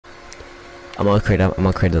I'm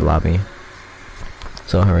gonna create the lobby.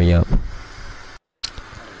 So hurry up.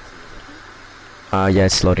 Yeah,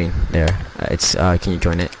 it's loading there. Can you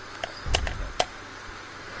join it?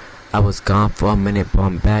 I was gone for a minute, but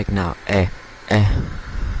I'm back now. Eh. I'm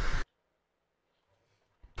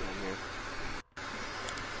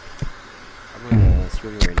gonna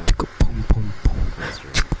stream right now. Boom, boom, boom.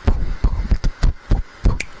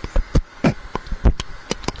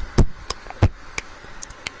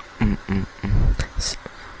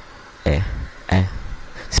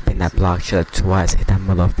 Spin that block, shut it twice, hit that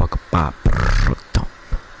motherfucker pop. I'm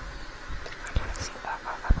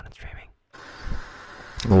on streaming.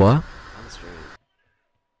 What? I'm streaming.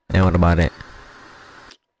 And what about it?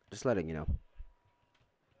 Just letting you know.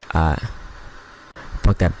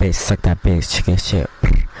 Fuck that bass, suck that bass, chicken shit.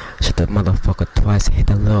 Shut the motherfucker twice, hit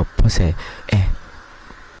that little pussy.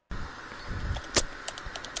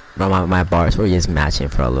 Bro, my bars were just matching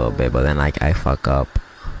for a little bit, but then like I fuck up.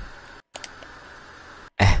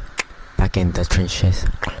 Back in the trenches.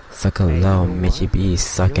 Suck a low, Mitchy B,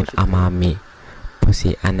 sucking on me.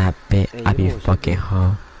 Pussy and that bit, I be fucking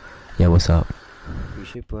her. Yeah, what's up? We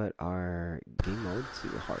should put our game mode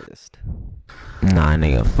to hardest. Nah,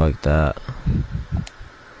 nigga, fuck that.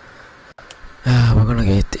 We're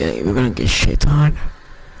gonna get shit on.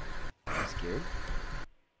 I'm scared.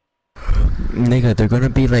 Nigga, they're gonna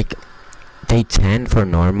be like day 10 for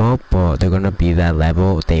normal, but they're gonna be that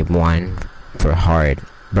level day 1 for hard.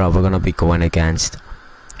 Bro, we're gonna be going against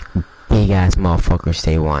big ass motherfuckers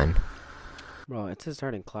day 1. Bro, it's a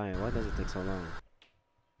starting client. Why does it take so long?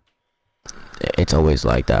 It's always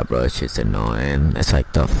like that, bro. It's just annoying. It's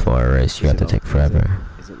like the forest. You have to take forever.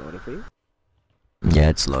 Is it loading for you? Yeah,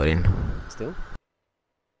 it's loading. Still?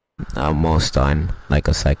 Almost done. Like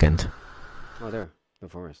a second. Oh, there. The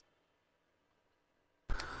forest.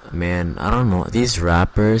 Man, I don't know. These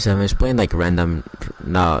rappers, I'm just playing like random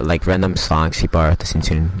songs people are listening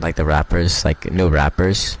to, like the rappers, like new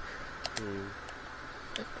rappers.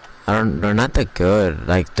 They're not that good.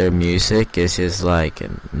 Like their music is just like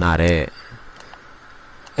not it.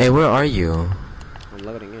 Hey, where are you? I'm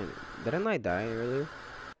loading in. Didn't I die earlier?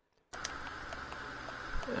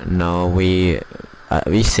 No, we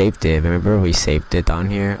saved it. Remember we saved it down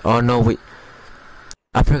here? Oh no,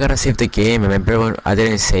 I forgot to save the game. Remember when I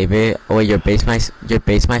didn't save it? Oh wait, your base might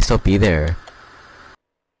still be there.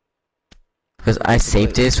 Cause I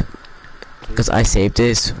saved this. Cause I saved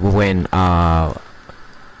this when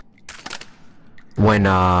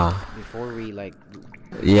before we like.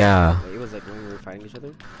 Yeah. It was like when we were fighting each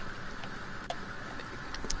other.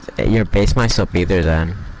 Your base might still be there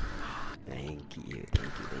then. Thank you, bro.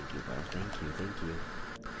 Thank you.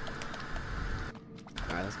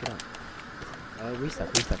 Alright, let's get up.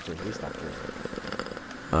 Restart first.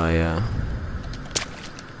 Oh yeah.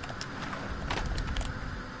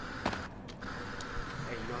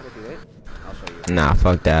 Hey, you know how to do it? I'll show you. Nah,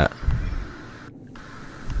 fuck that.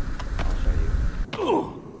 I'll show you.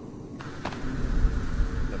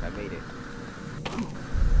 Look, I made it.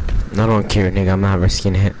 I don't care, nigga. I'm not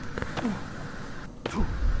risking it. I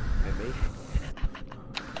made it.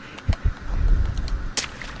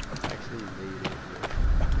 I actually made it.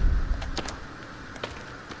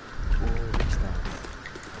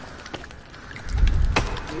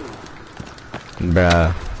 Bruh.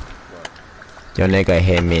 Your nigga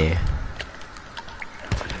hit me.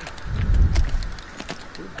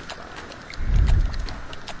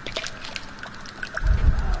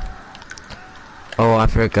 Oh, I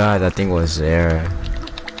forgot that thing was there.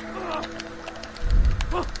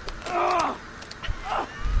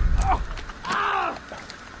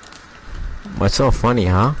 What's so funny,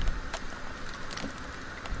 huh?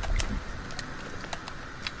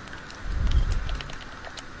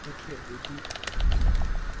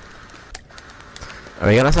 Are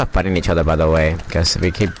we gonna stop fighting each other, by the way? Because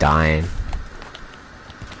we keep dying.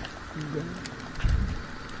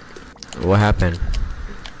 What happened?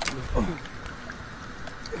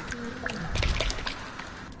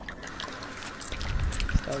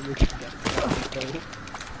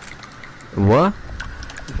 What?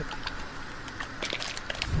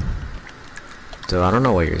 Dude, I don't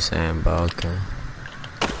know what you're saying, but okay.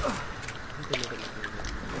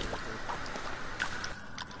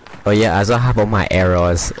 Oh yeah, as I have all my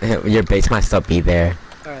arrows, your base might still be there.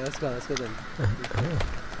 Alright, let's go then.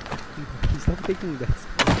 Stop taking this.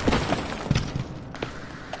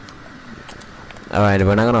 Alright,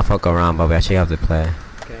 we're not gonna fuck around, but we actually have to play.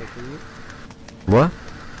 Can I kill you? What?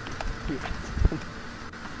 Can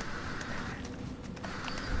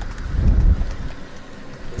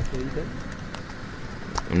I kill you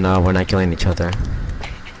then? No, we're not killing each other.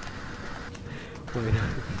 Why not?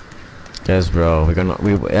 Cause bro,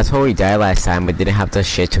 that's why we died last time. We didn't have the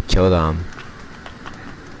shit to kill them.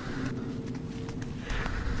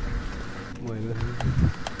 Bueno.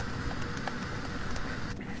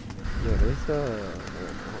 Yo, there's hold on.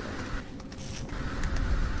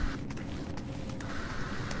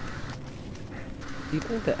 Do you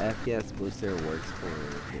think the FPS booster works for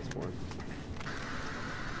PS4?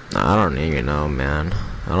 Nah, I don't even know, man.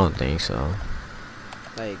 I don't think so.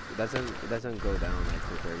 Like, it doesn't go down like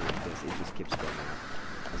to 30 FPS. It just keeps going up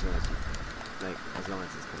as long as you, like, as long as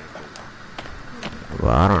it's connected.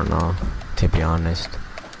 Well, I don't know, to be honest.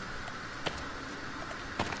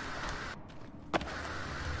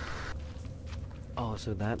 Oh,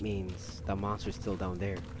 so that means the monster's still down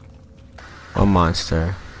there. What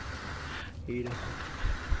monster? You know?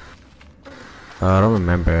 I don't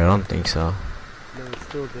remember. I don't think so. No, it's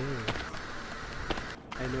still there.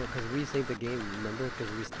 I know, because we saved the game, remember?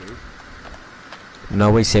 Because we saved.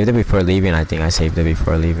 No, we saved it before leaving. I think I saved it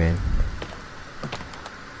before leaving.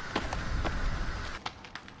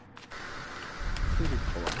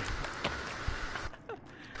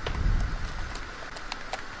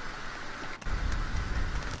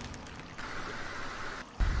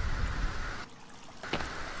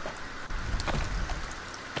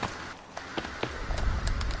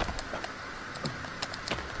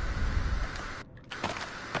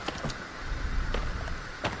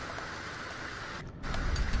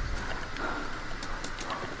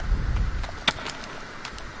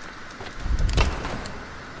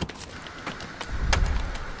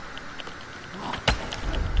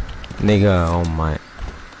 Nigga, oh my.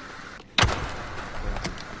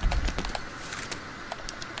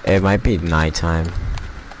 It might be nighttime. I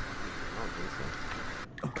don't think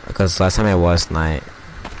so. Because last time it was night.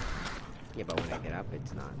 Yeah, but when I get up,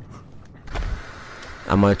 it's not.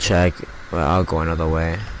 I'm gonna check, but I'll go another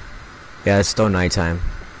way. Yeah, it's still nighttime.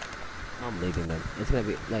 I'm leaving then. It's gonna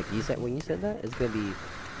be, like you said, when you said that, it's gonna be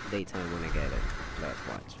daytime when I get it. But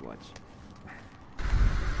watch.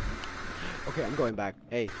 Okay, I'm going back.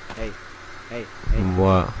 Hey. What? I'm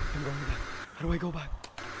going back. How do I go back?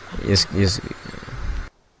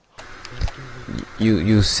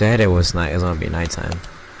 You said it was night. It's gonna be nighttime.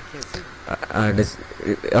 I can't see.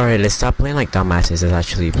 Alright, let's stop playing like dumbasses. Let's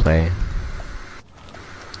actually play.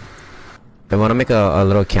 I wanna make a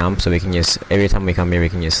little camp so we can just, every time we come here we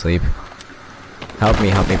can just sleep. Help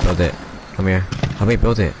me build it. Come here. Help me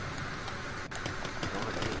build it.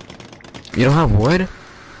 You don't have wood?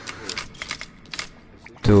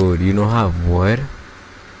 Dude, you don't have wood?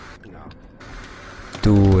 No.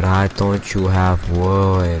 Dude, how don't you have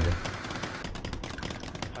wood?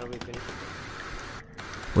 How do we finish it?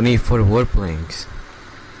 We need 4 wood planks.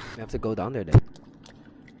 We have to go down there then.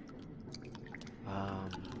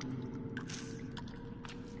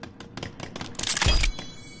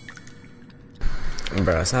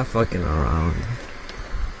 Bro, stop fucking around.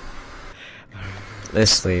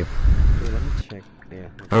 Let's sleep. Wait, let me check. Yeah.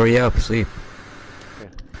 Hurry up, sleep. Yeah.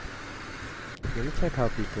 Let me check how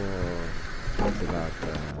people talk about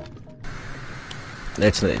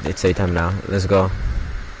It's daytime now. Let's go.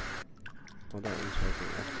 what that interesting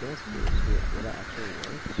FPS boost. Will that actually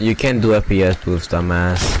work? You can't do FPS boost,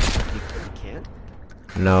 dumbass. You can't?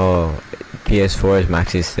 No, PS4 is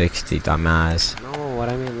maxi 60, dumbass. No, what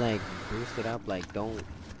I mean like boost it up, like so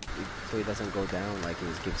it doesn't go down, like it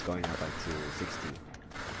just keeps going up like to 60. You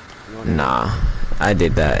know what I mean? Nah, I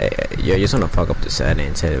did that. You just wanna fuck up the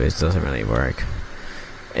settings. It doesn't really work.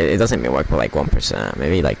 It doesn't even work for like 1%,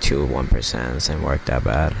 maybe like 1%. It doesn't work that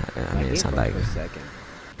bad. I mean, it's not like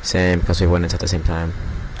same because we went into at the same time.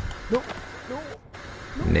 No.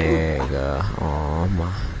 Nigga, oh my.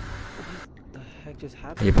 What the heck just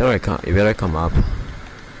happened? You better come up.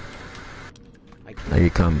 I can't. Like you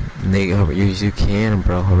come, nigga. You can,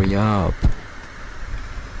 bro. Hurry up.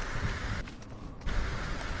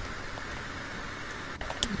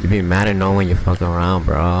 You be mad at no when you fuck around,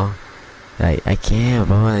 bro. Like I can't,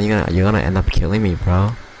 bro. You're gonna end up killing me, bro.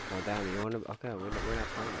 Oh damn, you wanna? Okay, we're not playing.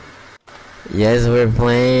 Yes, we're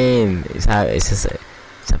playing. It's like he's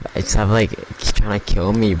trying to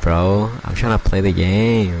kill me, bro. I'm trying to play the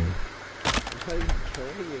game. Why are you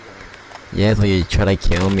killing me, though? Yes, but you try to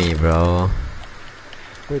kill me, bro.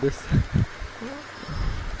 Wait, this.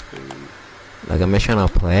 Like I'm just trying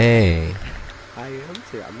to play. I am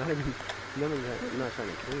too. I'm not trying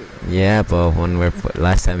to kill you though. Yeah, but when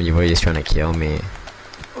last time you were just trying to kill me.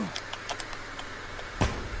 Well,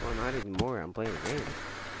 not anymore. I'm playing a game.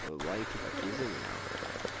 Well, why you keep accusing me now?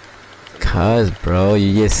 Cause, bro,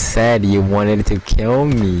 you just said you wanted to kill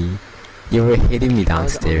me. You were hitting me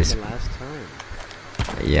downstairs. That was the last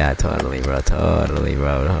time. Yeah, totally, bro. Totally.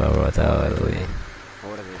 What was I doing?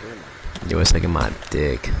 You were sucking my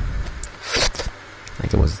dick.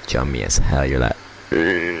 Like it was yummy as hell. You're like.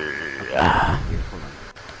 Ah.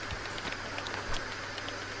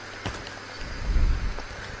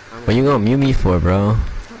 What you gonna mute me for, bro?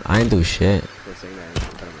 I ain't do shit.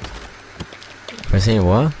 For saying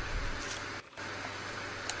what?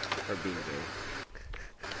 For being gay.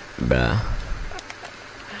 Bruh.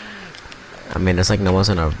 I mean, it's like no one's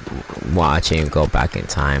gonna watch you go back in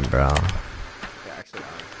time, bro. Yeah, actually,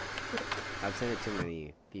 I've seen it to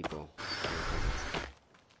many people.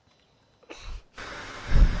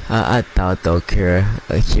 I doubt they'll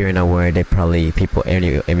hearing a word they probably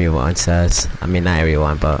everyone says. I mean, not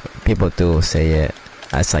everyone, but people do say it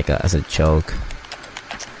as like as a joke.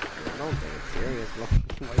 Don't take it serious,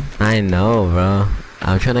 bro. I know, bro.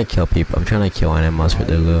 I'm trying to kill people. I'm trying to kill animals for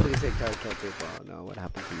the loot. You say try to kill people. Oh, no, what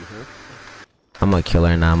happened to you, huh? I'm a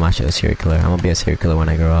killer now. I'm actually a serial killer. I'm gonna be a serial killer when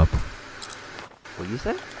I grow up. What you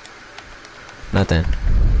say? Nothing.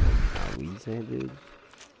 What you saying, dude?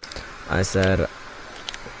 I said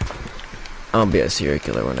I'll be a serial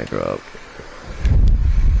killer when I grow up.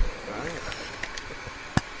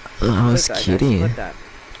 I was kidding.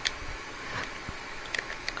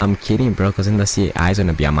 I'm kidding, bro, cause then the CI's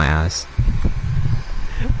gonna be on my ass.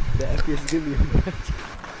 The FPS is gonna be on my ass.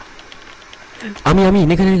 Ami,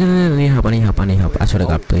 nigga, I need help. I swear to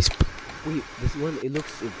God, please. Wait, this one, it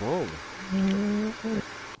looks evolved.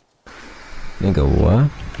 Nigga,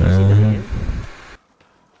 what? You see the hand?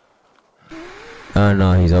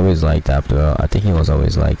 No, he's always like that, bro. I think he was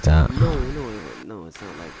always like that. No, it's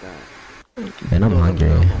not like that. Man, I'm hungry.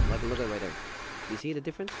 Look at right there. You see the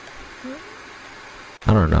difference?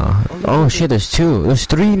 I don't know. Oh shit, there's two. There's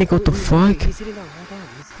three, nigga, what the fuck? He's sitting down, hold on,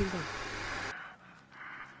 he's sitting down.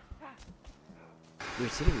 They're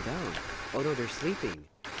sitting down. Oh no, they're sleeping.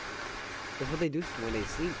 That's what they do when they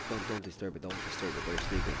sleep. Don't disturb it, they're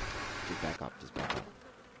sleeping. Just back up.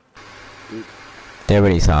 Dude. They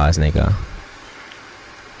already saw us, nigga.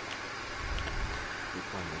 Be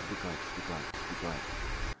quiet.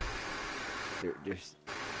 They're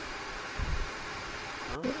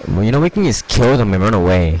huh? Well, you know, we can just kill them and run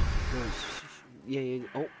away. No, yeah.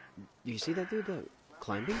 Oh, you see that dude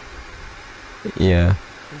climbing? Yeah.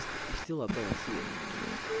 He's still up there, I see it.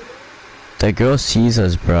 The girl sees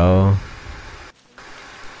us, bro.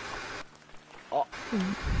 Oh, did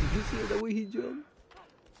you see the way he jumped?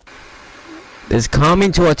 It's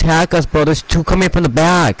coming to attack us, bro. There's two coming from the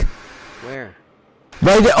back. Where?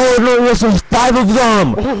 Right there. Oh no, there's 5 of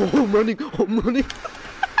them. Oh, I'm running.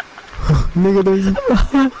 Nigga, there's...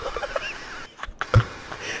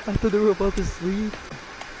 I thought they were about to sleep.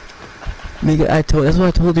 Nigga, that's what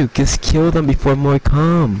I told you. Just kill them before more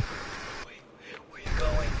come. Where you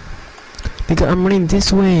going? Nigga, I'm running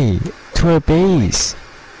this way to our base.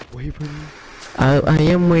 Wait for me. I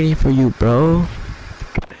am waiting for you, bro.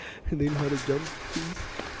 And they know how to jump, please.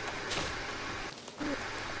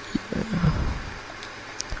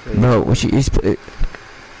 Bro, what you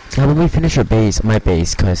how about we finish your base, my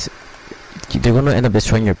base, cause they're gonna end up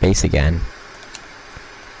destroying your base again.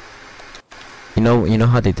 You know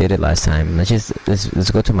how they did it last time.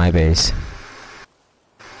 Let's go to my base.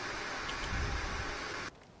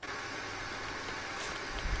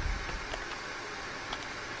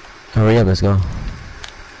 Hurry up, let's go.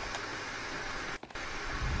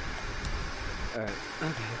 Okay.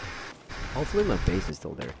 Hopefully my base is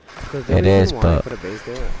still there. It is, but I put a base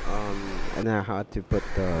there, and then I had to put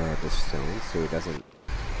the stone so it doesn't,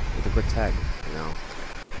 to protect, you know.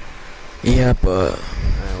 yeah, but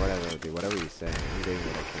Whatever, dude, whatever you say, I'm doing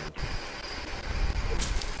what I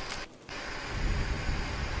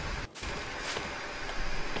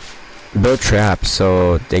can. build traps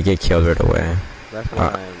so they get killed right away. That's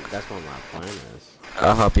what my plan is.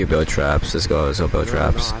 I'll help you build traps. Let's go build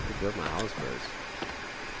traps. No, I have to build my house first.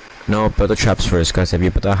 No, build the traps first, cause if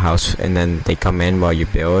you build a house and then they come in while you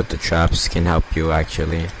build, the traps can help you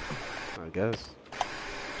actually. I guess.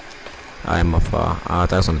 I'm a fall.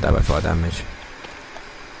 That was not that by fall damage.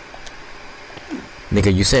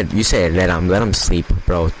 Nigga, you said let them sleep,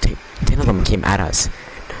 bro. 10 of them came at us,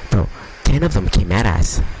 bro. 10 of them came at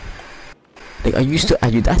us. Like, are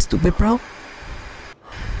you that stupid, bro?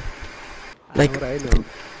 Like, I know.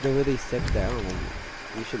 The way they stepped down,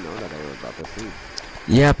 you should know that they were about to sleep.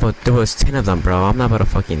 yeah, but there was 10 of them, bro. I'm not about to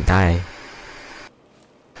fucking die.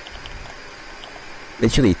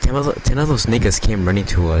 Literally, 10 of those niggas came running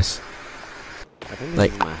to us. I think this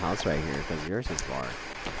Like, is my house right here, because yours is far.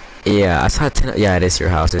 yeah, I saw 10. Yeah, it is your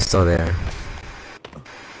house. It's still there.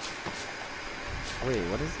 Wait,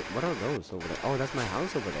 what is it? What are those over there? Oh, that's my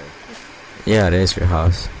house over there. Yeah, it is your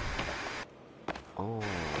house. Oh,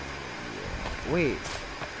 yeah. Wait.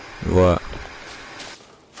 What?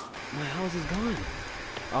 My house is gone.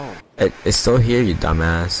 Oh. It's still here, you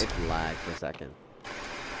dumbass. It lagged for a second.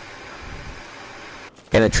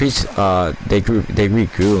 And the trees, they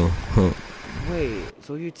regrew. Wait,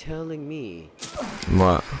 so you're telling me?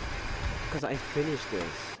 What? Because I finished this.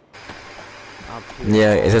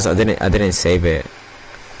 Yeah, it's just I didn't save it.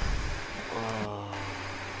 Oh,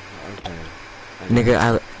 okay.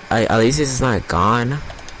 Nigga, at least it's not gone. I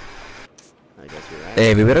guess you're right.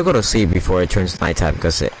 Hey, we better go to sleep before it turns nighttime,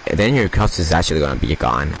 because then your house is actually gonna be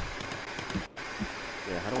gone.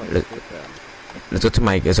 Yeah, how do I skip that? Let's go to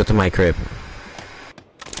my crib.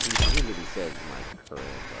 You literally said my curl,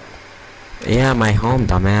 bro. Yeah, my home,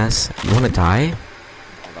 dumbass. You wanna die?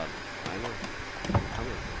 Hold on. I know. I'm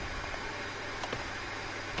coming.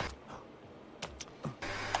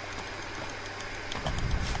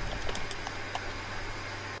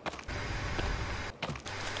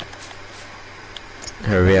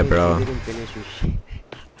 Hurry up, bro. You didn't finish your shit.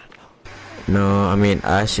 No, I mean,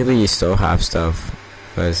 actually, you still have stuff.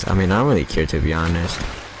 Because, I mean, I don't really care, to be honest.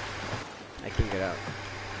 I can get out.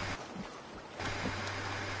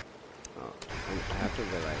 Oh, I have to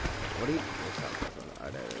be like, what do you...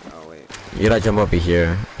 Oh, wait. You gotta jump over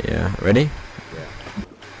here. Yeah, ready? Yeah.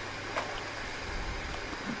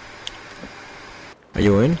 Are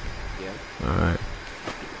you in? Yeah. Alright.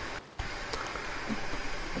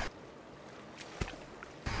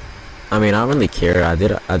 I mean, I don't really care. I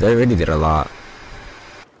really did a lot.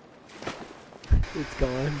 It's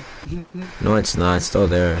gone. No, it's not. It's still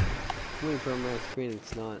there. Wait, from my screen,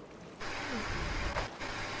 it's not.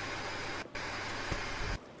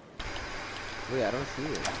 Wait, I don't see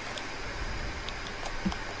it.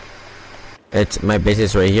 It's my base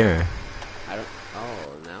is right here. I don't...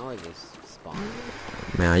 Oh, now I just spawned.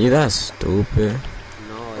 Man, are you that stupid?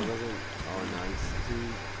 No, it wasn't... Oh, no, it's too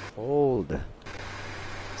cold.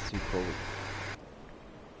 It's too cold.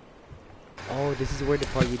 Oh, this is where the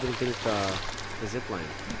part you didn't finish the zip line.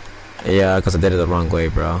 Yeah, because I did it the wrong way,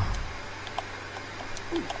 bro.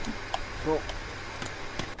 Bro.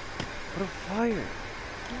 What a fire.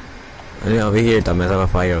 Yeah, over here, dumbass. I have a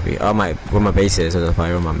fire over here. Oh, where my base is. There's a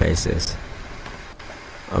fire where my base is.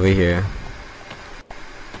 Over here.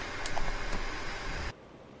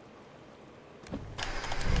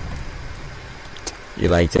 You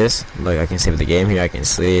like this? Look, I can save the game here. I can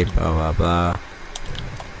sleep. Blah blah blah.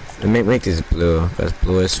 Make this blue, because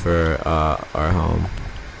blue is for our home.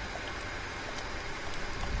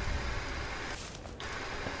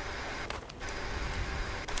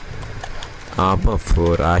 I'll put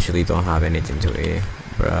food. I actually don't have anything to eat,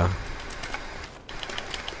 bruh.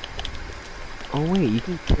 Oh wait, you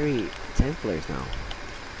can carry 10 flares now.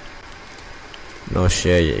 No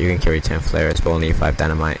shit, you can carry 10 flares, but only 5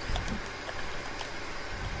 dynamite.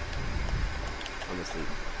 I'm asleep.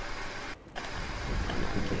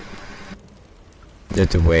 You have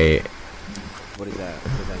to wait. What is that?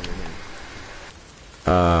 What is that in your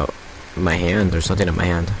hand? My hand. There's something in my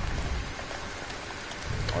hand.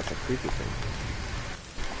 Oh, it's a creepy thing.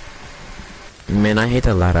 Man, I hate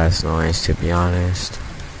the loud ass noise, to be honest.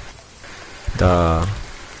 The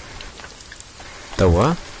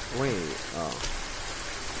what? Wait, oh.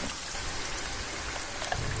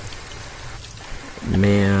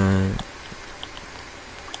 Man.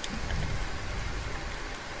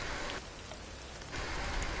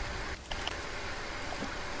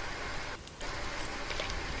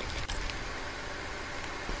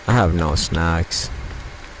 I have no snacks.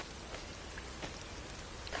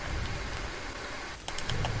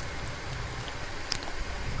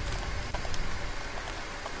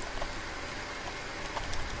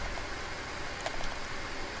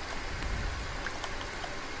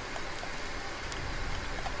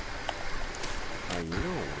 You know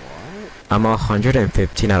what? I'm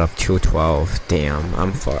 115 out of 212. Damn,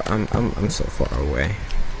 I'm so far away.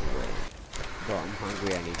 Bro, I'm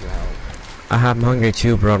hungry, I need your help. I'm hungry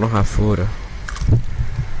too, bro. I don't have food. Oh,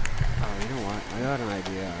 you know what? I got an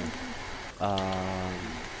idea.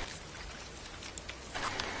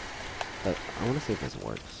 But I want to see if this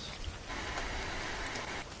works.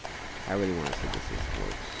 I really want to see if this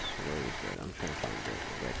works. Where is it? I'm trying to find it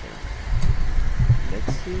right there.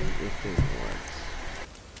 Let's see if this works.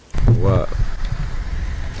 What?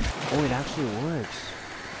 Oh, it actually works.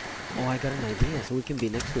 Oh, I got an idea. So we can be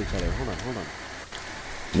next to each other. Hold on, hold on.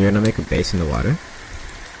 You're gonna make a base in the water?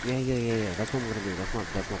 Yeah. That's what I'm gonna do. That's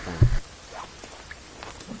my plan.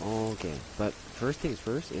 Okay, but first things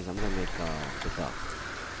first is I'm gonna make the duck.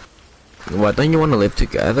 Why don't you want to live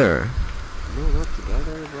together? No, not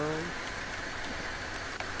together, bro.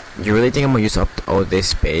 You really think I'm gonna use up all this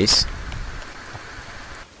space?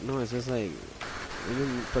 No, it's just like when you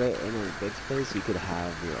put it in a big space, you could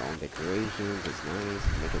have your own decorations. It's nice,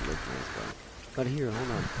 make it look nice, but here,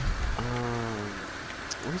 hold on.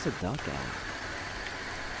 Where's the duck at?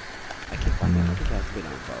 I can't find it. I think it has to be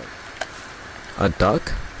on a boat. A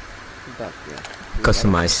duck? A duck, yeah.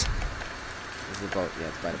 Customize. It's a boat, yeah,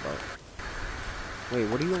 it's by the boat. Wait,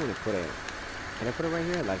 what do you want me to put it? Can I put it right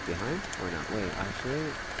here, like behind, or not? Wait, actually,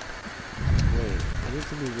 wait, I need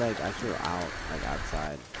to be like actually out, like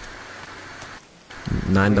outside.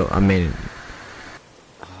 No, I mean,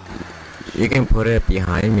 you can put it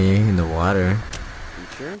behind me in the water. You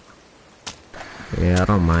sure? Yeah, I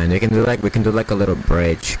don't mind. We can do like a little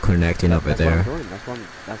bridge connecting over there. That's what I'm doing.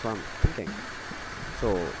 That's what I'm thinking.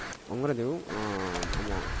 So what I'm gonna do,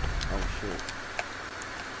 oh shoot.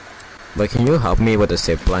 But can you help me with the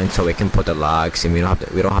zip line so we can put the logs and we don't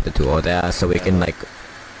have to do all that, so we can like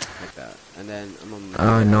that. And then I'm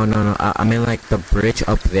oh no. I mean like the bridge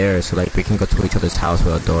up there, so like we can go to each other's house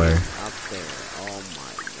with a door. Up there. Oh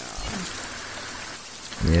my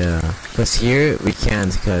god. Yeah. Cause here we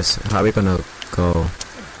can't. Cause how are we gonna go? Alright,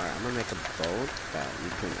 I'm gonna make a boat that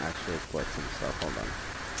you can actually put some stuff. Hold on.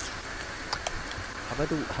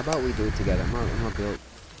 How about we do it together? I'm gonna build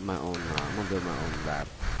my own. I'm gonna build my own lab.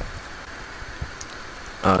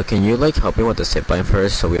 Can you like help me with the zip line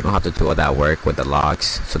first, so we don't have to do all that work with the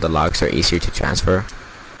logs, so the logs are easier to transfer?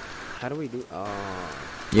 How do we do?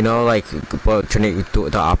 You know, like, but trying to do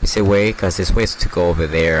it the opposite way, cause this way is to go over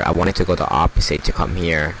there. I wanted to go the opposite to come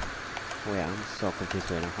here. Wait, I'm so confused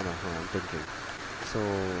right now. Hold on, I'm thinking. So,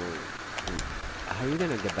 how are you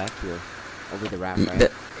gonna get back here? Over the raft,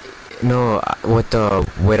 right? No, with I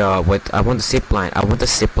want the zip line. I want the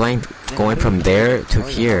zip line going from there to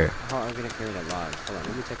here. How are we gonna carry the logs? Hold on,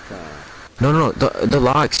 let me check the... No, the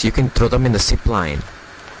logs, you can throw them in the zip line.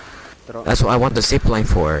 That's what I want the zip line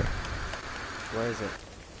for. Where is it?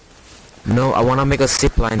 No, I wanna make a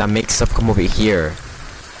zip line that makes stuff come over here.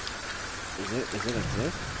 Is it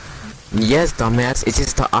exist? Yes, dumbass, it's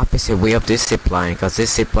just the opposite way of this zip line, cause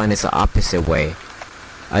this zip line is the opposite way.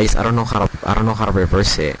 I don't know how to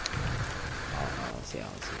reverse it. I'll see.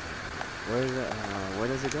 Where is it? Where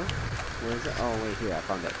does it go? Where is it? Oh wait, here, I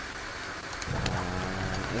found it.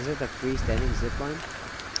 Is it the freestanding zip line?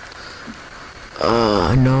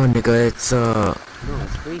 No, nigga, it's No,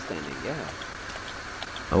 it's freestanding, yeah.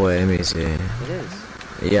 Oh wait, let me see. It is.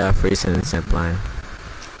 Yeah, freestanding zip line.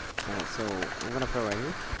 Alright, so I'm gonna put it right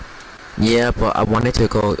here. Yeah, but I wanted to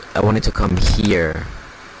come here,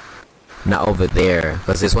 not over there,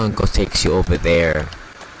 cause this one takes you over there.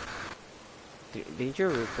 Didn't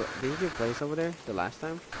you place over there the last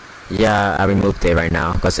time? Yeah, I removed it right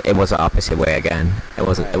now, cause it was the opposite way again. It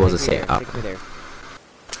was the same up.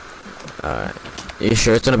 Alright. You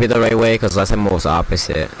sure it's gonna be the right way? Cause last time it was the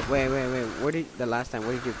opposite. Wait. Where did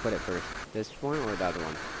you put it first? This one or the other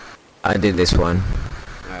one? I did this one.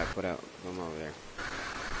 Alright, put out one over there.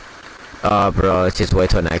 Bro, let's just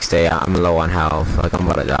wait till next day. I'm low on health. Like I'm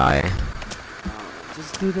about to die.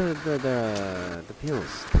 Just do the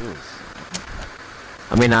pills.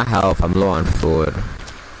 I mean, not health. I'm low on food.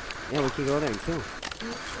 Yeah, we can go there and kill.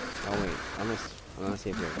 Oh wait, unless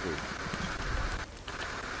see if you have food.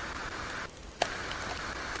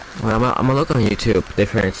 Well, I'm gonna look on YouTube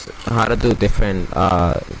how to do different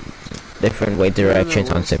way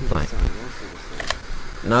directions on zipline.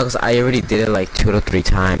 No, cause I already did it like 2 to 3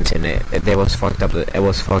 times and it was fucked up. It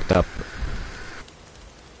was fucked up.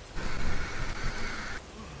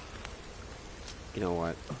 You know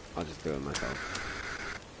what? I'll just do it myself.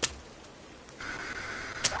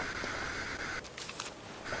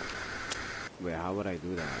 Wait, how would I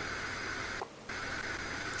do that?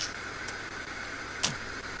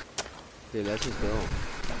 Dude, let's just go.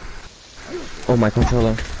 Oh, my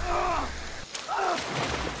controller.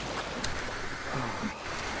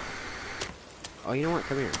 Oh, you know what?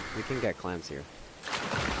 Come here. We can get clams here.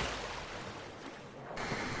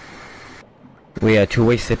 We had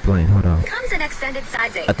 2-way zipline. Hold on. Comes an extended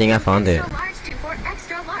size I think I found it. extra large to 4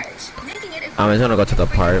 extra large, making it I'm just gonna go to the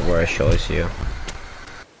part where it shows you.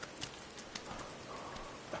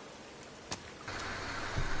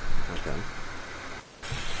 Okay.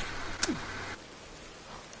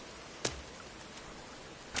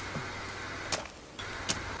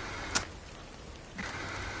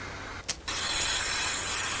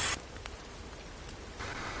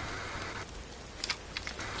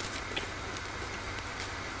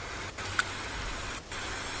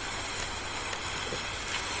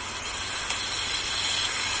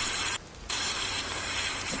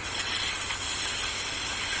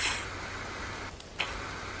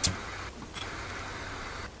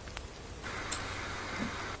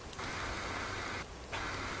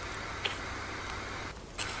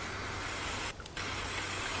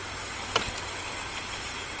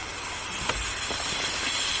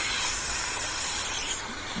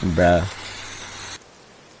 Bruh.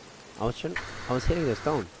 I was hitting the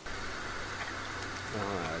stone. Oh,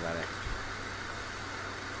 I got it.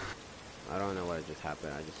 I don't know what just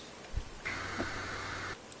happened. I just.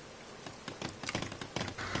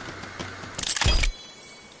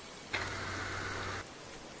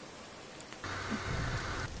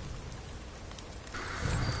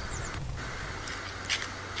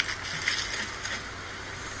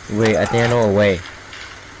 Wait, I think I know a way.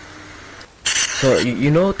 So, you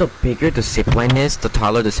know the bigger the zipline is, the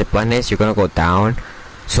taller the zipline is, you're gonna go down.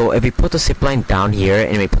 So if we put the zipline down here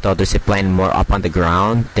and we put the other zipline more up on the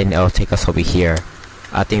ground, then it'll take us over here.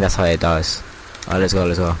 I think that's how it does. Let's go,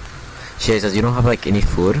 let's go. Shit, does you don't have like any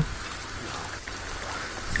food?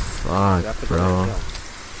 Fuck, bro.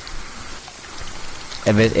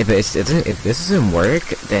 If this doesn't work,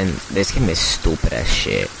 then this game is stupid as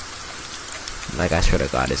shit. Like, I swear to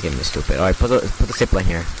God, this game is stupid. Alright, put the zipline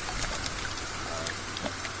here.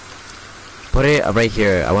 Put it right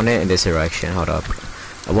here. I want it in this direction. Hold up.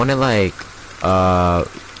 I want it like,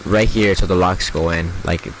 right here so the locks go in.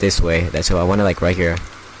 Like, this way. That's what I want it, like, right here.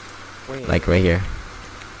 Wait. Like, right here.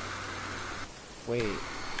 Wait.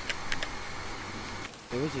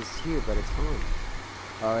 It was just here, but it's on.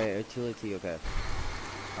 Alright, utility, okay.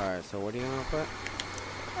 Alright, so what do you want to put?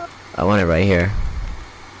 I want it right here.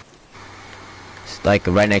 It's like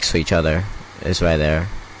right next to each other. It's right there.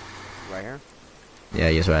 Right here?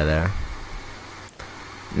 Yeah, just right there.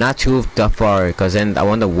 Not too far, because then I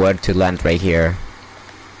want the wood to land right here.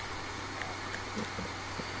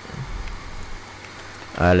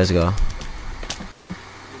 Alright, let's go.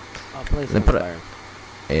 I'll place Then on put it. fire.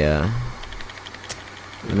 Yeah.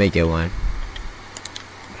 Let me get one.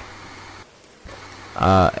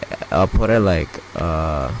 I'll put it like,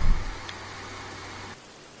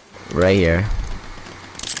 right here.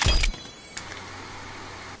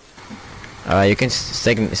 You can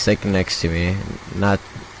stick next to me. Not.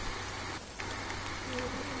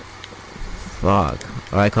 Fuck.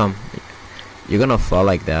 Alright, come. You're gonna fall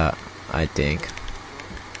like that, I think.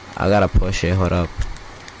 I gotta push it. Hold up.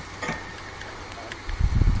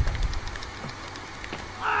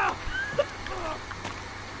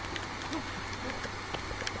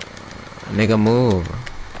 Nigga, move.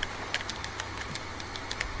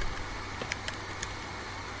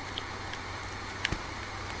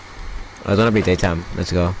 Oh, it's gonna be daytime.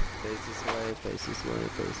 Let's go. Face this way, face this way,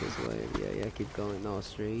 face this way. Yeah, keep going. No,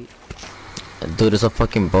 straight. Dude, there's a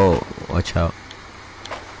fucking boat. Watch out.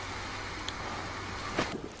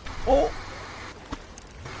 Oh!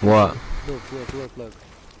 What? Look.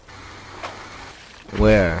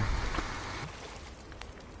 Where?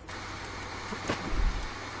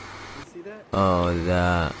 You see that? Oh,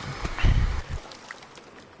 that.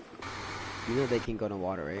 You know they can go to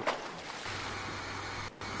water, right?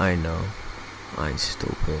 I know. I'm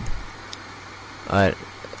stupid. Alright,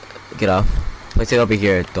 get off. Place it over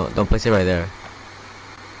here. Don't place it right there.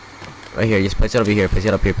 Right here. Just place it over here. Place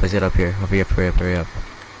it up here. Place it up here. Hurry up. Hurry up.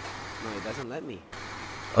 No, it doesn't let me.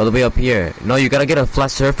 All the way up here. No, you gotta get a flat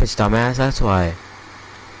surface, dumbass. That's why.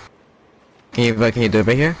 Can you do it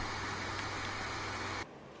right here?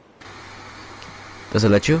 Does it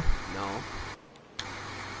let you? No.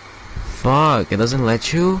 Fuck, it doesn't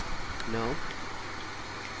let you? No.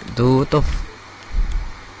 Dude, what the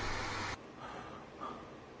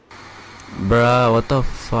Bruh, what the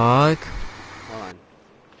fuck? Hold on.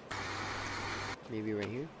 Maybe right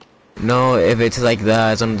here? No, if it's like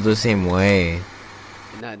that, it's gonna do the same way.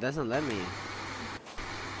 No, it doesn't let me.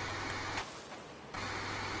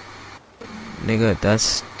 Nigga, that's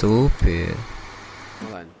stupid.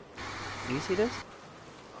 Hold on. Do you see this?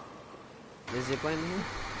 This zipline here?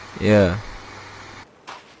 Yeah.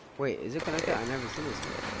 Wait, is it connected? I never seen this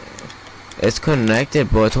before. It's connected,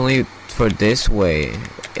 but it's only for this way.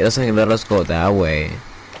 It doesn't let us go that way.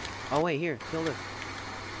 Oh wait, here, kill this.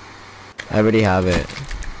 I already have it.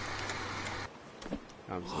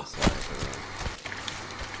 I'm so sorry for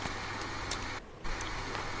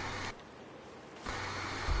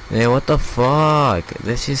that. Man, what the fuck?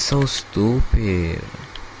 This is so stupid.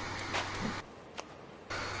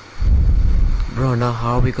 Bro, now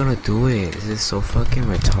how are we gonna do it? This is so fucking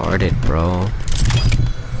retarded, bro.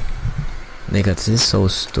 Nigga, this is so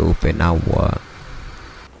stupid. Now what?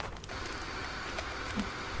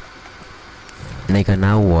 Nigga,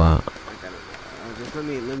 now what? Just let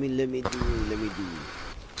me do. Let me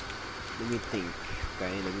think.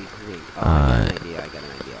 Okay, let me think. Oh, I got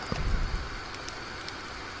an idea.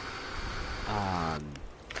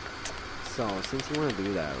 So since you want to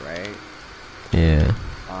do that, right? Yeah.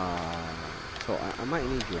 So I might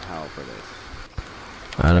need your help for this.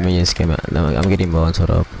 Let me just get I'm getting bones. Hold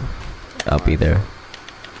up. I'll be there.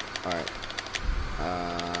 Alright.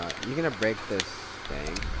 You're gonna break this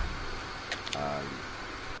thing. No,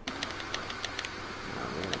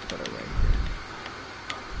 we're gonna put it right here.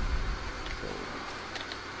 So,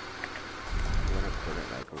 we're gonna put it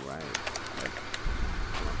like like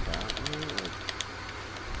that way, like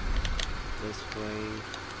this way.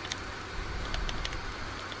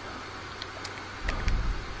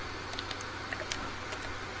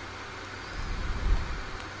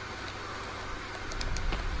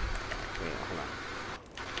 Wait, hold on.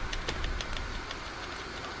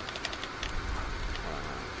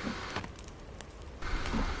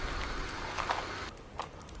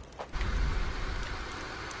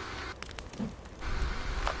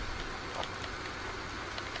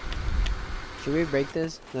 Should we break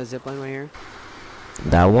this? The zipline right here?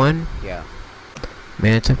 That one? Yeah.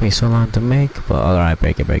 Man, it took me so long to make, but alright,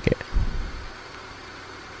 break it, break it.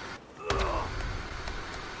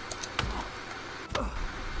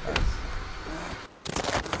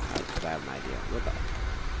 I have an idea. What the?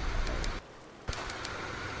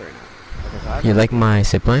 Very nice. Okay, so I have You an like idea. my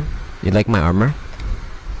zipline? You like my armor?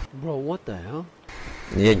 Bro, what the hell?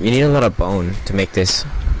 You need a lot of bone to make this.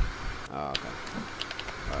 Oh, okay.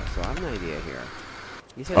 Alright, so I have an idea here.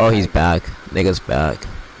 You said Oh, he's like- back. Nigga's back.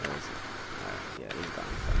 Where is he? Alright, yeah, he's gone.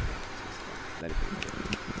 Let it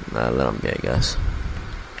be. Nah, let him be, I guess.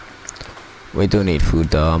 We do need food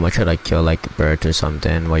though. I'm gonna try to kill like a bird or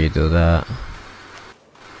something while you do that.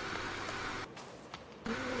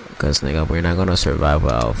 Cause nigga, we're not gonna survive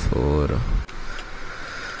without food.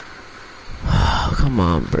 Come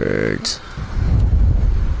on, birds.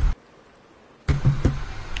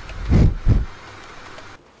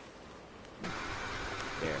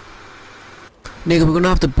 There. Nigga, we're gonna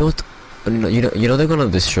have to build. You know they're gonna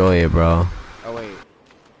destroy it, bro. Oh, wait.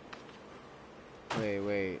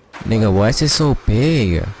 Wait. Nigga, why is it so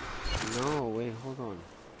big? No, wait, hold on.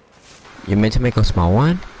 You meant to make a small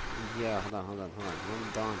one? Yeah, hold on. Hold on.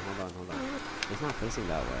 It's not facing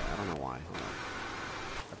that way. I don't know why. Hold on.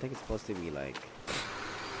 I think it's supposed to be like...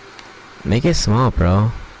 Make it small,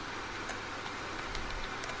 bro.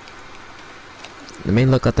 Let me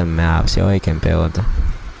look at the map, see how I can build.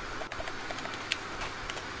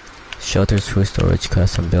 Shelters, food storage,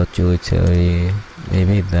 custom built utility.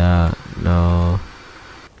 Maybe that. No.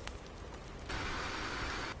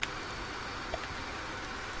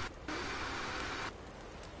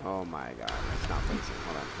 Oh my god, it's not facing.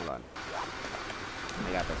 Hold on.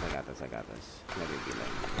 I got this. Let me be like...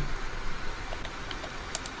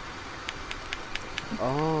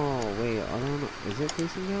 Oh, wait, I don't know. Is it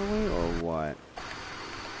facing that way or what?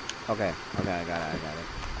 Okay, I got it.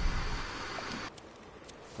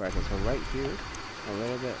 Right, so right here, a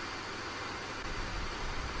little bit.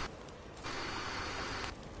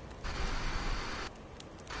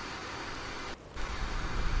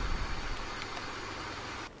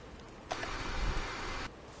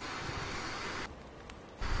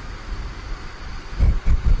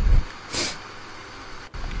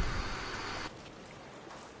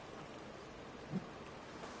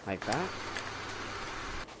 Like that?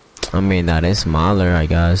 I mean, that is smaller, I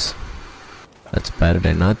guess. That's better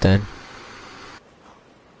than nothing.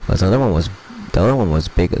 Cause the other one was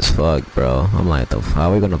big as fuck, bro. I'm like, how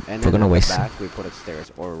are we gonna? And We're then gonna at waste. the back we put it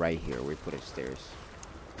stairs, or right here we put it stairs.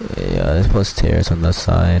 Yeah, let's put stairs on the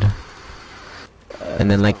side, and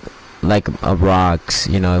then like rocks,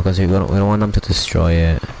 you know, because we don't want them to destroy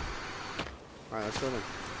it. Alright, let's go then.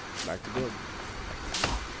 Back to build.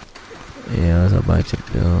 Yeah, let's go back to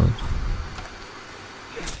build.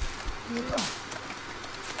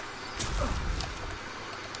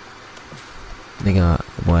 Nigga,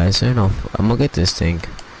 why is there no? I'm gonna get this thing.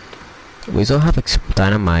 We still have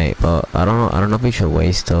dynamite, but I don't know if we should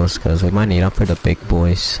waste those, cause we might need them for the big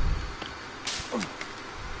boys.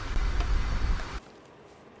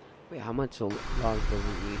 Wait, how much logs does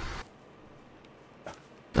it need?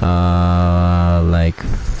 Like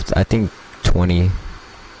I think 20.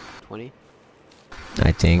 20?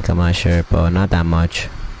 I think, I'm not sure, but not that much.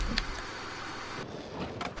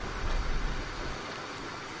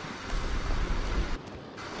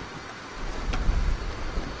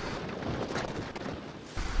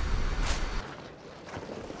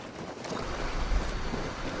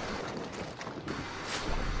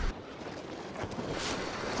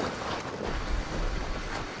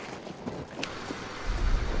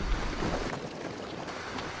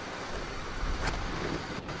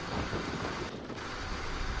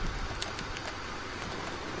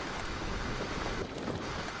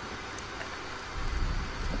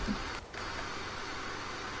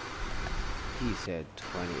 He said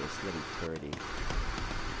 20, it's literally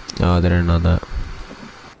 30. Oh, I didn't know that.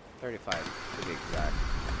 35 to be exact.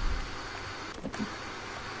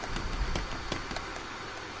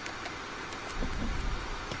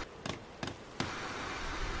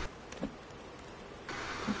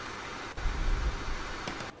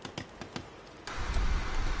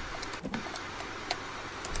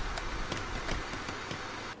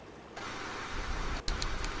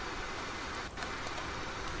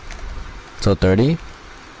 So 30?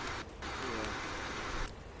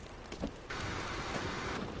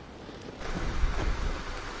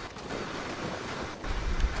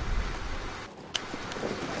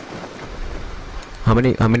 How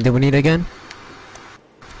many do we need again?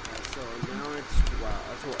 So now it's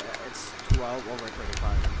 12. So it's 12 over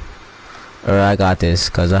 35. Alright, I got this,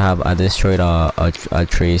 cause I destroyed a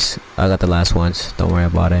trees. I got the last ones. Don't worry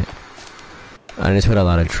about it. I destroyed a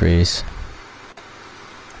lot of trees.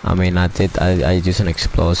 I mean, I used an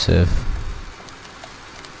explosive.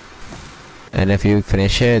 And if you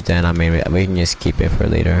finish it, then I mean we can just keep it for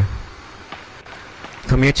later.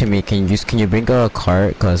 Come here to me. Can you bring a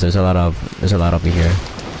cart? Cause there's a lot over here. I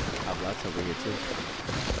have lots over here too.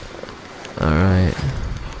 All right.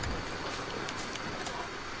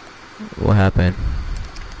 What happened?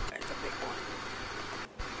 It's a big one.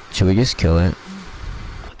 Should we just kill it?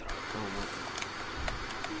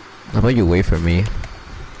 How about you wait for me?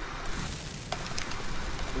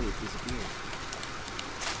 Oh, it disappeared.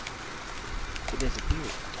 It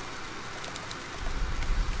disappeared.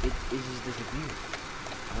 It just disappeared.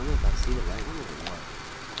 I don't know if I see the right one or what.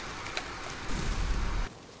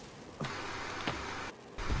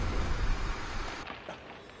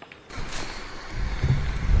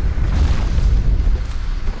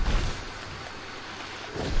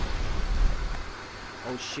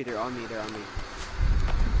 Oh shit, they're on me,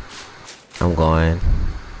 I'm going.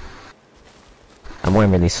 I'm going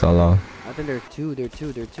really solo. I think there are two.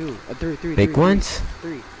 Three. Big ones?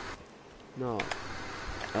 Three. No.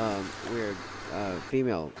 Weird.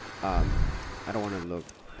 Female. I don't want to look.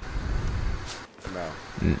 Bro.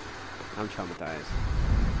 I'm traumatized.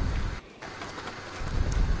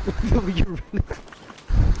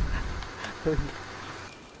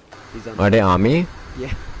 He's on. Are they on me?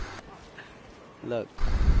 Yeah. Look.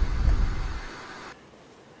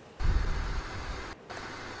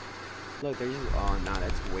 Look, they're just. Oh, nah,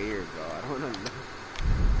 that's weird, bro. I don't know.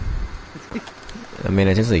 I mean,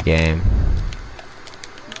 it's just a game.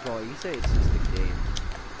 Bro, you say it's just a game.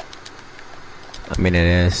 I mean, it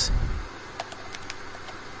is.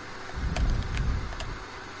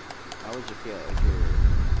 How would you feel if you're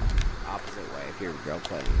opposite way? If you're girl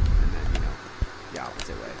playing, and then, you know, the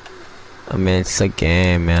opposite way? I mean, it's a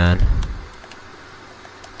game, man.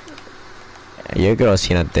 Your girl's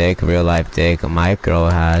seen a dick, real life dick. My girl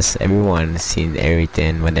has. Everyone's seen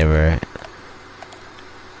everything whenever.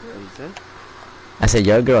 What you said? I said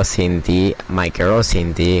your girl seen D, my girl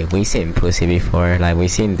seen D. We seen pussy before, like we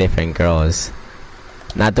seen different girls.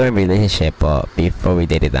 Not during relationship, but before we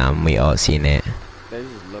dated them, we all seen it. They're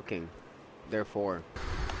just looking. Therefore.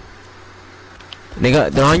 Nigga,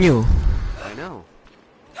 they're on you. I know.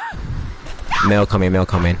 Male coming, male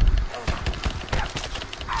coming.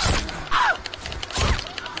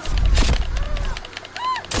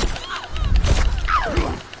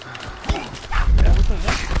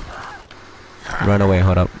 Run away,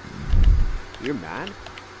 hold up. You're mad?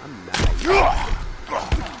 I'm mad at you. Oh.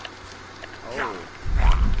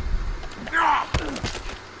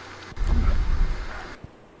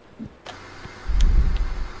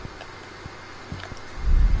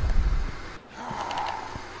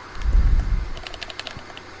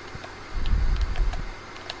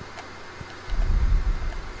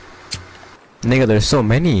 Nigga, there's so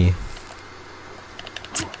many.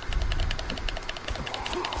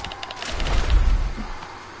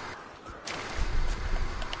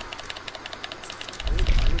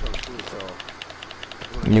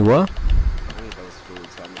 You what? I need those food,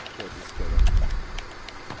 so I'm gonna kill them.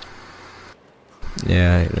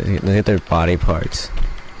 Yeah, look at their body parts.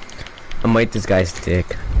 I might eat this guy's dick.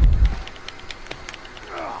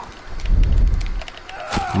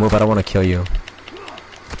 Move, I don't want to kill you. You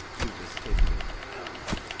just hit me.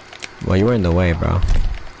 Well, you were in the way, bro.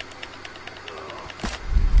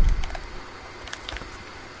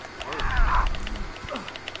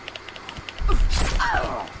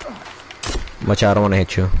 Watch out, I don't want to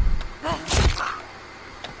hit you.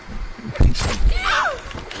 It's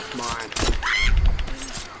mine.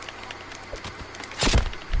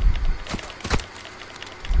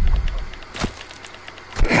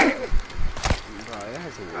 Bro, that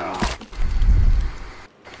has a lot.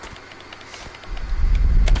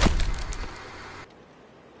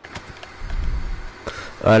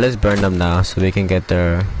 Alright, let's burn them now so we can get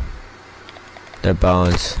their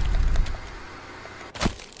bones.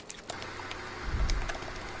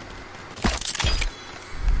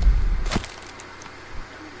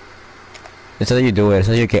 Instead of you do it,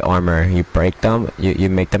 instead you get armor, you break them, you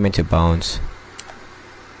make them into bones.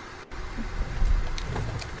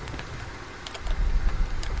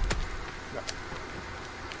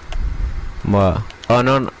 What? Oh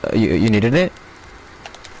no, you needed it?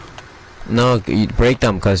 No, you break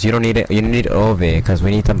them because you don't need it. You need all of it because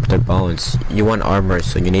we need them their bones. You want armor,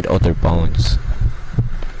 so you need all their bones.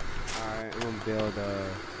 Alright, I'm gonna build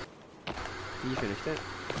you finished it?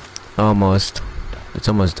 Almost. It's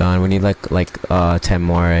almost done. We need like 10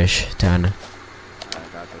 more ish. 10. I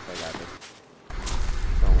got this.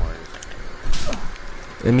 Don't worry.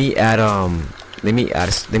 Let me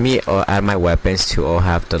add my weapons to all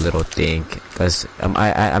have the little thing, cause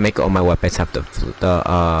I make all my weapons have the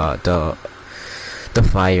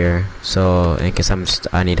fire. So in case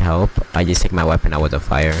I need help, I just take my weapon out with the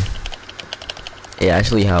fire. It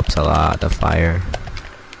actually helps a lot, the fire.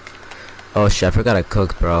 Oh shit, I forgot to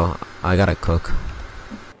cook, bro. I gotta cook.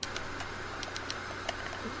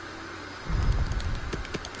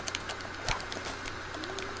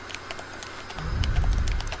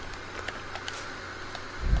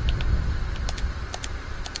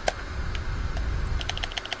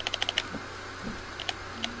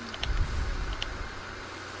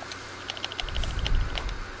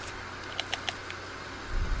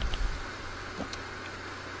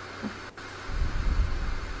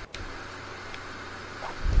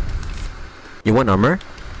 You want armor?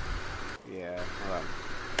 Yeah, hold on.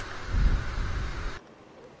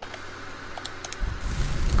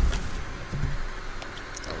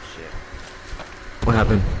 Oh shit. What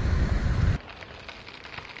happened?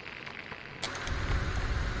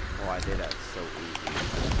 Oh, I did that so easy.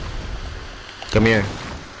 Come here.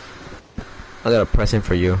 I got a present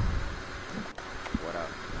for you. What up?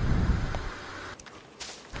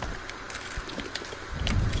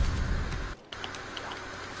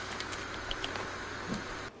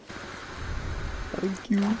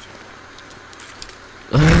 Thank you.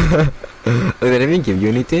 Did I even give you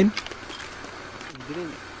anything? You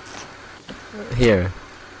didn't. Here.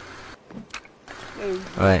 Hey.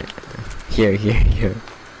 Alright. Here.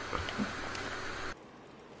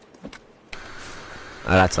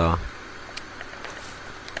 Oh, that's all.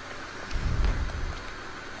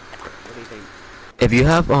 What do you think? If you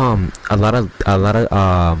have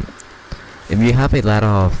if you have a lot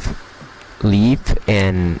of leaf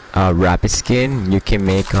and rabbit skin, you can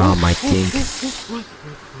make I think.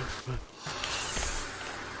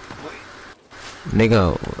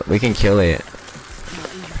 Nigga, we can kill it.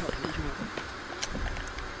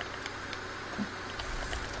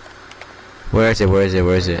 Where is it?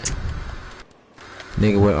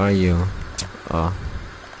 Nigga, where are you? Oh.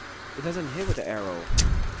 It doesn't hit with the arrow.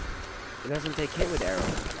 It doesn't take hit with arrow.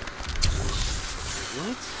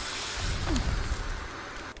 What?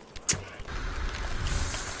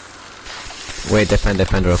 Wait, defend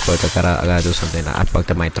real quick. I gotta do something. I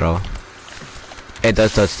fucked up my throw. It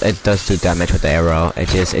does do damage with the arrow.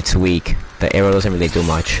 It's weak. The arrow doesn't really do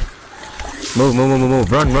much. Move.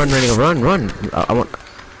 Run, nigga, run.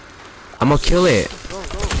 I'm gonna kill it. Go.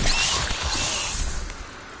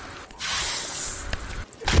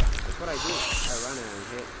 That's what I do. I run and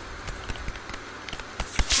hit.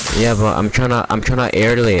 Yeah, but I'm tryna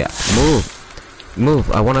airly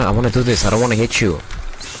move. I wanna do this. I don't wanna hit you.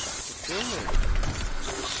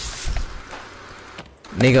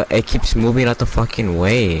 Nigga, it keeps moving out the fucking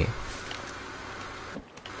way.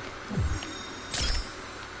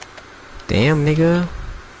 Damn, nigga.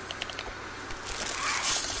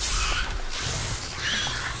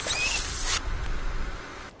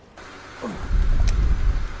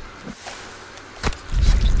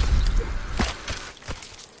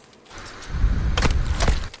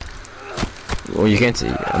 Well, you can't.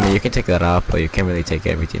 I mean, you can take that off, but you can't really take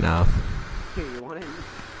everything off. Here, you want it?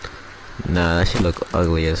 Nah, that should look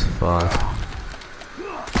ugly as fuck.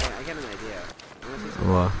 Yeah, I get an idea.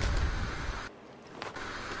 What?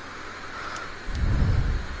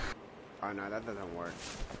 Oh no, that doesn't work.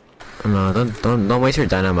 No, don't waste your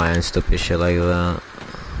dynamite and stupid shit like that.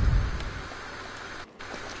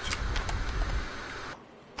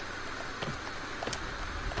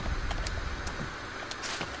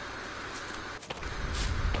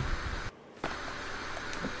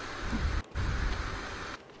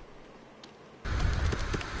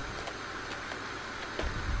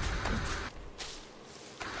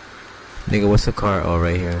 Nigga, what's the car? Oh,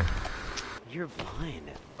 right here. You're blind.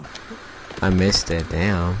 I missed it.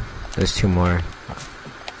 Damn. There's 2 more.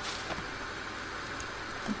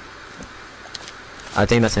 I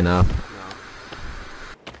think that's enough. No.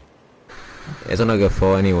 It's not good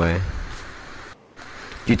full anyway.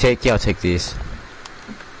 You take, yeah, I'll take these. I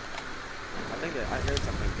think that I heard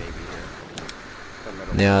something baby here. The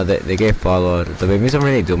little Yeah, they get followed. The babies don't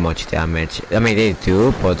really do much damage. I mean, they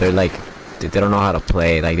do, but they're like, they don't know how to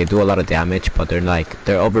play. Like, they do a lot of damage, but they're like,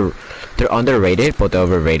 they're underrated, but they're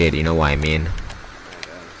overrated. You know what I mean? I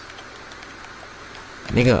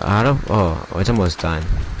guess. Nigga, out of, oh, it's almost done.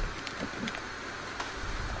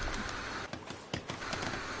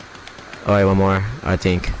 Alright, one more, I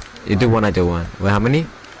think. You do one, I do one. Wait, how many?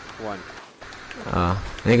 One.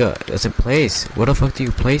 Nigga, it's in place. Where the fuck do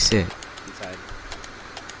you place it? Inside.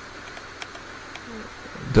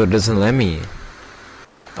 Dude, it doesn't let me.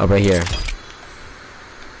 Oh, right here.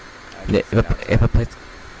 I guess If I place...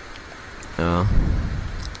 Oh.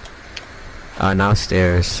 Now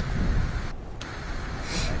stairs.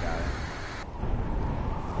 I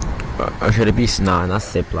got it. Or should it be nah, not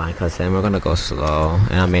zip line, cause then we're gonna go slow.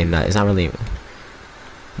 And I mean, it's not really.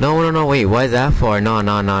 No, wait. What is that for? No.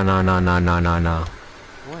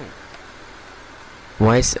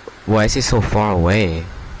 What? Why is it so far away?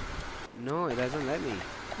 No, it doesn't let me.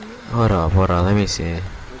 Hold up. Let me see.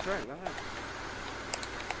 That's right. Go ahead.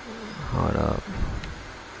 Hold up.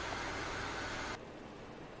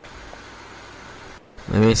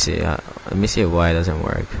 Let me see. Let me see why it doesn't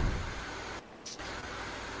work.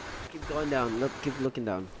 Keep going down. Look. Keep looking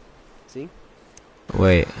down. See?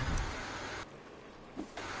 Wait.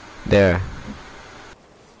 There.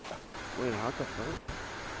 Wait. How the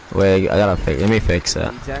fuck? Wait. I gotta fix. Let me fix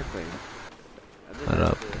that. Exactly. I think Hold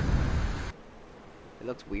that's up. it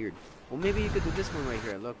looks weird. Well, maybe you could do this one right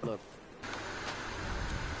here. Look.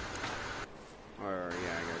 Or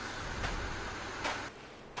yeah, I guess.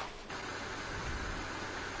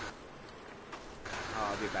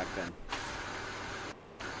 I'll be back then.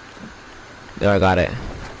 There, I got it.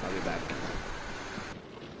 I'll be back.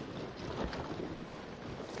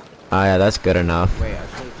 Ah, yeah, that's good enough. Wait,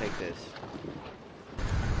 actually take this.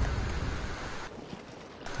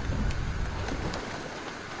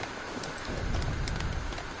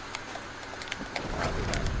 I'll be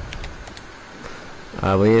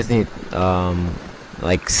back. We just need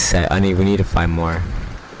like we need to find more.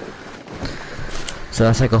 So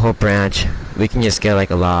that's like a whole branch. We can just get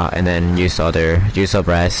like a lot and then use the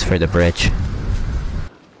rest for the bridge.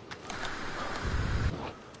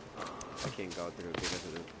 I can't go through because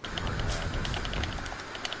of the.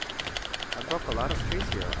 I broke a lot of trees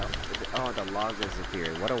here. Oh, the log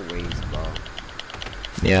disappeared. What a waste, bro.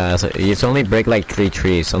 Yeah, so it's only break like 3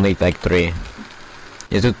 trees, only like 3.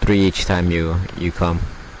 You do 3 each time you come.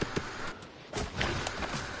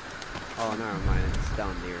 Oh, never mind. It's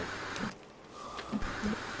down there.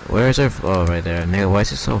 Where is our? Oh, right there. Nigga, why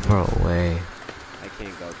is it so far away? I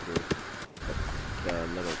can't go through the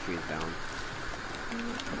little trees down.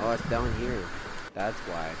 Oh, it's down here. That's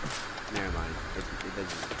why. Never mind. It doesn't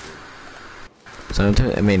disappear.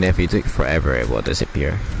 Sometimes, I mean, if you take forever, it will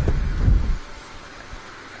disappear.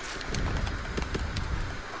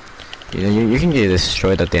 You know, you can just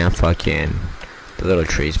destroy the damn fucking the little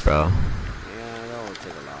trees, bro. Yeah, that will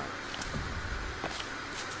take a lot.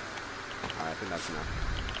 Alright, I think that's enough.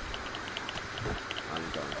 I'm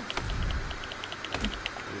going.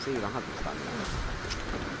 You see, you don't have to stop me.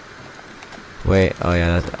 Wait, oh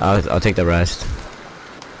yeah, I'll take the rest.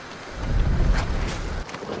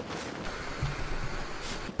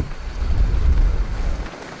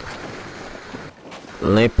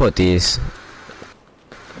 Let me put these.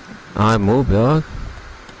 I move, dog.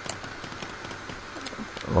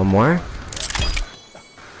 One more?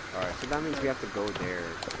 Alright, so that means we have to go there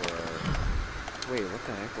for... Wait, what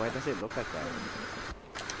the heck? Why does it look like that?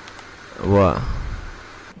 What?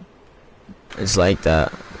 It's like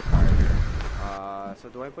that. So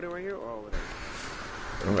do I put it right here or over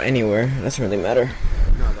there? Anywhere, doesn't really matter.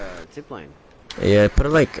 No, the zip line. Yeah, put it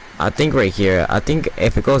like, I think right here. I think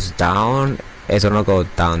if it goes down, it's gonna go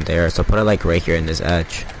down there. So put it like right here in this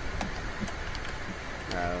edge.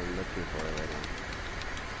 I'm looking for it right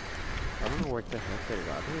now. I don't know where the heck it is.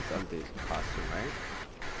 I think it's on the costume, right?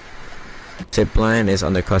 Zip line is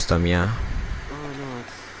under custom, yeah. Oh no,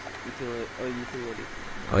 it's utility. Oh, utility.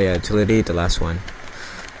 Oh yeah, utility, the last one.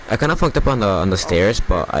 I kind of fucked up on the stairs,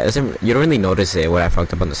 but you don't really notice it when I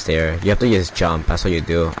fucked up on the stair. You have to just jump. That's what you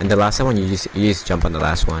do. And the last one, you just jump on the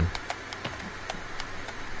last one.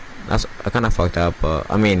 I kind of fucked up, but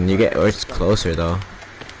I mean, or it's closer though.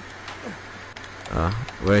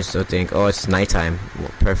 Where's the thing? Oh, it's nighttime.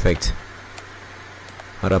 Well, perfect.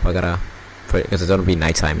 Hold up, I gotta, because it's gonna be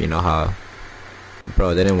nighttime. You know how, bro?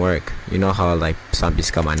 It didn't work. You know how like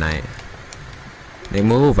zombies come at night. They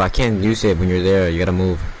move. I can't use it when you're there. You gotta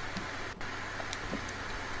move.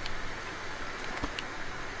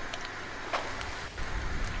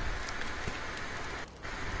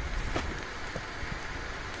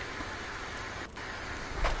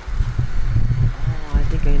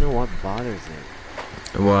 what bothers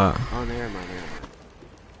it. What? Oh, never mind, never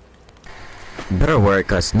mind. Better work,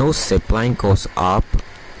 cause no zip line goes up,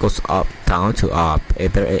 down to up.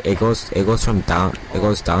 It goes from down. It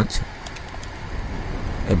goes down to.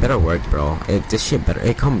 It better work, bro. This shit better.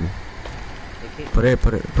 Hey, come. Put it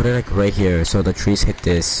like right here, so the trees hit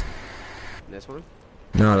this. This one?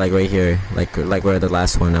 No, like right here, like where the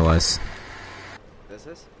last one I was. This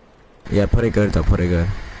is? Yeah, put it good though. Put it good.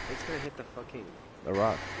 It's gonna hit the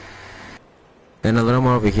rock. And a little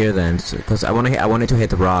more over here then, cause I want it to hit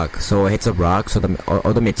the rock. So it hits the rock, so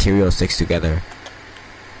all the material sticks together.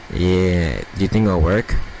 Yeah. Do you think it'll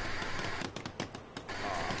work?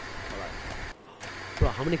 Bro,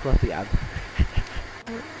 how many cloth do you have?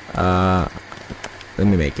 Let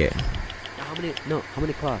me make it. How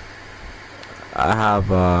many cloth? I have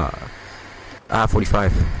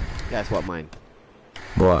 45. That's what mine.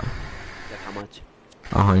 What? That's how much?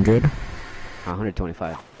 100?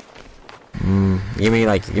 125. Give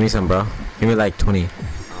me some, bro. Give me like 20.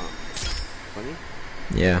 20?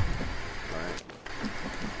 Yeah. Alright.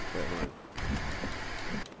 Wait, hold on.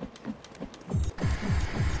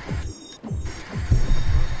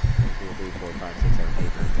 2, 3, 4, 5, 6, 7, 8,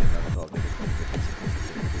 9, 10, 11, 12, 13, 14, 15, 16,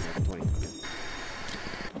 17, 18, 19, 20.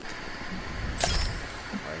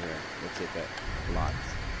 Right here. Let's hit that lots.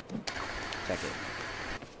 Check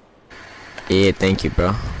it. Yeah, thank you,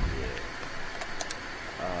 bro.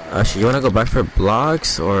 Actually, you wanna go back for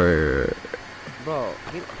blocks or? Bro,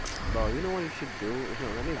 you know what you should do? Here,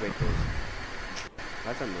 let me break this.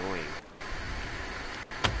 That's annoying.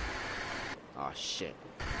 Oh shit.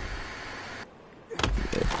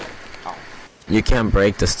 Oh. You can't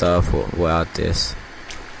break the stuff without this.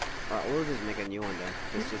 Alright, we'll just make a new one then.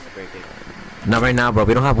 Let's just break it. Not right now, bro.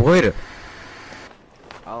 We don't have wood.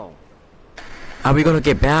 Oh. How are we gonna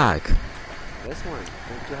get back? This one.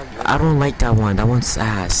 Don't you have wood? I don't like that one. That one's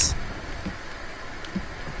ass.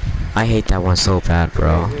 I hate that one so bad,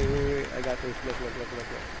 bro. Wait. I got this. Look.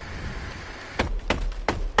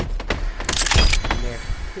 In there.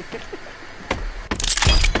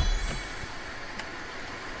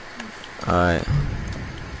 Alright.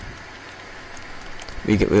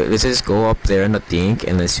 Let's just go up there in the thing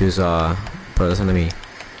and let's use bro, listen to me.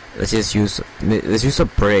 Let's use a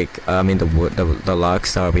brick. I mean the wood, the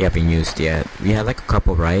logs that we haven't used yet. We had like a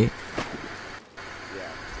couple, right?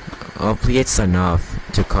 Yeah. Hopefully it's enough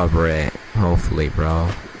to cover it. Hopefully, bro.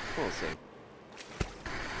 We'll see.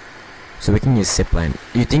 So we can use zipline.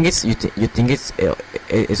 You think it's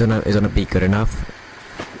gonna be good enough?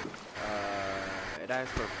 It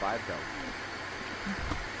asks for 5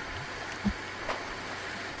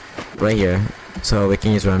 though. Right here. So we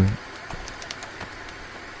can just run.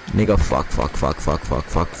 Nigga, fuck.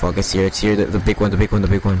 It's here, the big one. Where?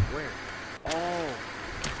 Oh.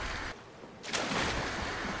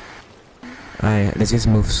 Alright, let's just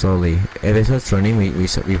move slowly. If it starts running, we run. Oh,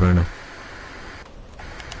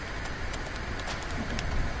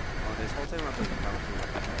 this whole time I've been bouncing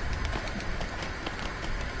like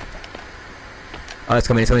that. Oh, it's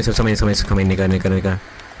coming, nigga.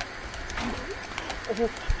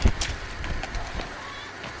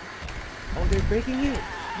 Oh, they're breaking it.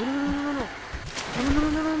 No.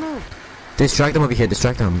 Distract them over here,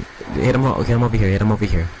 distract them. Hit them over here.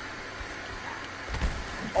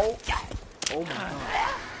 Oh my god.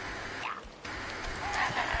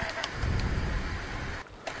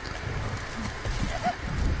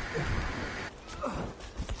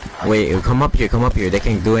 Wait, come up here. They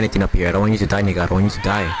can't do anything up here. I don't want you to die, nigga. I don't want you to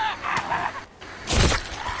die.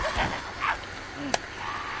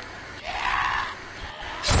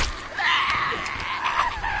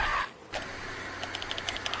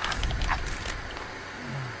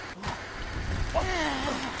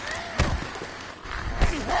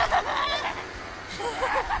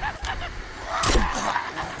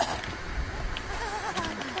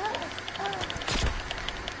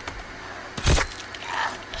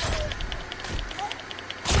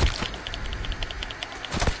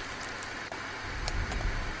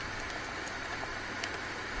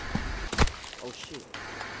 Oh shit.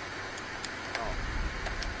 Oh.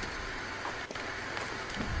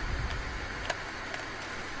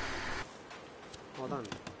 Hold on.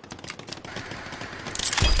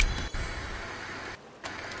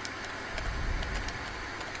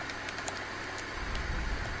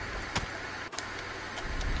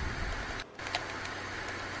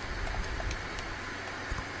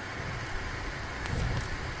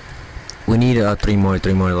 We need 3 more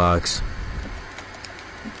logs.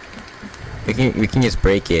 We can just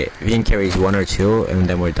break it. We can carry 1 or 2 and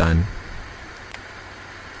then we're done.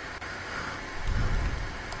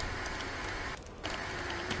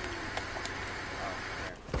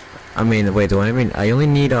 I mean, wait, do I mean, I only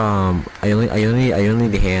need, I only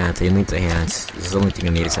need the hands. I only need the hands. This is the only thing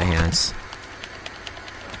I need is the hands.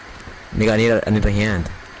 Nigga, I need a hand.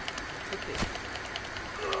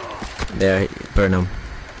 There, burn them.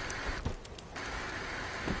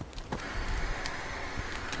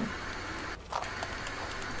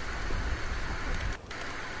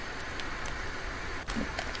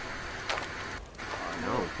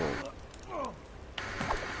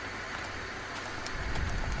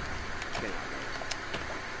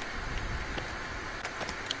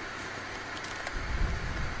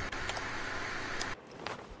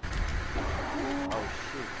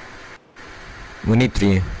 We need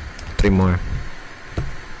three more.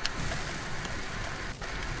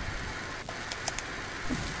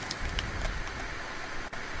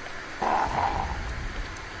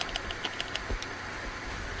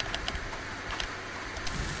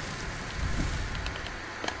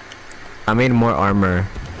 I made more armor.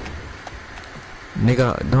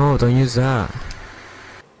 Nigga, no, don't use that.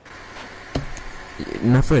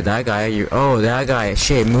 Not for that guy. Oh, that guy.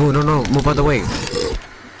 Shit, move. No, move out the way.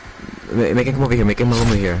 Make him come over here. Make him come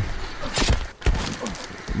over here.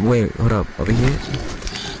 Wait, hold up. Over here?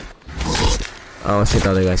 Oh shit,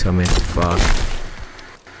 the other guy's coming. Fuck.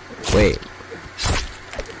 Wait.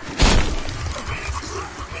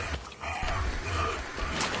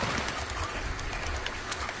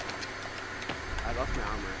 I lost my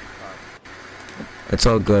armor. Fuck. It's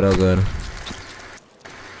all good, all good.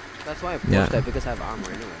 That's why I pushed that, because I have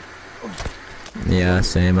armor anyway. Yeah,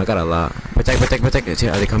 same. I got a lot. Protect.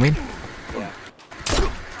 Are they coming? Yeah.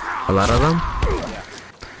 A lot of them? Yeah.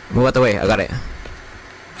 Move out the way. I got it. There.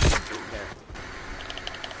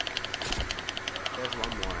 There's one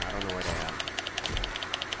more. I don't know where they are.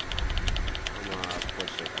 I'm gonna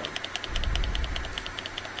push it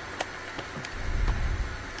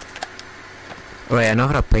though. Alright, I know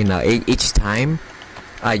how to play now. Each time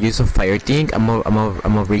I use a fire thing, I'm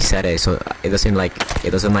gonna reset it so it doesn't like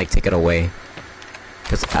take it away.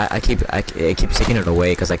 Cause it keeps taking it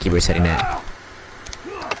away because I keep resetting it.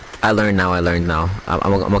 I learned now.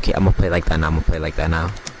 I'm okay. I'm gonna play like that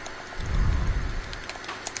now.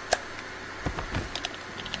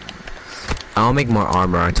 I'll make more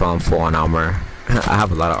armor until I'm full on armor. I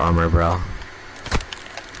have a lot of armor, bro.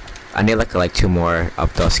 I need like 2 more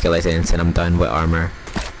of those skeletons and I'm done with armor.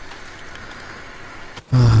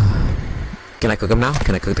 Can I cook him now?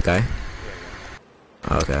 Can I cook the guy?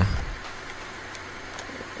 Okay.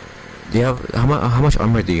 Do you have how much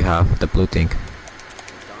armor do you have? The blue thing.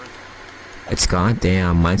 It's gone.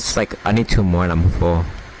 Damn, mine's like I need 2 more and I'm full.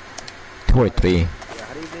 2 or 3. Yeah,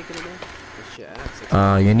 how do you make it again? This shit adds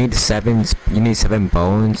 6. You need 7. You need 7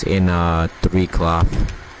 bones in 3 cloth.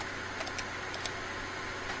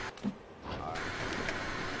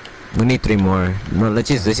 We need 3 more. No, let's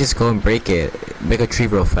just go and break it. Make a tree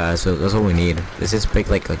real fast. So that's all we need. Let's just break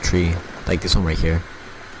like a tree, like this one right here.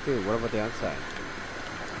 Dude, what about the outside?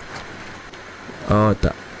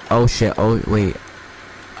 Oh shit. Oh wait.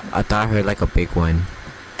 I thought I heard like a big one.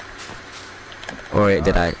 Or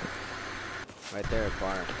did I? Right there,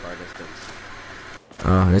 far distance.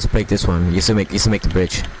 Let's break this one. Used to make the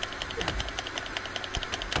bridge.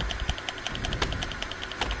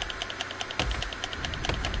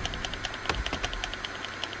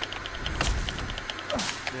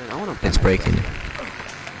 Man, I wanna It's breaking.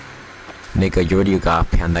 Nigga, you already got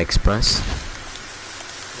Panda Express.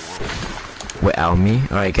 Without me?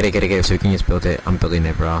 Alright, get it, so we can just build it. I'm building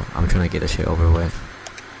it, bro. I'm trying to get this shit over with.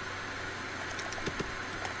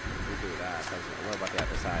 We do that. What about the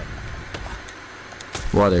other side?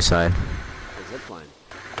 What other side? The zip line.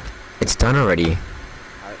 It's done already.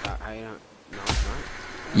 I don't. No, it's not.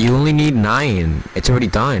 You only need 9. It's already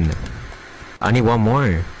done. I need 1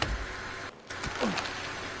 more. Oh,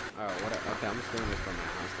 what? Okay, I'm just doing this from my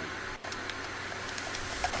house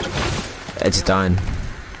then. It's done.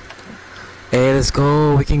 Hey, let's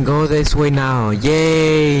go. We can go this way now.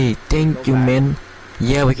 Yay! Thank you, man.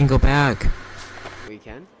 Yeah, we can go back. We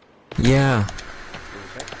can? Yeah. You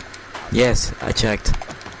wanna check? Yes, I checked. Yeah,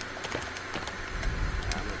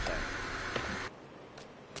 I'm gonna check.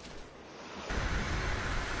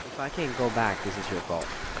 If I can't go back, this is your fault.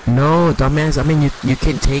 No, dumbass. I mean, you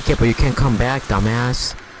can take it, but you can't come back,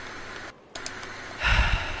 dumbass.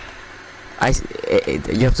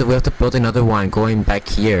 We have to build another one going back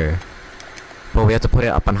here. But we have to put it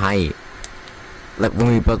up on height. Like when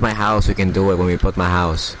we build my house, we can do it when we build my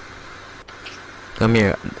house. Come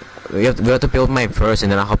here. We have to build mine first, and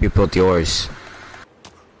then I'll help you build yours.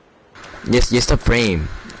 Just the frame.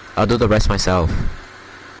 I'll do the rest myself.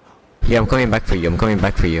 Here, I'm coming back for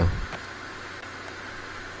you.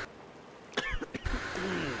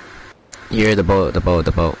 Here, the boat.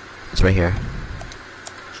 It's right here.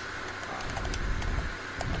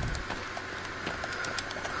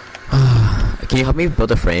 Can you help me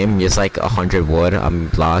build a frame? Just like 100 wood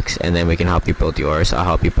blocks, and then we can help you build yours. I'll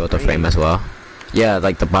help you build the frame as well. Yeah,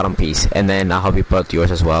 like the bottom piece, and then I'll help you build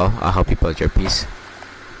yours as well. I'll help you build your piece.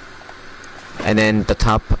 And then the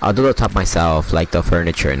top, I'll do the top myself, like the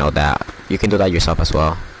furniture and all that. You can do that yourself as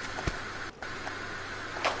well.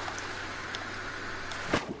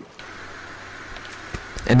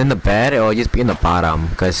 And then the bed, it'll just be in the bottom,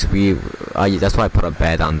 because that's why I put a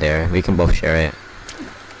bed on there. We can both share it.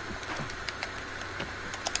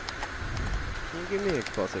 Can you give me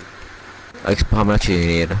explosive? How much do you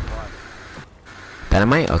need?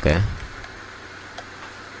 Dynamite? Okay.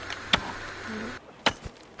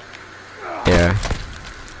 Here.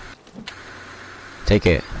 Take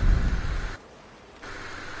it.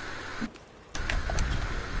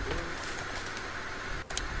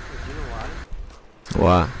 You know why?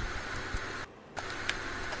 What?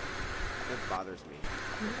 It bothers me.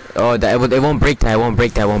 Oh, it won't break that. It won't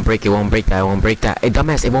break that. It won't break that. Hey,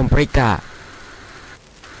 dumbass! It won't break that.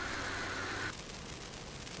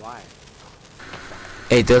 Why?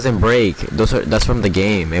 It doesn't break. That's from the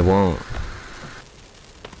game. It won't.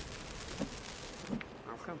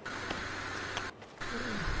 How come?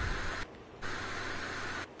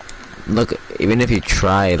 Look, even if you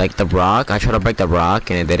try, like the rock, I tried to break the rock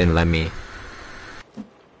and it didn't let me.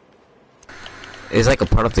 It's like a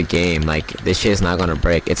part of the game. Like this shit is not gonna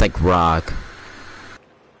break. It's like rock.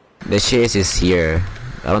 This shit is just here.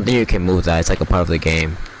 I don't think you can move that. It's like a part of the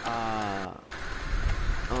game. Oh.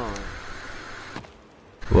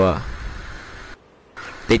 What?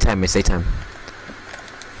 Daytime, it's daytime.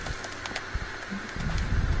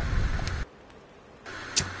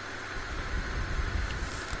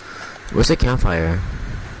 Where's the campfire?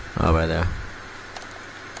 Oh, right there.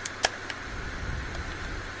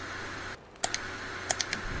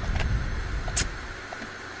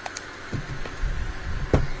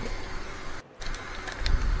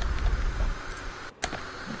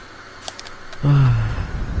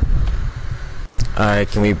 Alright,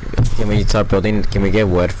 can we start building? Can we get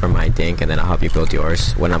wood from my thing and then I'll help you build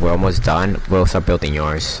yours? When we're almost done, we'll start building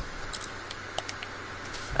yours.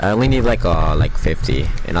 I only need like 50,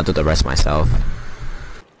 and I'll do the rest myself.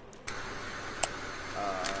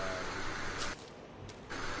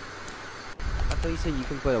 I thought you said you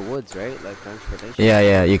can put a woods, right? Like transportation.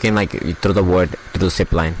 Yeah, you can like you throw the wood through the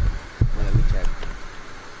zip line. Well, let me check.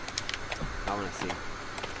 I wanna see.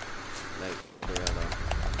 Like for real though.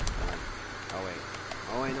 Oh wait.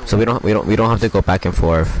 Oh wait, no. So we don't have to go back and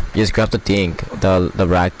forth. You just grab the thing, the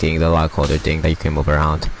rack thing, the lock holder thing that you can move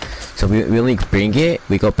around. So we only bring it.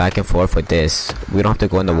 We go back and forth with this. We don't have to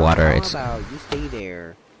go in the water. How It's about you stay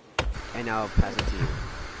there, and I'll pass it to you.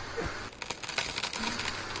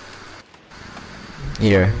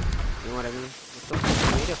 here. You know what I mean? What's the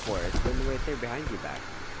fuck you made it for? It's been right there behind your back.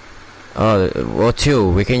 Oh, well, two.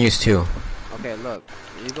 We can use two. Okay, look.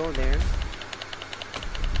 You go there.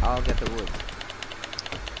 I'll get the wood.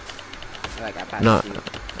 Like I passed No. it to you.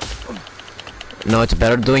 No, it's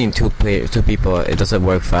better doing two people. It doesn't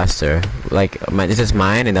work faster. Like, this is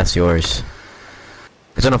mine and that's yours.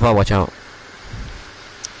 It's gonna fall. Watch out.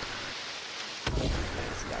 Nice,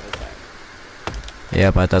 got it back. Yeah,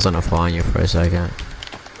 but that's gonna fall on you for a second.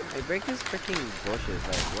 Hey, break this freaking bushes,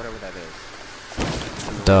 like whatever that is.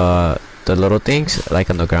 The little things like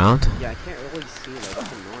on the ground. Yeah, I can't really see. Like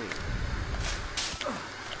it's annoying.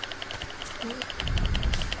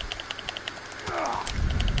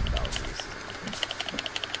 That was nice.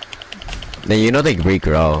 Then you know they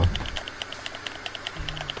regrow.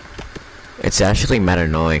 It's actually mad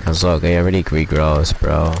annoying cause look, it already regrows,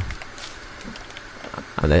 bro.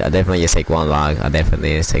 I definitely just take one log. I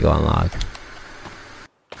definitely just take one log.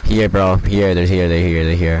 Here, bro. Here, they're here. It's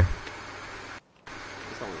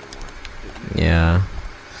only one. Yeah.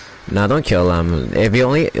 No, don't kill him. If you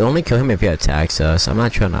only kill him if he attacks us. I'm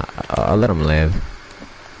not trying to. I'll let him live.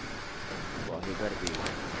 Well, he better be glad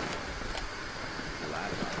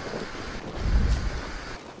about it.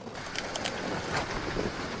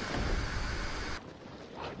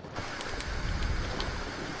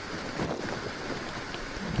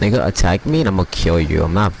 Nigga, attack me and I'm gonna kill you.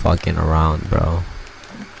 I'm not fucking around, bro.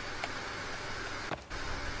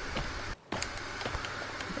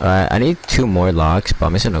 Alright, I need 2 more locks, but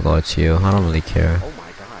I'm just gonna go with you. I don't really care. Oh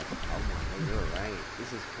my god. Oh my god, you're right.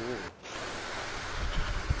 This is cool.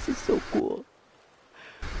 This is so cool.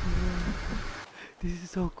 This is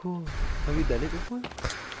so cool. Have you done it before?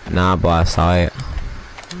 Nah, but I saw it.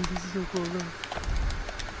 Oh, this is so cool,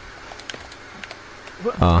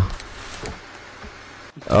 look. Oh.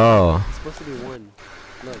 Oh, It's supposed to be one.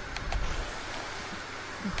 Look.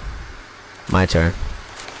 my turn. Oh,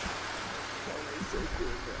 it's so cool,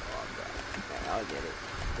 bro. Oh, God. Yeah, I'll get it.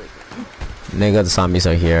 Take it. Nigga, the zombies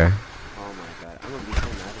are here. Oh my god. I'm gonna be so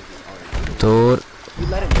mad if he's already. Dude, You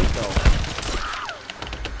let him live though.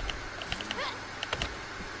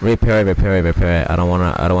 repair it. I don't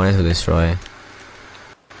want it to destroy.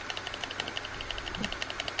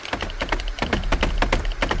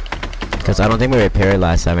 Cause I don't think we repaired it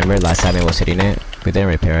last time. Remember last time it was hitting it? We didn't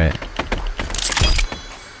repair it.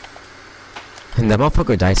 And that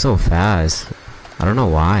motherfucker died so fast. I don't know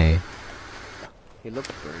why. He looks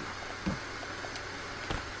burnt.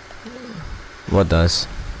 What does?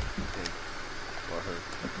 Him. Or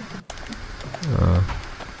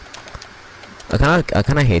her. I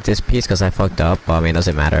kinda hate this piece cause I fucked up, but I mean it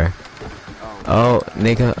doesn't matter. Oh,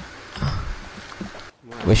 nigga.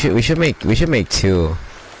 We should make two.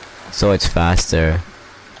 So it's faster.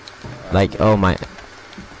 Like, oh my.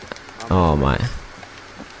 Oh my.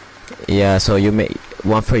 Yeah, so you make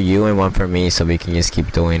one for you and one for me so we can just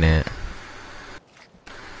keep doing it.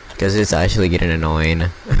 Cause it's actually getting annoying.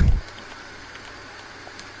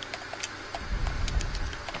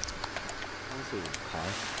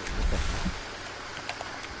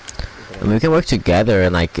 And we can work together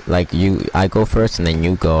and like I go first and then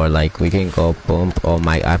you go, or like we can go boom. Oh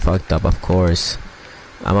my, I fucked up, of course.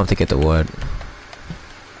 I'm gonna have to get the wood.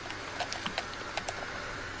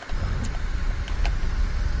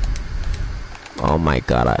 Oh my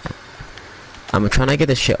god, I'm trying to get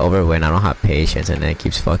this shit over with and I don't have patience and then it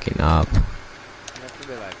keeps fucking up. You have to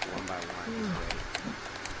be like one by one.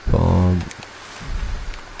 Boom.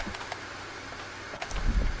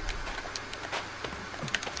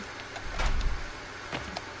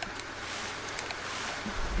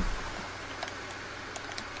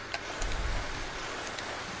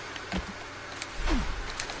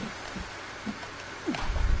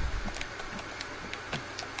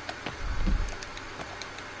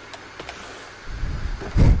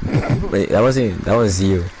 Wait, that was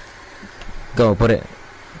you. Go, put it.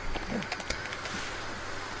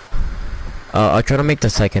 I'll try to make the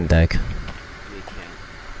second deck. You can't.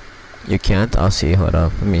 You can't? I'll see, hold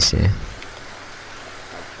up, let me see. I've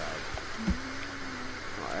tried.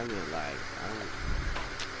 Oh, I mean, like, I don't.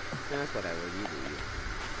 That's whatever you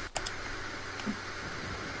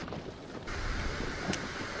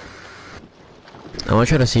do. I wanna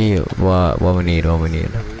try to see what we need. The reason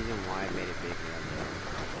why I made it big.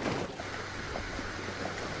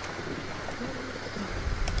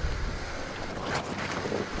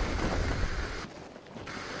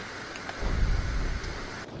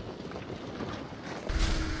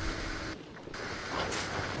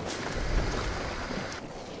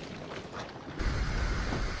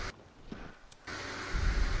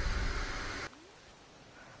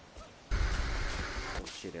 Oh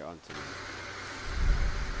shit, they're onto me.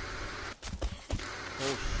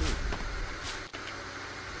 Oh shit.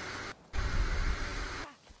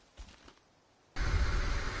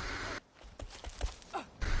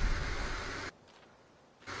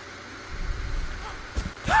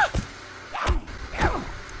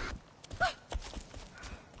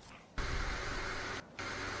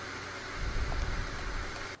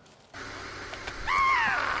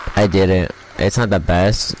 I did it. It's not the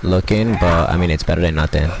best looking, but I mean it's better than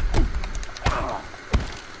nothing.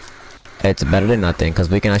 It's better than nothing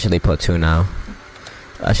because we can actually put two now.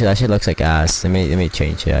 Actually, that shit looks like ass. Let me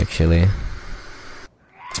change it actually.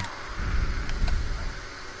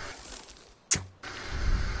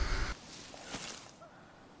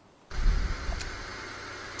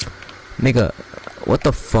 Nigga, what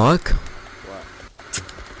the fuck? What?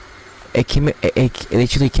 It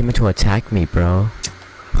literally came in to attack me, bro.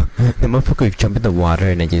 The motherfucker jumped in the water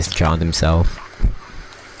and then just drowned himself.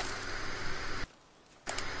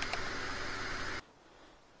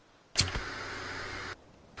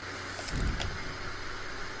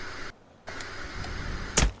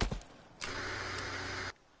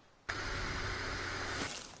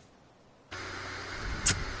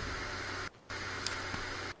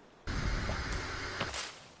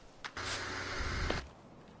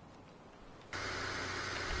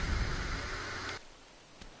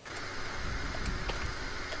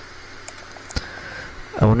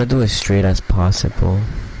 I wanna do as straight as possible.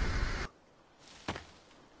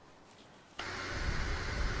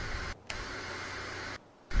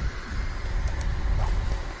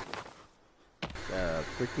 The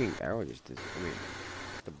freaking arrow just I mean,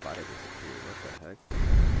 the body disappeared. What the heck?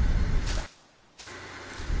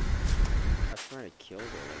 I was trying to kill the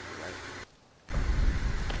right.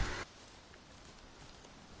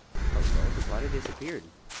 Oh, the body disappeared.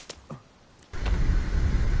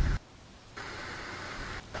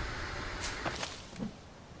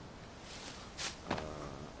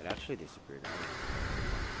 actually disappeared.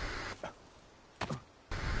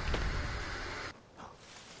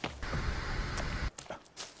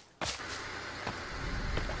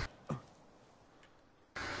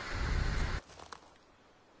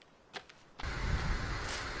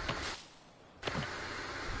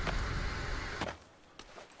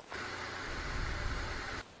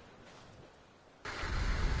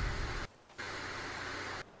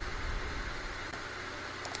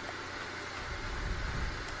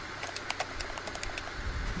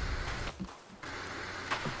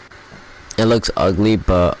 It looks ugly,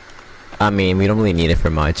 but I mean, we don't really need it for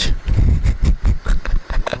much. Oh,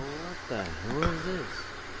 what the hell is this?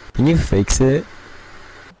 Can you fix it?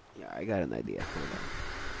 Yeah, I got an idea. Hold on.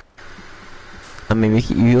 I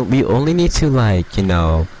mean, we only need to, like, you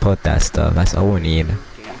know, put that stuff. That's all we need. Can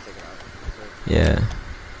you take it out? Yeah.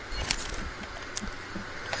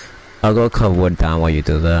 I'll go cut wood down while you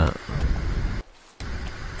do that.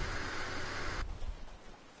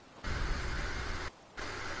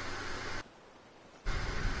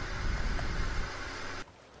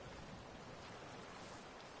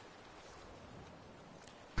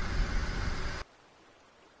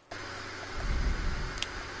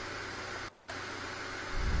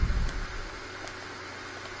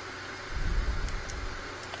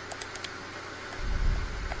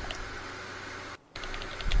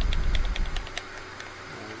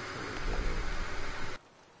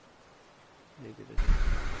 Maybe this.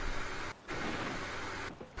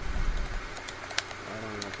 I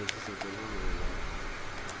don't know if this is a good one or what.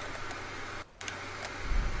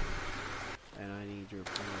 And I need your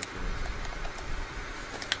plan for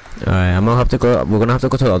this. Alright, I'm gonna have to go. We're gonna have to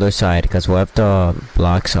go to the other side because we'll have the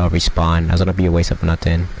blocks respawn. That's gonna be a waste of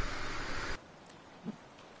nothing.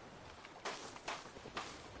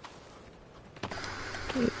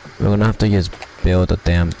 We're gonna have to just build the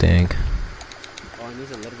damn thing. Oh, it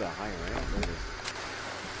needs a little bit higher, right? Look at this.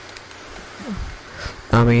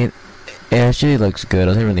 I mean, it actually looks good.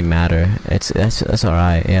 Doesn't really matter. That's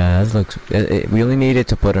alright. Yeah, that looks. We only needed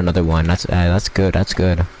to put another one. That's good. That's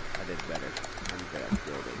good. I did better. I'm good at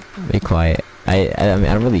building. Be quiet. I mean,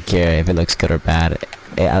 I don't really care if it looks good or bad.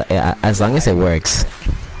 As long as it works.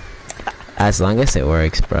 As long as it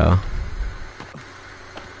works, bro.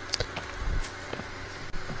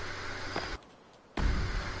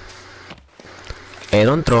 Hey,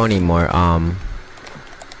 don't throw anymore.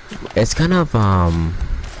 It's kind of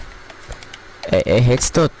it hits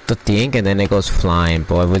the thing and then it goes flying.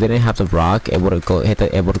 But if we didn't have the rock, it would go it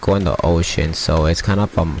would go in the ocean. So it's kind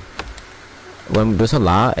of when there's a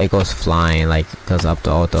lot, it goes flying like because of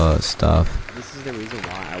all the stuff. This is the reason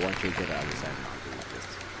why I want you to get the other side mountain like this.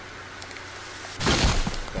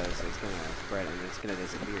 Because it's gonna spread and it's gonna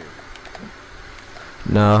disappear.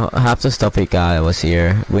 No, half the stuff we got was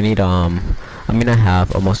here. We need I mean I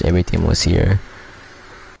have almost everything was here.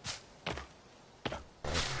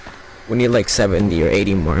 We need like 70 or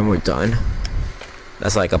 80 more and we're done.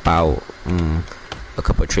 That's like about a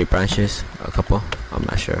couple tree branches. A couple, I'm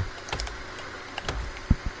not sure.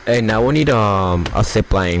 Hey, now we need a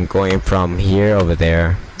zip line going from here over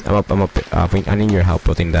there. I need your help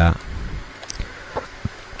building that.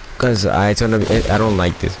 Cause I don't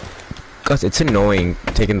like this. Cause it's annoying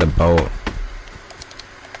taking the boat.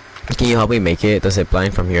 Can you help me make it, the zip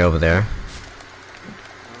line from here over there?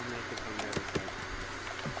 I'll make it from the other side.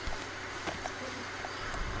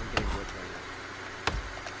 I'm getting wood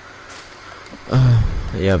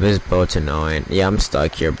right now. Yeah, this boat's annoying. Yeah, I'm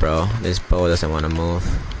stuck here, bro. This boat doesn't want to move. I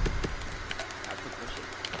have to push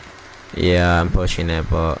it. Yeah, I'm pushing it,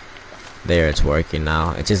 but there, it's working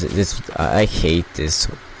now. I hate this.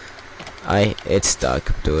 It's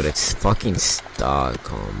stuck, dude. It's fucking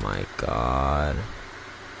stuck. Oh my god.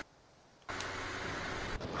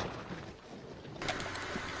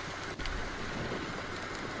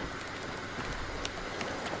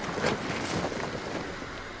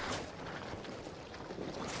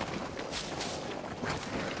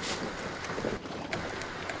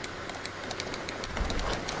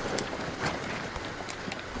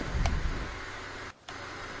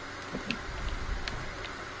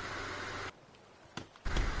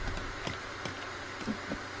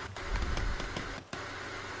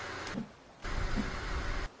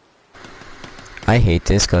 I hate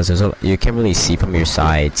this because you can't really see from your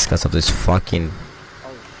sides because of this fucking.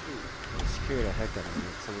 Oh shoot. It scared the heck out of me.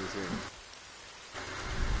 Someone's here.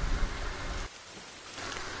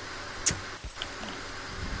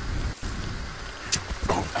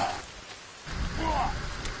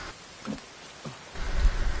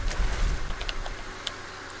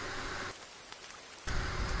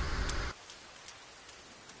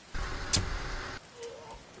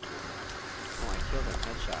 Oh, I killed a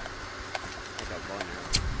headshot.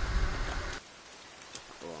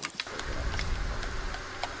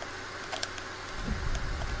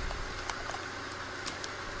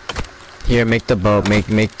 Here, make the boat. Make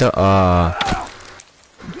make it.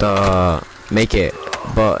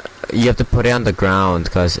 But you have to put it on the ground,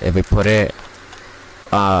 cause if we put it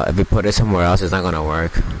somewhere else, it's not gonna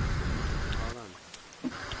work. Hold on.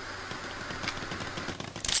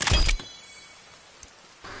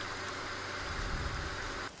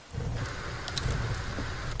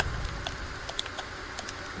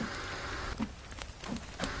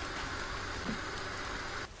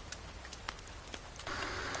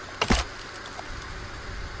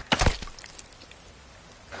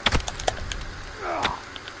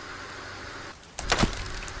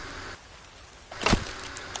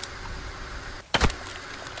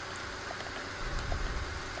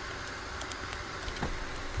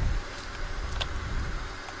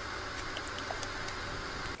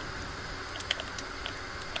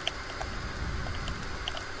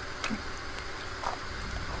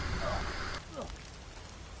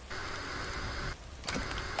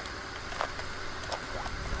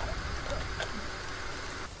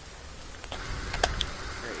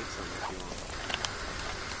 Here, eat some if you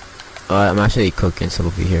want. I'm actually cooking, so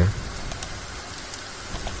we'll be here.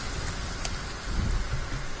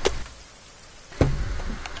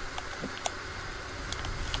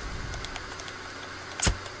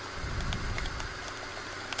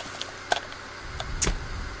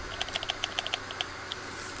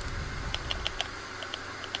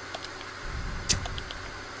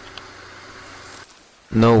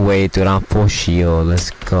 No way, dude, I'm full shield.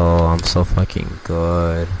 Let's go. I'm so fucking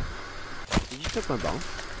good. Did you take my bone?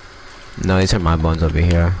 No, these are my bones over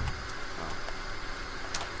here.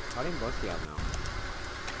 How do you both have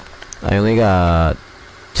now? I only got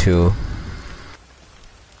 2.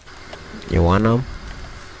 You want them?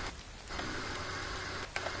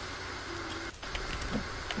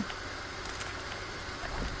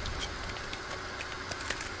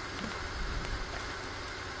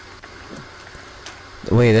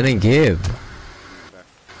 Wait, they didn't give.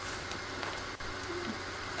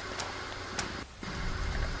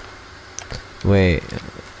 Wait.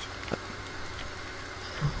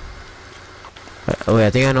 Wait, I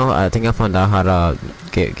think I know. I think I found out how to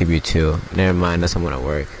give you 2. Never mind, that's not gonna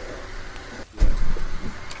work.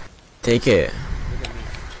 Take it. Look at me.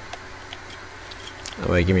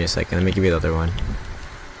 Oh, wait, give me a second. Let me give you the other one.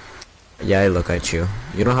 Yeah, I look at you.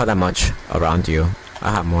 You don't have that much around you.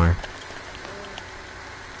 I have more.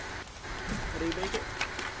 What do you make it?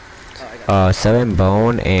 Oh, I got 7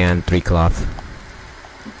 bone and 3 cloth.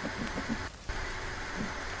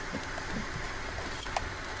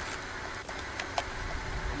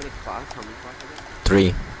 How many cloths? How many cloths again?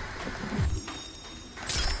 3.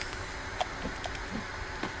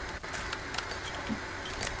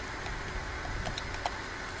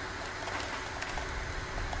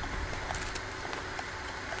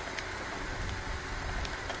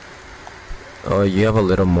 Oh, you have a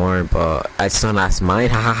little more, but it's not as mine.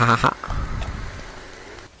 Ha ha ha ha.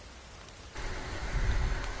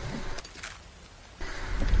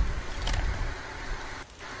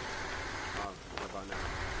 What about now?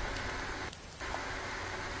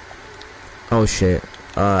 Oh shit.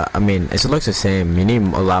 I mean, it looks the same. You need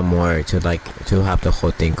a lot more to have the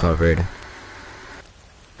whole thing covered.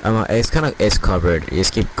 It's covered. You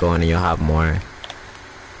just keep going and you'll have more.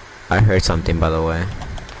 I heard something, by the way.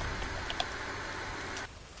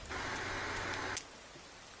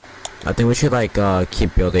 I think we should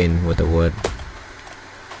keep building with the wood.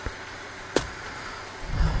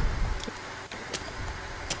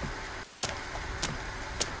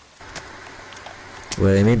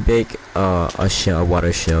 Well, let me bake a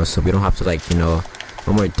water shell, so we don't have to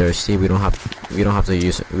when we're thirsty, we don't have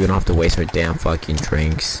to waste our damn fucking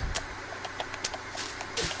drinks.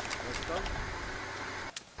 What's it called?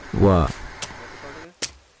 What? What's it called again?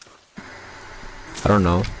 I don't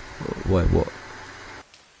know. What?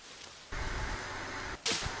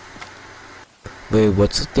 Wait,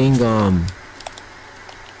 what's the thing?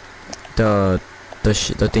 The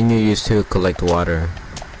thing you use to collect water.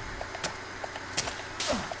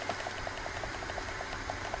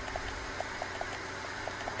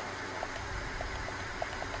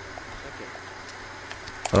 Check it.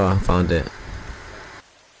 Oh, I found it.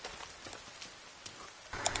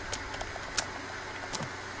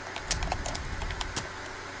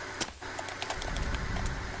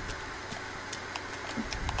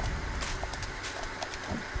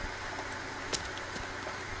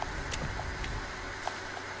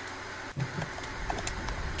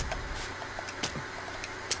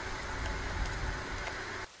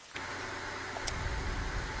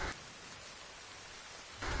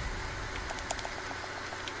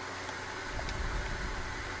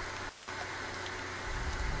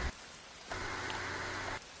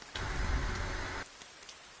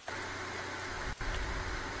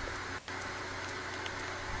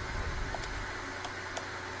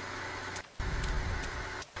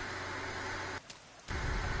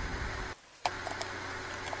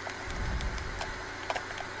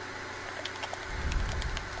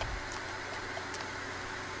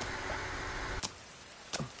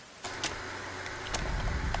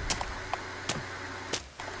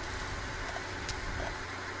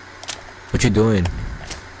 What you doing?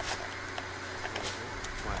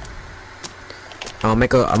 I'm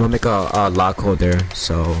gonna make a lock holder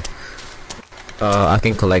so I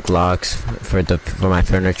can collect locks for my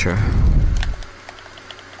furniture.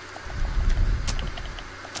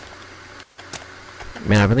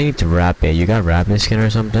 Man, I really need to wrap it. You got wrapping skin or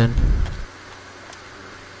something?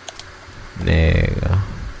 Nigga.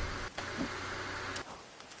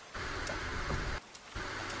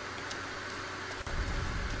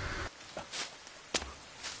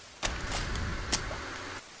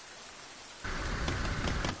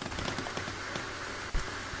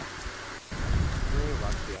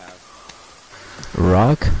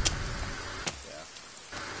 Rock? Yeah.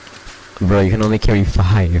 Bro, you can only carry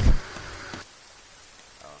 5.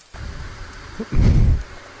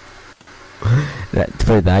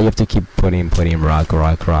 For that you have to keep putting rock.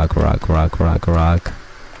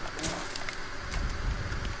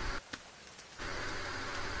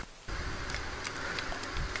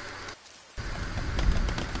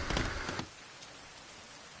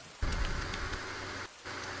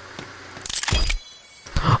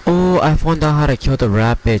 Oh, I found out how to kill the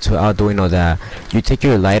rabbits without doing all that. You take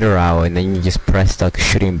your lighter out and then you just press the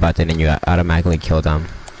shooting button and you automatically kill them.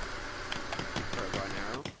 For a bow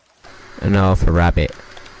and arrow? No, for rabbit.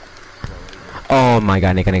 Oh my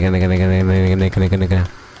god, nigga.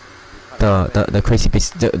 The crazy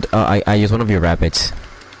piece. I use one of your rabbits.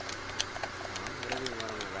 What do you mean one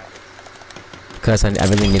of my rabbits? Cause I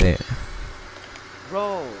really need it.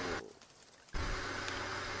 Bro!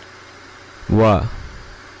 What?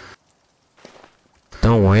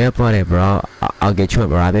 Don't worry about it, bro. I'll get you a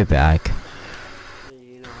rabbit back.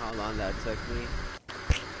 You know how long that took me?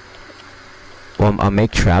 Well, I'll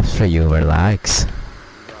make traps for you. Relax. Bro,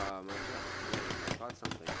 I thought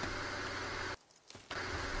something.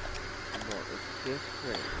 Bro, it's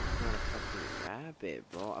different. It's not a fucking rabbit,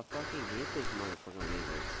 bro. I fucking hate this motherfucking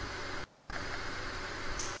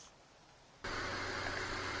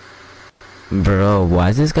lizards. Bro, why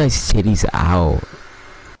is this guy's titties out?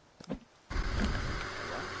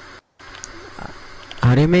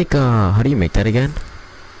 How do you make that again?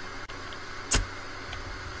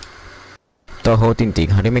 The holding thing.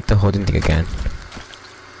 How do you make the holding thing again?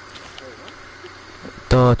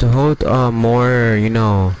 To hold more, you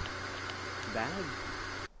know. Bad?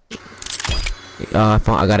 I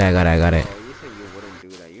got it. Oh, you said you wouldn't do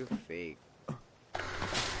that. You're fake.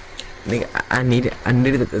 Nigga, I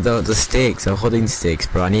needed the sticks, the holding sticks,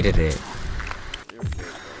 bro. I needed it. You're fake, bro.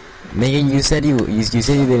 Nigga, you said you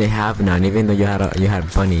didn't have none, even though you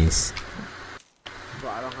had bunnies.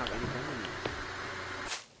 Bro, I don't have any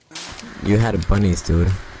bunnies. You had bunnies, dude.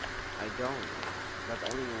 I don't.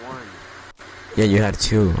 That's only one. Yeah, you had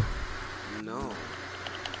 2. No.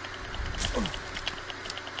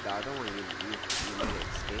 The other one you made it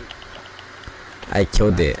escape. I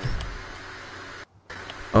killed it.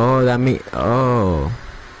 Oh, that mean oh.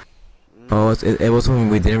 Oh, it was when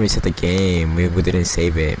we didn't reset the game. We didn't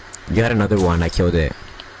save it. You had another one. I killed it.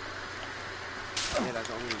 Yeah, that's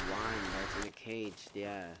only one. That's in a cage.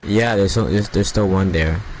 Yeah. Yeah, there's still one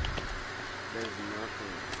there.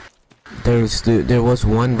 There's nothing. There was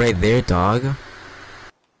one right there, dog.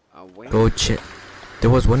 Wait. Go check. There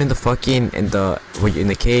was one in the fucking in the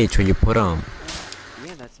cage where you put them.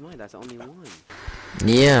 Yeah, that's mine. That's only one.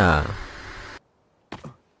 Yeah.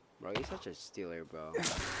 Bro, you're such a stealer, bro.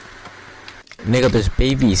 Nigga, there's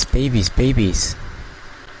babies. I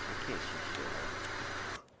can't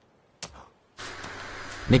shoot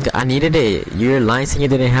Nigga, I needed it. You're lying saying you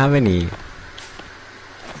didn't have any. I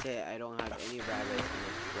said I don't have any rabbits in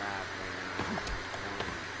the trap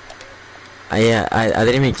right now. Yeah, I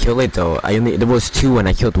didn't even kill it though. There was 2 and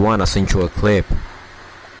I killed 1. I'll send you a clip.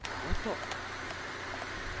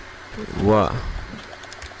 What? Oh,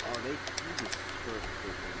 they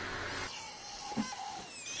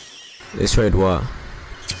just Destroyed what?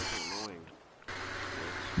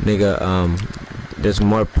 annoying. Nigga, there's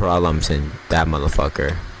more problems in that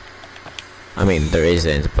motherfucker. I mean, there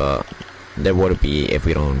isn't, but there would be if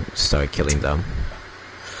we don't start killing them.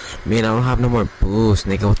 Man, I don't have no more boost,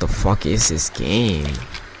 nigga. What the fuck is this game?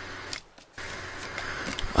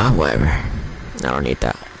 Ah, whatever. I don't need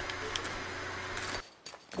that.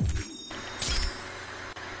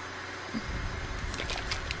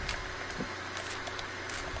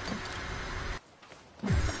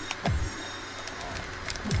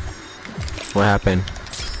 What happened?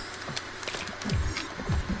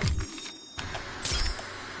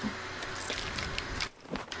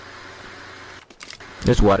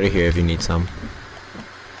 There's water here if you need some.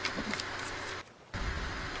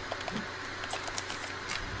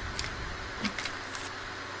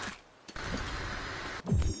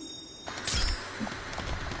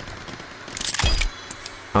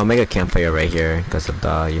 I'll make a campfire right here because of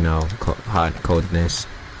the, you know, hot coldness.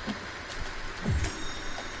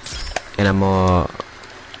 And I'm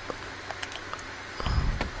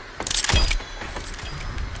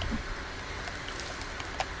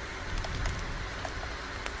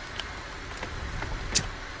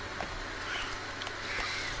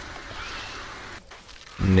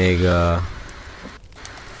nigga.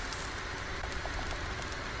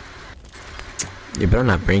 You better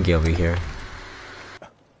not bring it over here.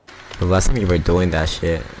 The last time you were doing that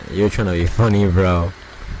shit, you were trying to be funny, bro.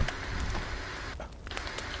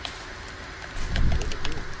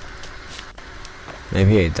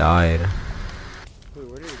 Maybe it died. Wait,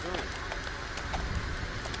 where did it go?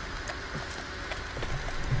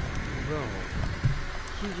 Bro,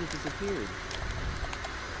 he just disappeared.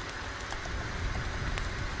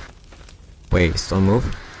 Wait, still move?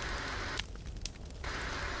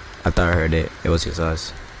 I thought I heard it. It was just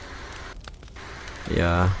us.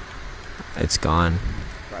 Yeah. It's gone.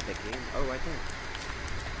 Brought the game? Oh, right there.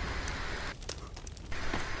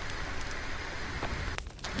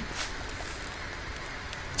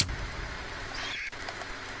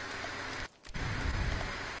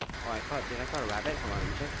 Oh, did I caught a rabbit? Hold on, let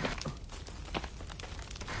me check.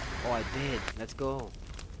 Oh, I did. Let's go.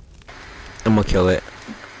 I'm gonna kill it.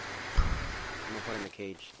 I'm gonna put it in the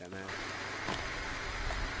cage, that man.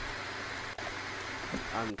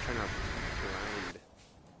 I'm trying to grind.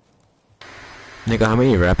 Nigga, how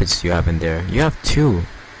many rabbits do you have in there? You have 2.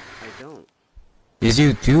 I don't. Yes,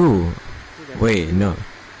 you do. Dude, Wait, no.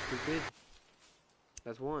 stupid.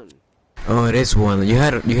 That's 1. Oh, it is 1. You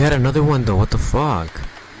had another one though. What the fuck?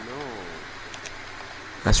 No.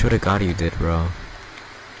 I swear to God you did, bro. It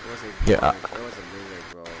was a Yeah, it was a lizard,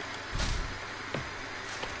 bro.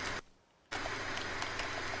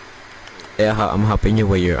 Yeah, I'm helping you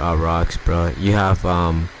with your rocks, bro. You have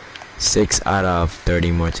 6 out of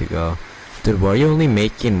 30 more to go. Dude, why are you only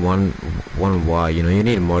making one wall? You know, you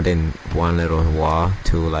need more than one little wall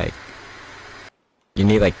to like. You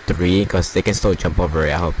need like 3, cause they can still jump over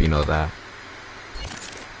it. I hope you know that.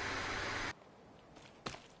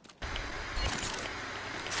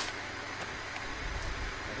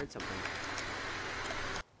 I heard something.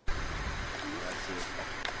 Oh, I see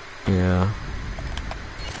it. Yeah.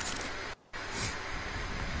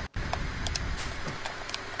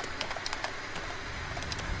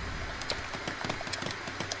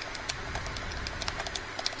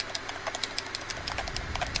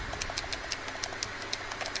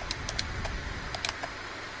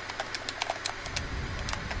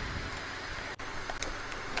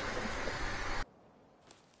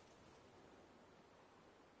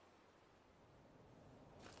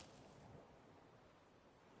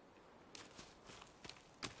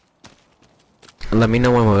 Let me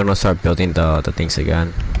know when we're gonna start building the things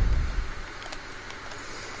again.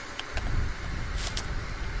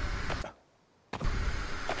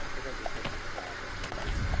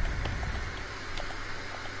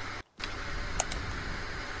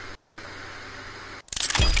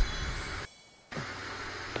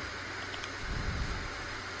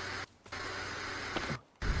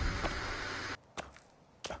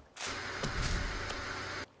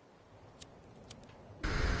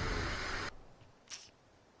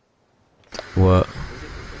 What? This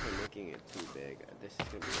isn't making it too big. This is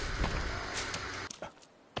gonna be.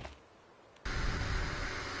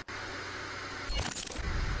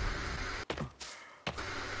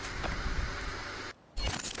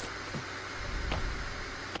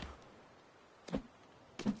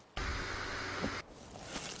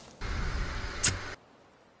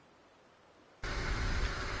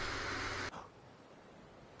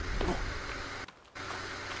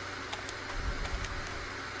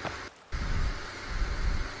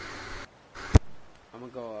 I'm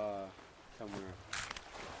gonna go somewhere.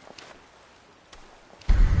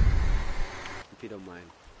 If you don't mind.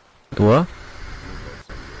 What? I'm gonna go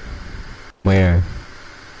somewhere Where?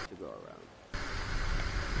 to go around.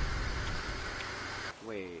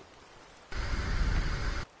 Wait.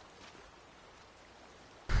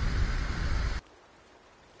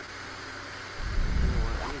 You know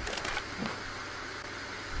what? I need to-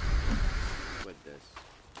 with this.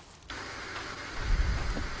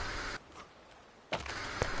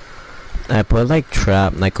 I put like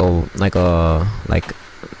trap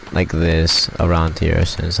like this around here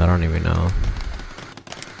since I don't even know.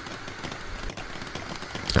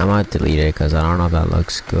 I might delete it because I don't know if that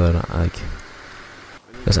looks good. Like,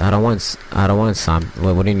 cause I don't want some.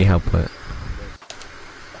 What do you need help with?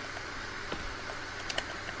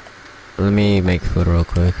 Let me make food real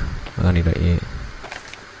quick. I need to eat.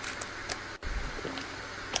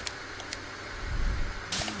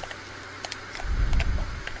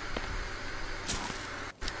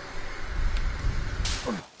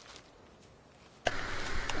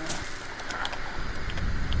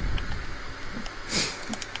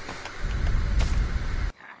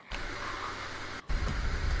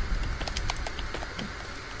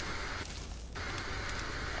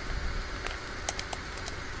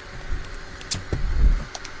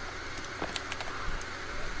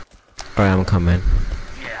 Alright, I'm coming.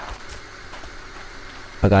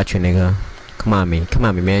 I got you, nigga. Come on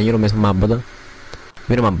me, man. You don't mess with my brother.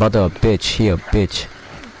 You know my brother a bitch. He a bitch.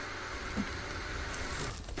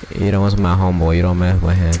 You don't mess with my homeboy. You don't mess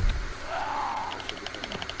with him.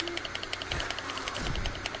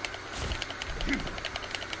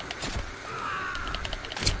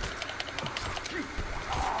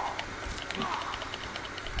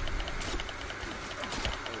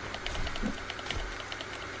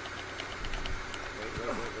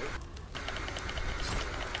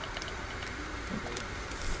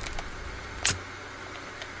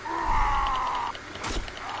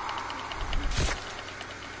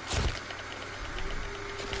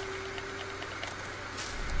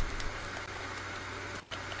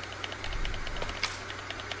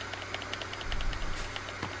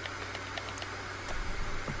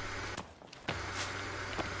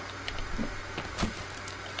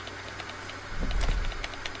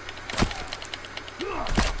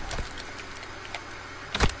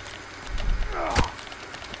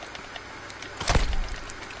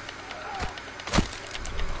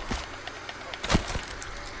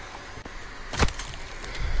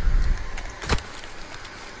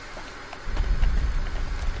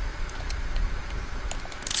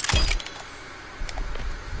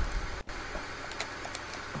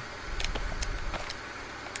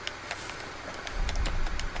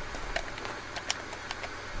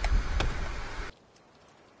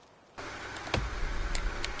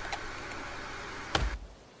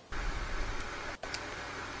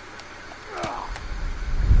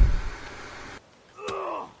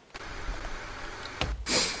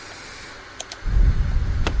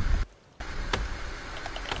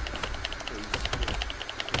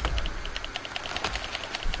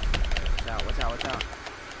 Watch out.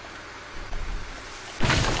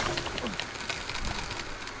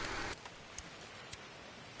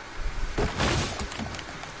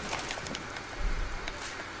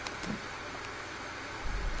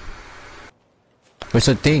 Where's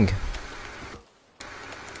the thing?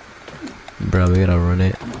 Bro, we gotta run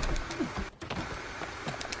it.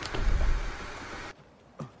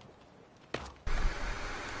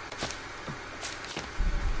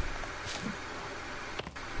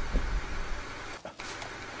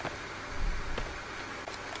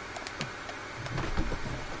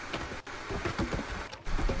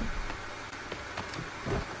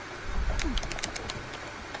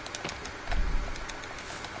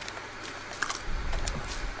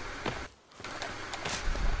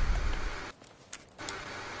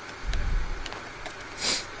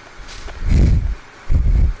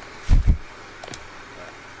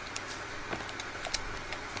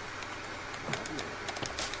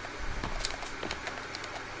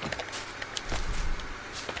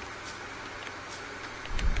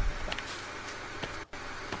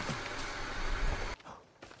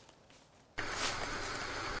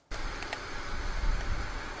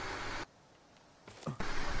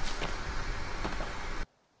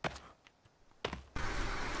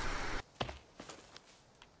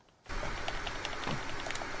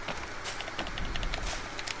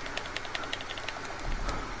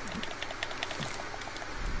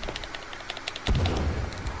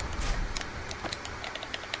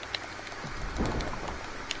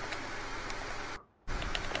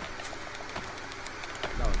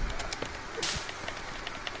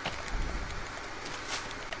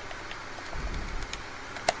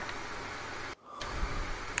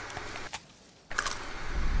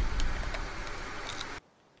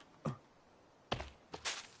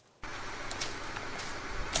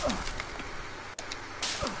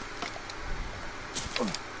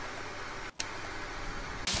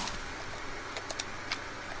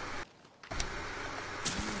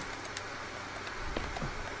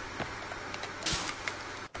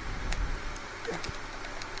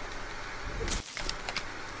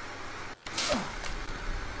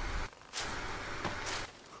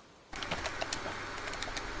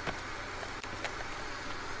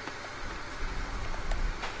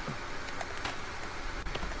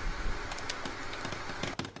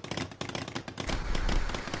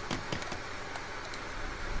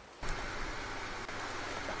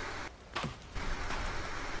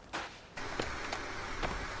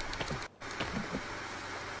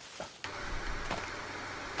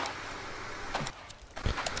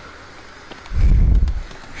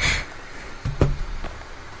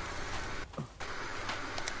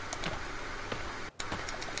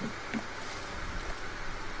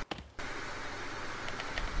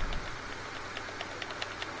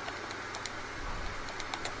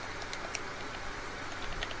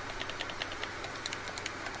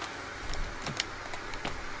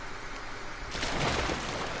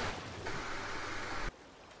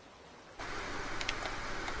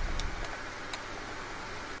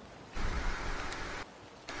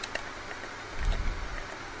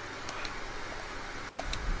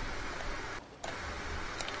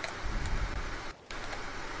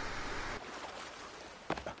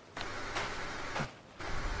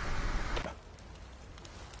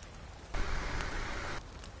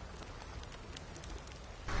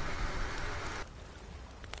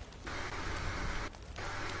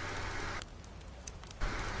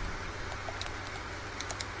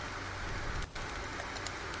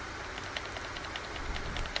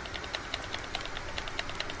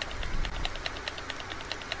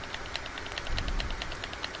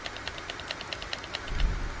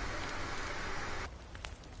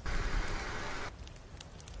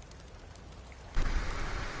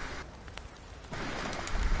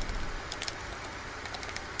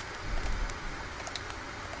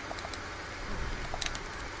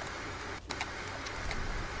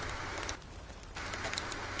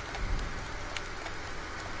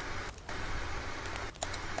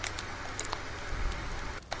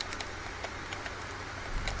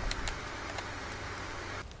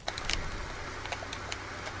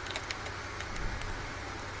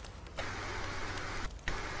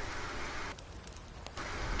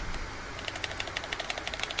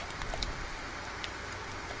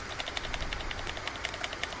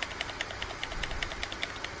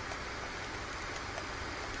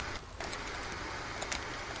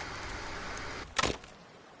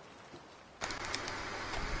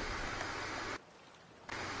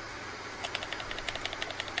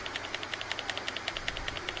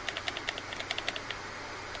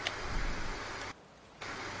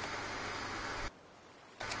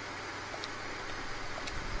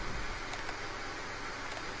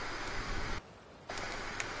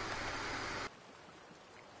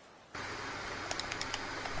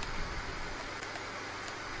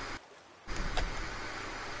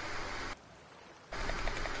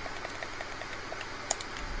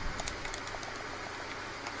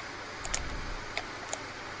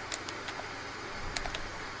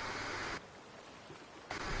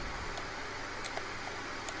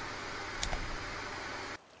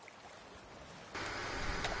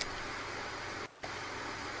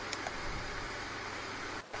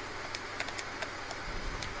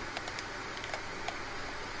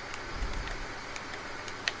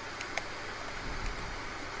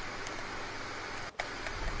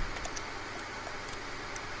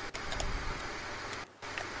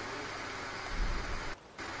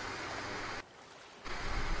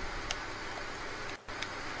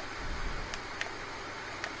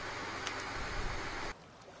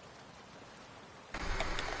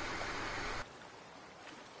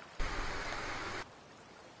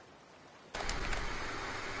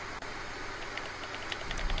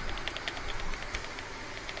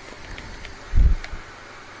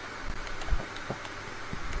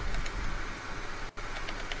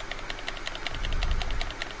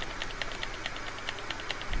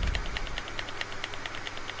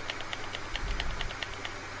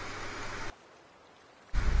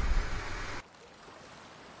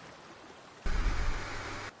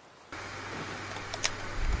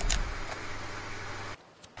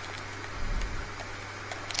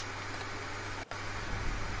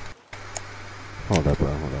 Hold up, bro.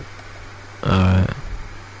 Hold up. Alright.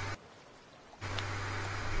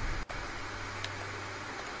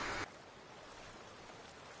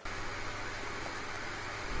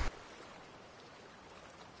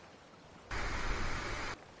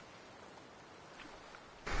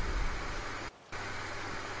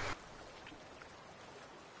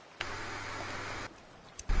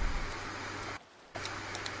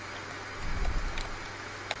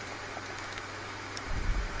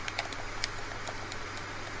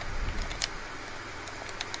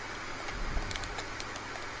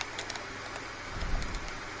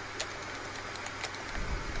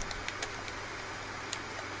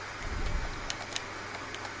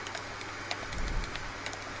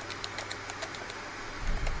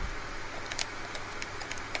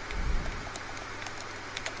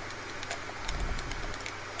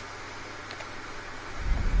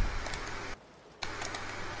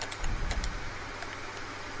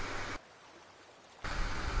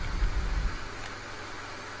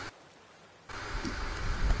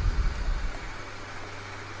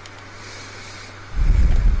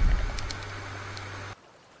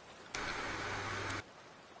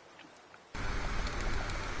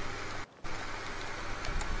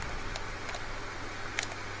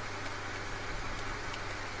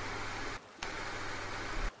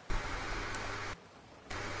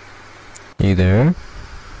 You there?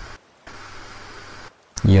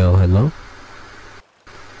 Yo, hello?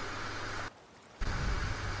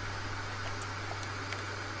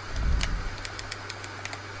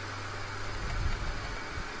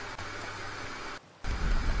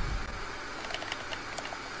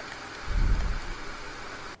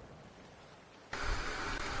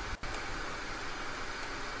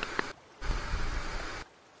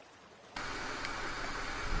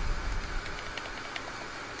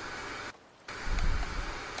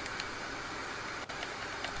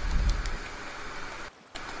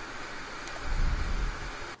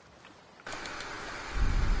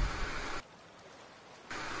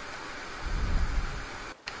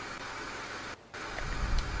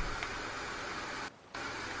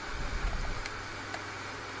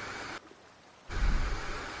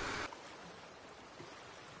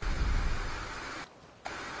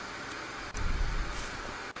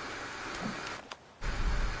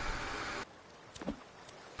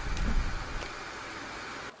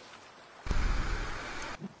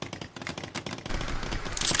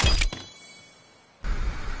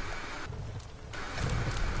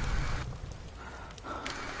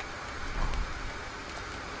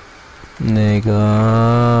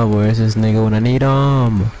 Nigga, where's this nigga when I need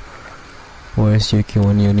him? Where's Yuki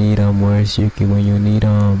when you need him? Where's Yuki when you need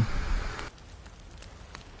him?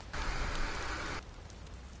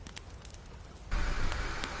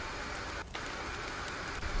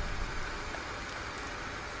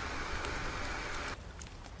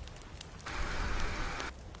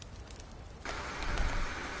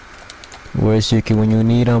 Where's Yuki when you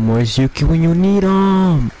need him? Where's Yuki when you need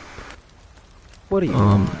him? What are you?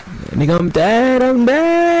 Nigga, I'm dead. I'm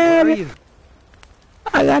dead. Where are you?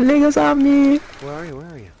 I got niggas on me. Where are you? Where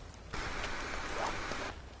are you?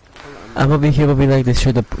 I'm over here, over like this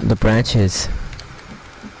through the branches.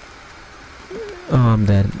 Oh, I'm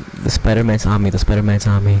dead. The Spider-Man's on me. The Spider-Man's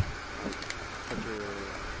on me.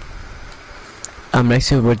 I'm next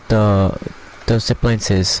to where the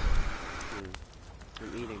ziplines is.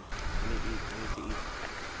 I'm eating. I need to eat.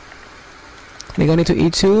 Nigga, I need to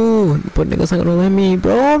eat too. But niggas not gonna let me,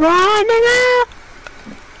 bro. Run, nigga.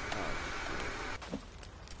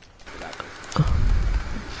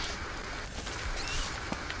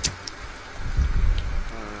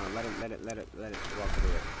 Let it walk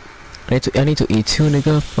through it. I need to eat too,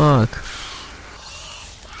 nigga. Fuck.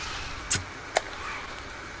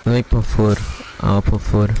 Let me put food. I'll put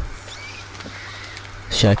food.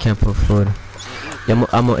 Shit, I can't put food. Yeah,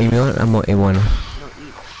 I'm on A1. I'm on A1.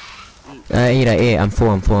 No, eat. I ate. I'm full.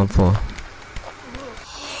 I'm full. Hold on.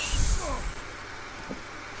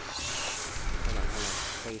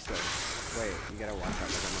 Stay still. Wait, you gotta watch out.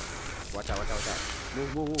 Watch out.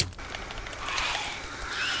 Move.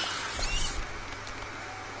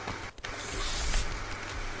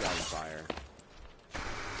 You're on fire.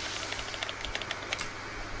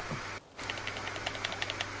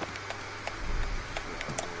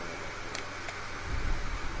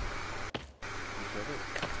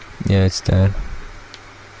 Yeah, it's dead.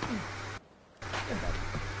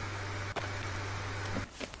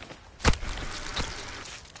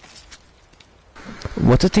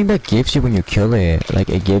 What's the thing that gives you when you kill it? Like,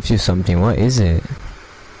 it gives you something. What is it?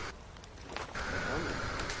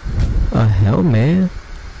 A helmet?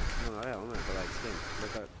 No, not helmet, but like skin.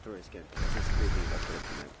 Look up through his skin. It's just creepy, that's what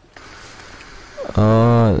it's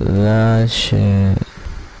Oh, that shit.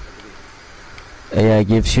 Yeah, it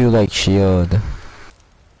gives you like shield.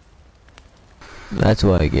 That's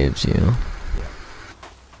what it gives you. Yeah.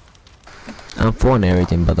 I'm full on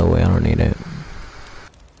everything, by the way. I don't need it.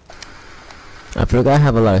 I forgot I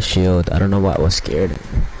have a lot of shield. I don't know why I was scared.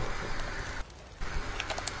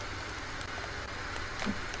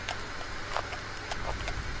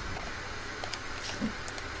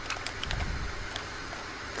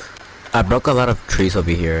 I broke a lot of trees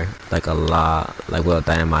over here, like a lot, like with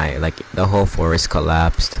dynamite, like the whole forest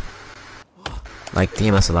collapsed. Like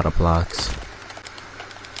team has a lot of blocks.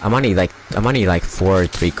 I'm only like 4 or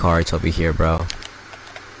 3 cards over here, bro.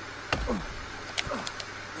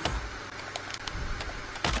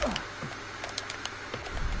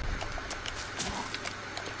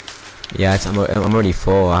 Yeah, I'm already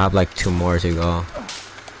full. I have like 2 more to go.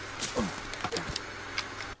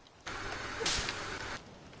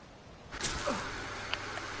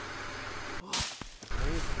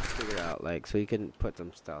 Figure it out, like, so you can put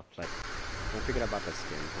some stuff. Like, I figured out about the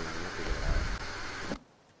skin. Hold on, I figured it out.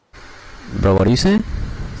 Bro, what are you saying?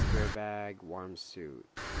 Spare bag, warm suit.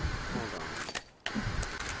 Hold on.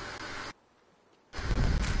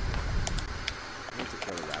 I need to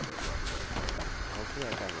kill the rabbit. Hopefully I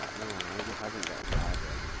got rabbit. No, I just haven't got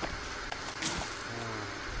rabbit.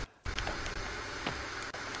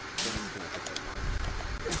 This is gonna take a long.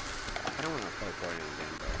 I don't want to play Fortnite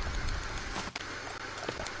again,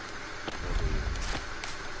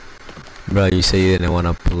 though. Bro, you say you didn't want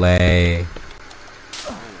to play.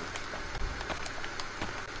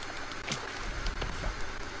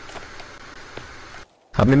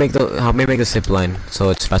 Help me make the zip line so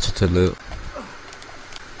it's faster to loot.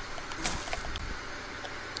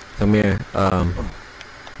 Come here,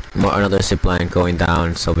 another zip line going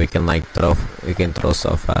down so we can like throw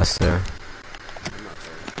stuff faster.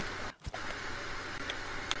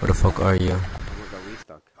 Where the fuck are you?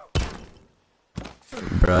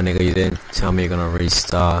 Bro, nigga, you didn't tell me you're gonna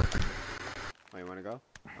restock. Oh, you wanna go?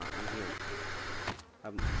 I'm here.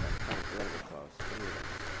 I'm a little bit close.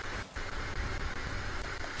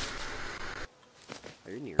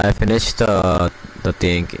 Are you near? I finished the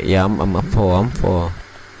thing. Yeah, I'm full. I'm full.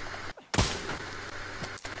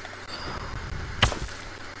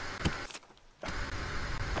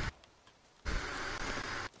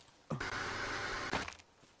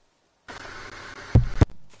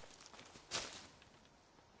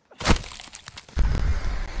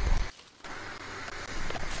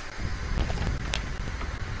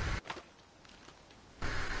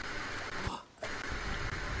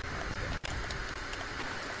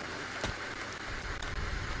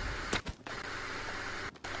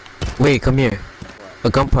 Wait, come here. A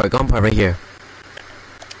gun part right here.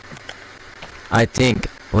 I think.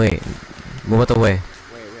 Wait, move out the way.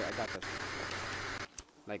 Wait, I got this.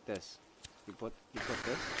 Like this. You put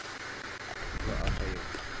this. Well, I'll show you.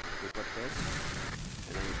 You put this,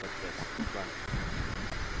 and then you put this. Run.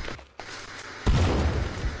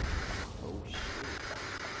 Oh shit.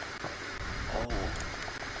 Oh.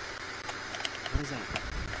 What is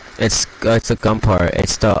that? It's a gun part.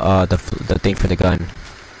 It's the thing for the gun.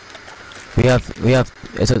 We have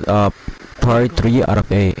it's a part 3 out of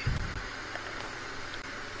 8.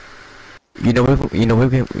 You know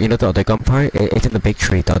the other gun part? It's in the big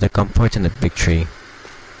tree. The other gun part's in the big tree.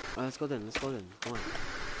 Oh, let's go then. Come on.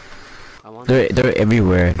 I want They're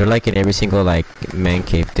everywhere. They're like in every single like man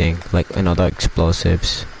cave thing, like in other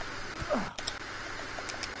explosives.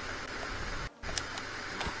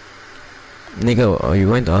 Nigga, oh, you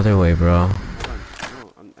went the other way, bro. Hold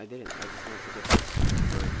on. No, I didn't. I just wanted to get this.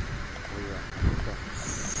 Where you at? Let's go.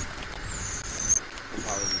 Don't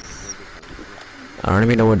follow me. I don't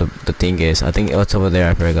even know where the thing is. I think it's over there.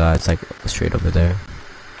 I forgot. It's like straight over there.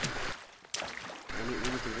 We need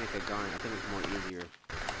to make a gun. I think it's more easier.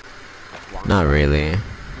 Like Not really.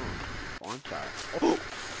 One shot. Oh!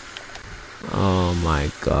 Oh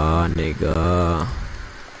my god, nigga.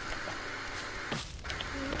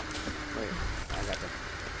 Wait, I got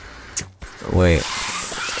this. Wait.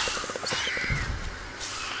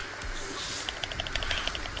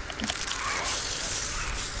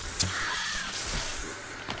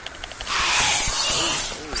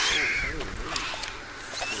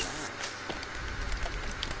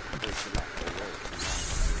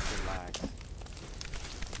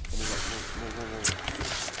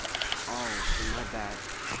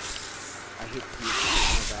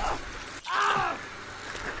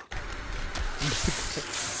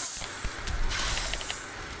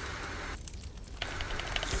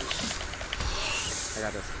 I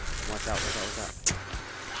got this. Watch out.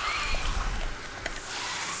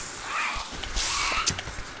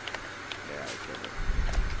 Yeah, I did.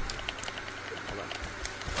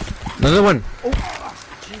 Another one. Oh,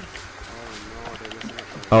 jeez. Oh no, they're messing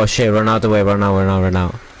up. Oh shit, run out the way, run out.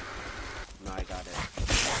 No, I got it.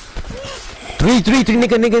 Three,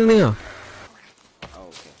 nigga. Oh,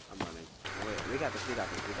 okay, I'm running. Wait, we got this. Just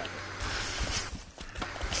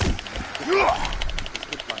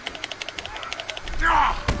keep blocking.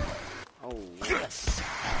 Oh, yes.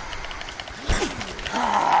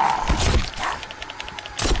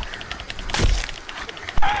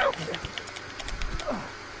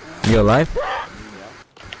 You alive?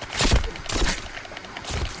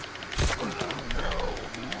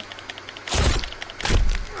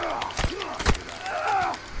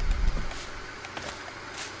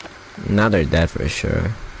 Now they're dead for sure.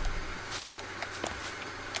 Wait,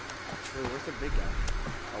 where's the big guy?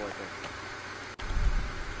 Oh, right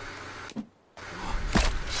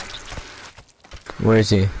there. Where is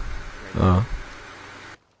he? Right there. Oh.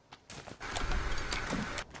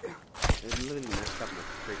 They literally messed up my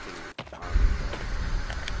freaking arm, bro.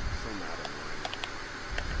 So mad at me.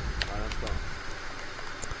 Alright, let's go.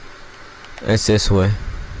 It's this way.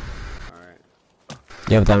 Alright.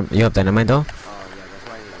 You have dynamite though? Oh, yeah, that's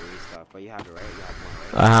why I need to restock. But you have it, right? You have one,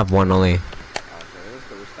 right? I have one only. Oh, okay, let's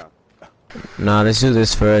go restock. Nah, let's do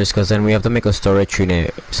this first, cause then we have to make a storage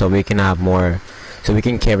unit so we can have more, so we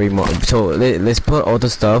can carry more. So let's put all the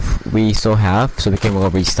stuff we still have, so we can go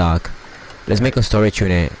restock. Let's make a storage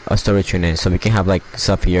unit, so we can have like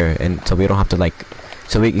stuff here, and so we don't have to like,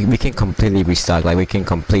 so we can completely restock. Like we can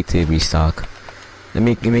completely restock. Let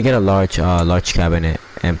me get a large cabinet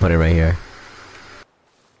and put it right here.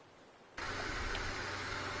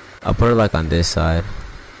 I'll put it like on this side.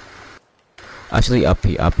 Actually, up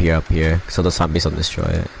here, so the zombies don't destroy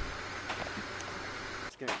it.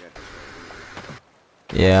 It's gonna get destroyed.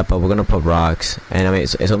 Yeah, but we're gonna put rocks, and I mean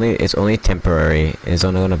it's only temporary. It's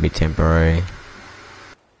only gonna be temporary.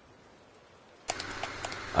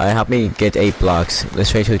 Alright, help me get 8 blocks.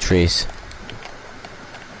 Let's try 2 trees.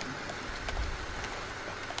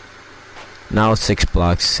 Now 6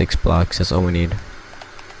 blocks. 6 blocks. That's all we need.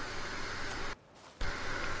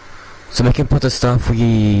 So we can put the stuff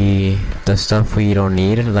we don't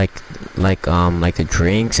need, like the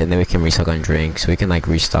drinks, and then we can restock on drinks. We can like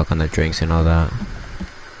restock on the drinks and all that.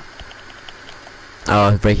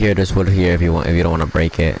 Oh, right here, there's wood here if you don't want to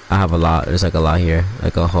break it. I have a lot. There's like a lot here,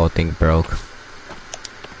 like a whole thing broke.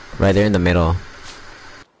 Right there in the middle.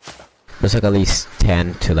 There's like at least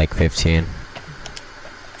 10 to like 15.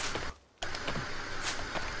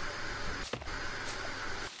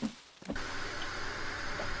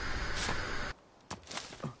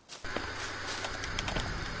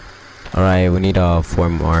 Alright, we need 4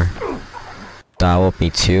 more. That will be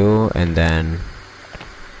 2, and then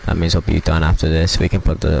that means we'll be done after this. We can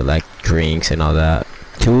put the like drinks and all that.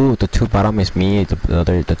 The 2 bottom is me,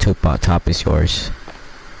 the 2 top is yours.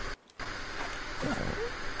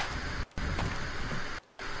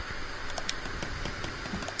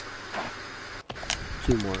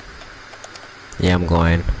 Two more. Yeah, I'm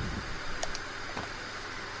going.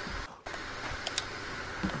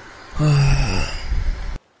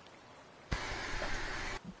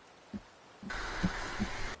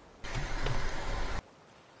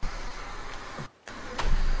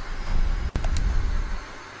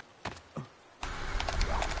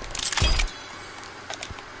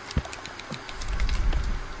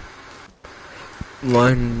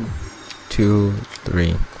 One, 2,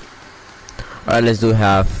 3. Alright, let's do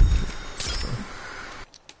half.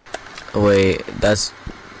 Wait, that's...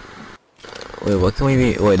 Wait, what can we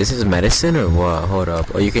be... Wait, this is medicine or what? Hold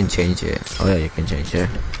up. Oh, you can change it. Oh yeah, you can change it.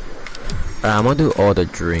 Alright, I'm gonna do all the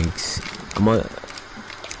drinks. I'm gonna...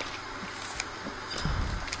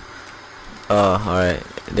 alright.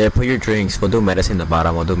 There, put your drinks. We'll do medicine in the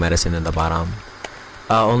bottom. We'll do medicine in the bottom.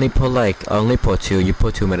 I'll only put 2. You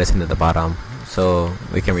put 2 medicine at the bottom. So,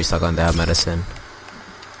 we can restock on that medicine.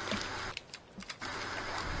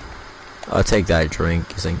 I'll take that drink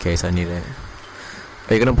just in case I need it.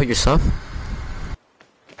 Are you gonna put your stuff?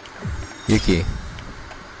 Yuki.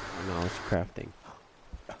 Oh no, it's crafting.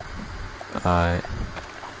 Alright.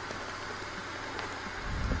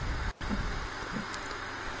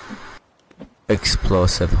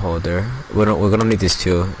 Explosive holder. We're gonna need this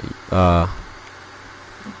too. Hold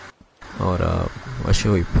up. Where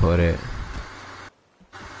should we put it?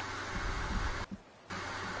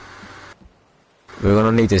 We're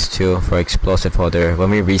gonna need this too for explosive holder.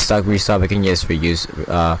 When we restock, we can just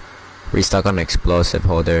restock on explosive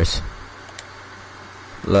holders.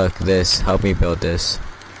 Look, this. Help me build this.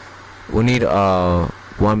 We need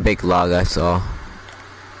 1 big log. That's all.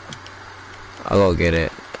 I'll go get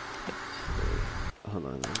it. Hold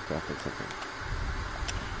on, I'm crafting something.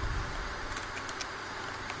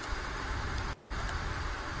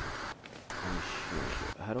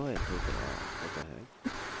 take it off. What the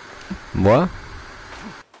heck? What?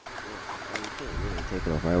 You can't really take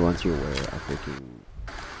it off right once you wear a freaking...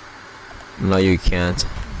 No, you can't.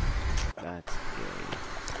 That's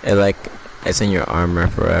gay. It's in your armor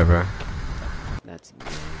forever. That's gay.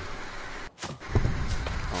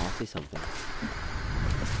 Oh, I see something.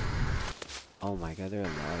 Oh my god, there are a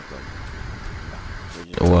lot of them. They're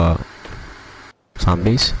just- What?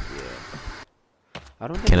 Zombies? Yeah. I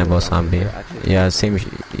don't think Cannibal they're zombies, zombie. they're actually Yeah, same.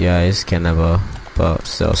 Yeah, it's cannibal, but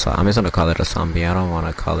still. So I'm just gonna call it a zombie. I don't want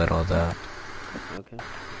to call it all that. Okay.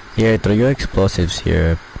 Here, throw your explosives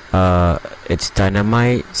here. It's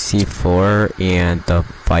dynamite, C4, and the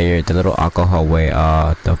fire, the little alcohol way.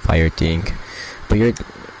 The fire thing. But you're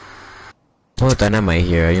put dynamite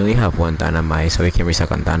here. You only have one dynamite, so we can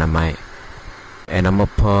restock on dynamite. And I'm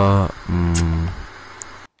gonna put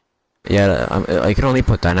yeah, I can only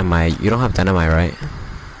put dynamite. You don't have dynamite, right?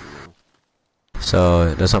 No.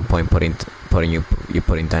 So there's no point putting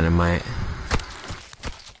dynamite.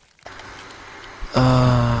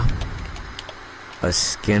 A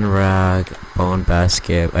skin rag, bone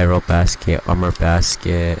basket, arrow basket, armor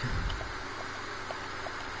basket,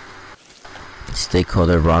 stick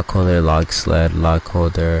holder, rock holder, log sled, log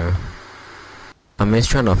holder. I'm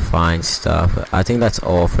just trying to find stuff. I think that's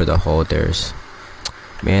all for the holders.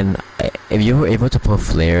 Man, if you were able to put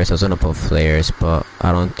flares, I was gonna put flares, but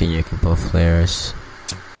I don't think you can put flares.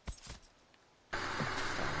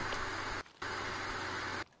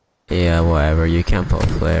 Yeah, whatever. You can't put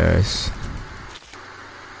flares.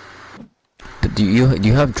 Do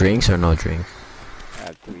you have drinks or no drinks? I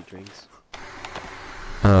have 3 drinks.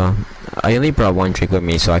 I only brought 1 drink with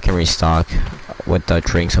me, so I can restock with the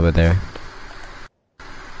drinks over there.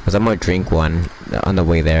 Cause I'm gonna drink one on the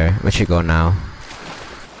way there. We should go now.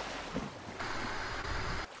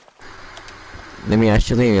 Let me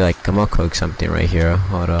actually I'm gonna cook something right here.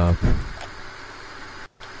 Hold up.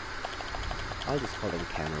 I'll just call them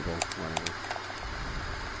cannibal. Whatever.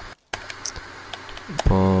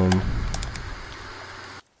 Boom.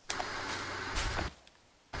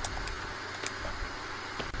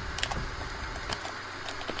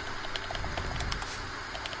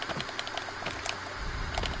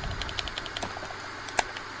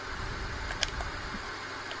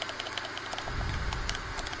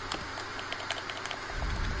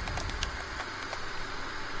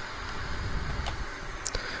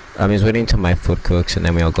 I'm just waiting till my food cooks and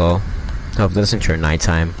then we'll go. Hope this isn't your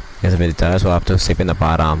nighttime. Because if it does, we'll have to sleep in the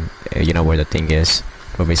bottom. You know where the thing is.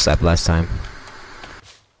 Where we slept last time.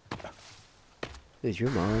 Is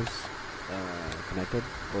your mouse connected?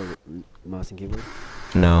 Or mouse and keyboard?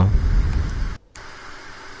 No.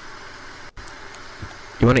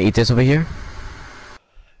 You wanna eat this over here?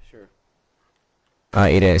 Sure.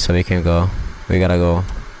 Eat it so we can go. We gotta go.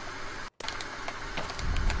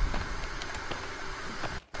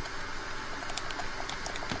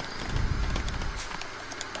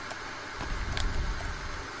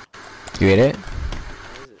 You ate it?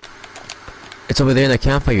 Where is it? It's over there in the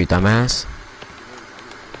campfire, you dumbass.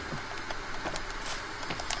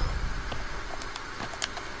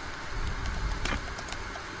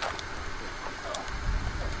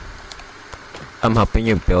 I'm helping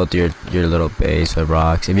you build your little base with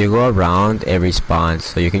rocks. If you go around, it respawns,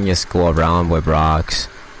 so you can just go around with rocks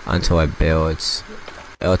until it builds.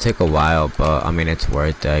 It'll take a while, but I mean it's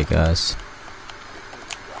worth it, I guess.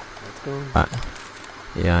 Let's go.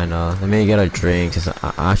 Yeah, I know. Let me get a drink.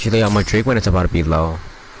 Actually, I'm gonna drink when it's about to be low.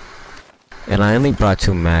 And I only brought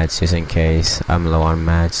 2 meds just in case I'm low on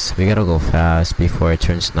meds. We gotta go fast before it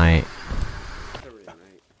turns night. It's already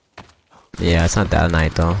night. Yeah, it's not that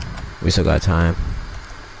night though. We still got time.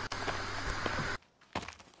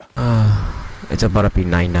 It's about to be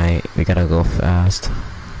night. We gotta go fast.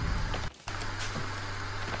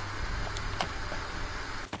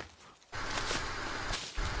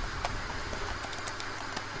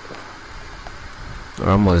 We're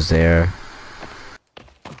almost there.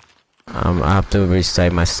 I have to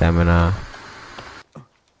reset my stamina.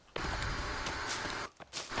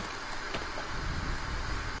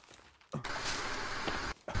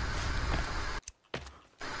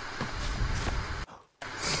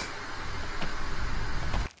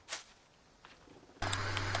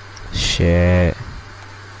 Shit.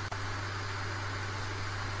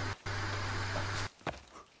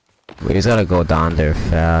 We just gotta go down there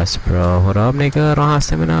fast, bro. What up, nigga? I don't have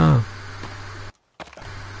stamina.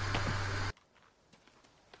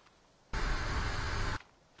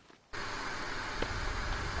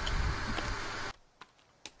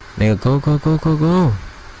 Nigga, go.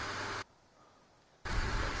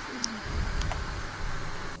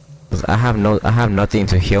 'Cause I have nothing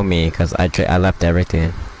to heal me, cause I left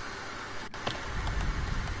everything.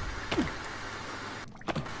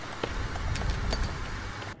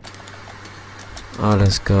 Oh,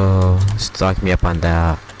 let's go. Stock me up on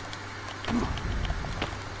that.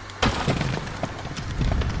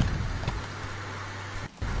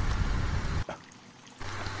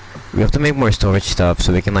 We have to make more storage stuff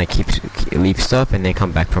so we can like leave stuff and then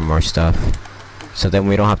come back for more stuff. So then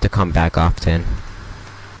we don't have to come back often.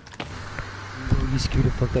 No, you scared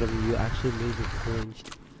the fuck out of me. You actually made me cringe.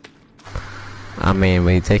 I mean,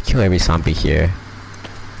 we did kill every zombie here.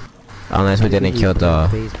 Unless we didn't kill the...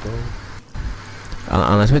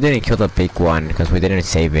 unless we didn't kill the big one, because we didn't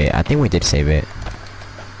save it. I think we did save it.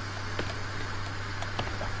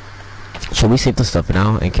 Should we save the stuff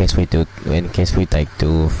now, in case we like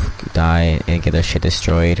do die and get the shit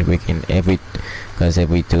destroyed? We can, because if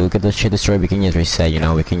we do get the shit destroyed, we can just reset, you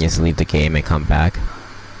know, we can just leave the game and come back.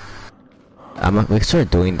 We start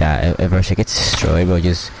doing that. If our shit gets destroyed, we'll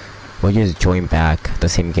just join back the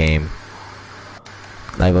same game.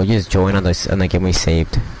 Like, we'll just join on the game we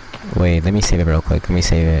saved. Wait, let me save it real quick. Let me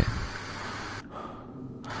save it.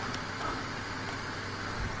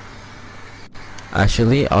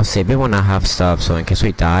 Actually, I'll save it when I have stuff, so in case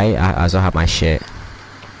we die, I also have my shit.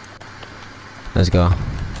 Let's go. I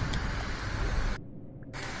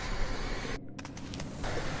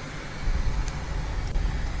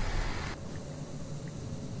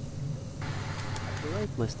feel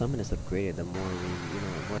like my stamina is upgraded the more we, you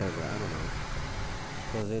know, whatever, I don't know.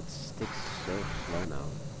 Because it sticks so slow now.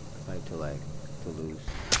 To lose, you know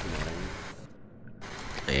what I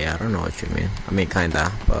mean? Yeah, I don't know what you mean. I mean,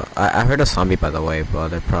 kinda, but I heard a zombie by the way, but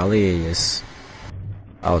they're probably just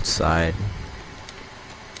outside.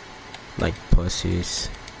 Like pussies.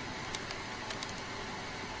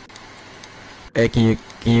 Hey, can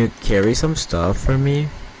you carry some stuff for me?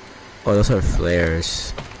 Oh, those are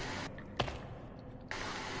flares.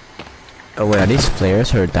 Oh wait, are these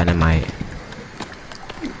flares or dynamite?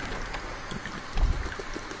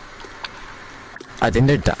 I think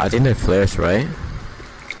they're flares, right?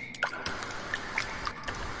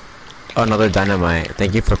 Oh, another dynamite.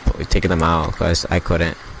 Thank you for taking them out, cause I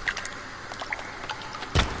couldn't.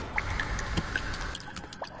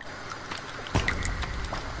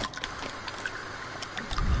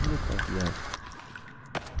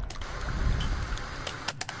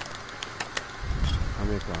 How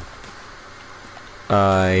many clock?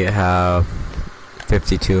 I have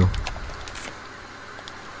 52.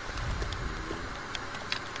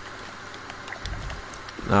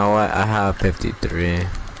 No, I have 53.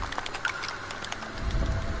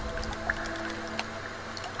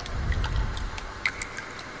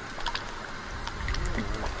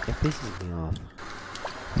 That pisses me off.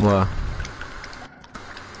 What?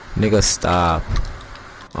 Nigga, stop.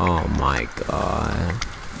 Oh my god.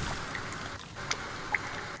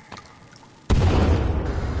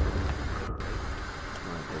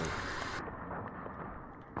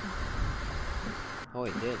 Oh,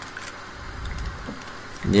 it did.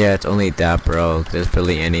 Yeah, it's only that, bro. There's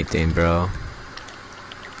barely anything, bro.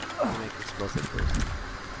 Make explosive first.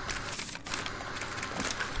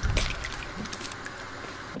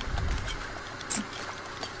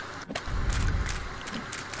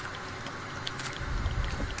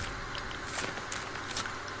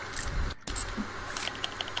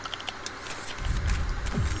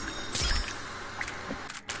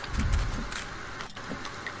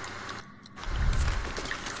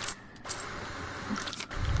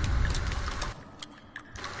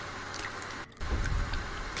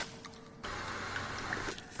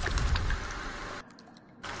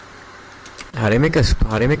 How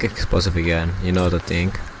do you make explosive again? You know the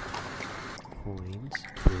thing. Coins,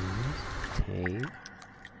 booze, tape,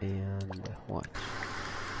 and watch.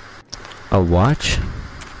 A watch?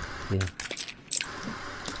 Yeah.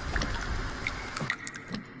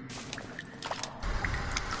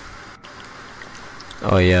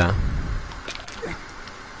 Oh yeah.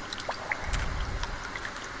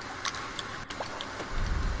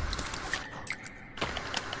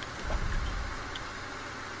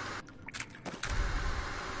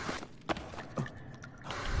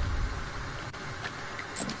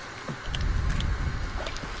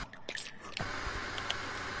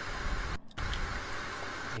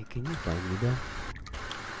 Hey, can you find me though?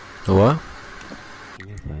 What? Can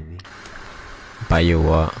you find me? Buy you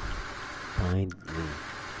what? Find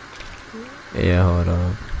me. Yeah, hold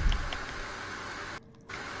up.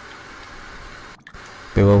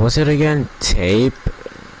 Wait, what was it again? Tape?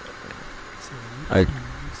 I...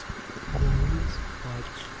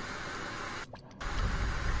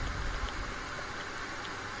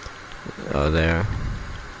 Oh, there.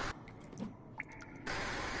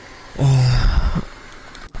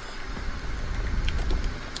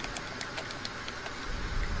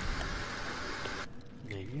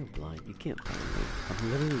 Yeah, you You're blind. You can't find me.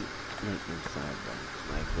 I'm literally like inside, bro.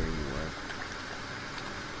 Like where you were.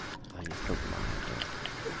 Oh, you're still blind, bro.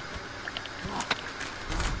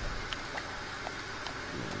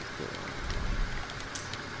 Yeah, you're still blind.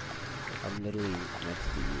 I'm literally next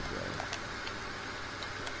to you, bro.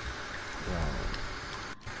 Bro.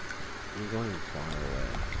 You're going far away.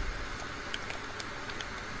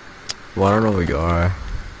 Well, I don't know where you are.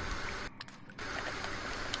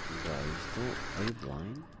 Bro, you still... Are you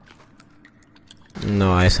blind?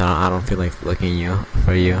 No, I don't feel like looking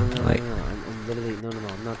for you. No, Like, I'm literally... No,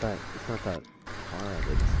 I'm not that... It's not that hard.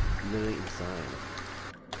 It's literally inside.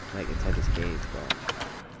 Like, inside this cage, bro.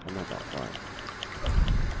 I'm not that far.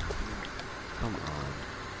 Come on.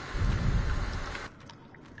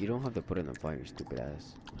 You don't have to put it in the fire, stupid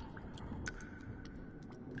ass.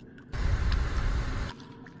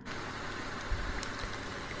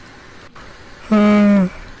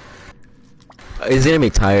 he's gonna be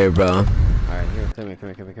tired, bro. Alright, here, come here.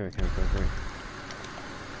 Here,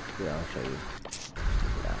 I'll show you.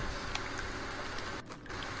 Stupid ass.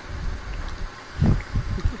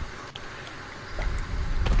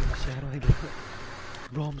 How do I get up?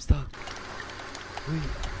 Bro, I'm stuck. Wait.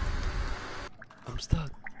 I'm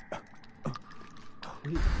stuck.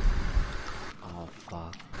 Wait. Oh,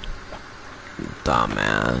 fuck.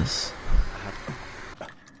 Dumbass.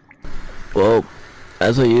 Well,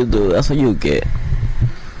 that's what you do. That's what you get.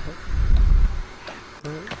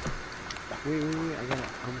 Wait, I got it.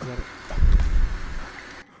 I'm got it.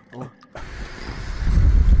 Oh. I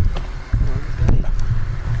almost got it.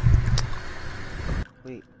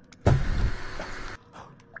 Wait.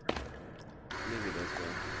 Maybe this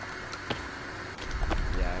way.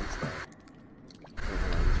 Yeah, I'm stuck. Wait,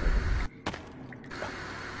 hold on, I'm stuck.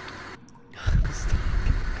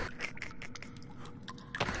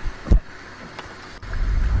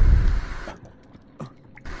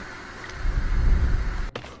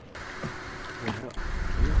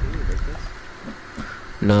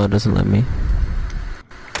 No, it doesn't let me. Yeah,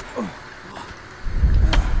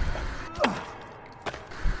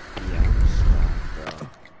 I'm stuck, bro.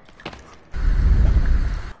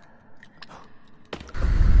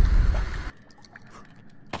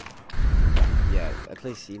 Yeah, at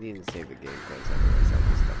least you didn't save the game, because otherwise I'd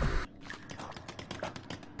be stuck here.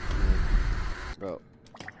 Bro.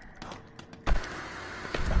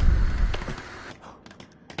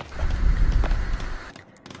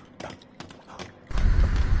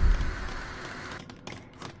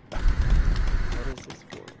 What is this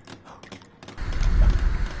for?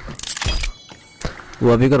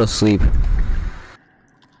 Well, if you go to sleep,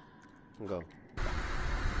 Go.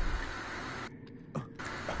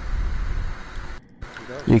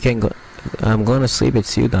 you can go. I'm going to sleep.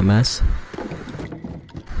 It's you, dumbass.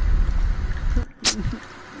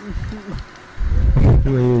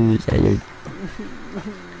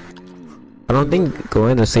 I don't think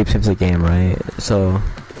going to sleep saves the game, right? So,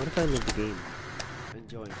 What if I live the game?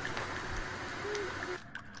 Enjoy.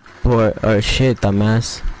 or shit,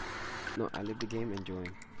 dumbass. No, I live the game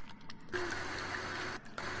enjoying.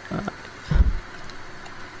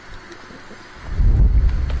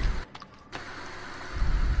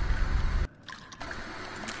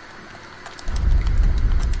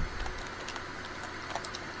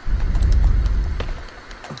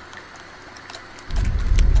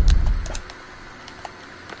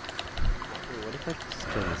 Wait, what if I just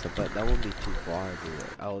kill myself? But that won't be too far, dude.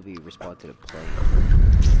 I will be respawned to the plane.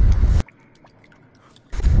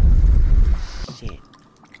 Shit.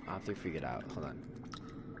 I'll have to figure it out. Hold on.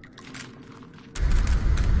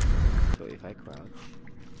 So if I crouch,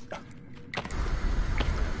 I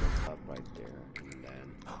look up right there, and then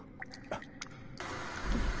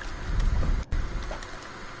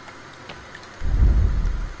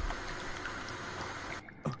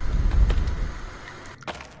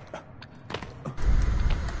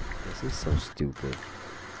this is so stupid.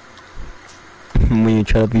 When you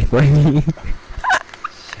try to be funny.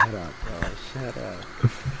 Shut up, bro. Shut up.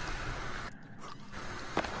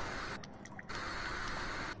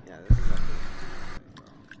 Yeah, this is okay.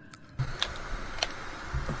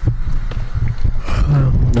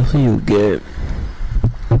 That's what you get.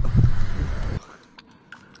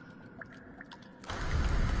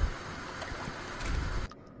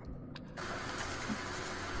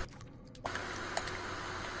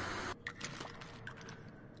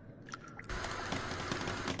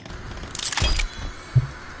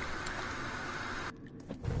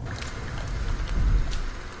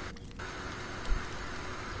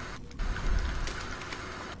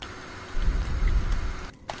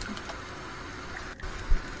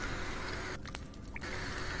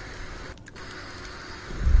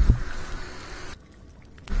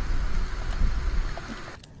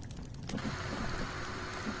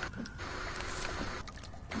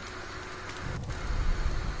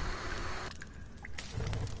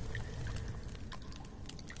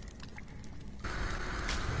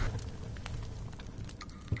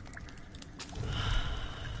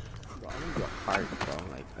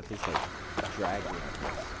 just like drag me out of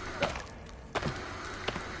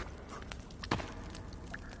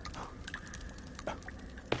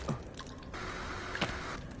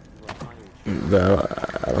Bro,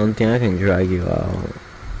 I don't think I can drag you out.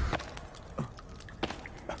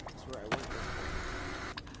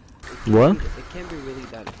 What? It can't be really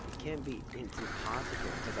that. It can't be. It's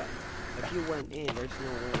impossible. Because if you went in, there's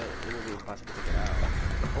no way that it would be impossible to get out.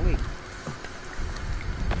 Oh wait.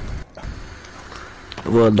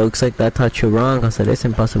 Well, it looks like that taught you wrong, because it is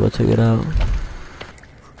impossible to get out.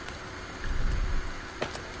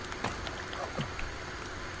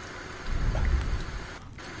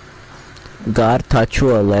 God taught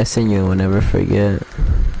you a lesson you will never forget.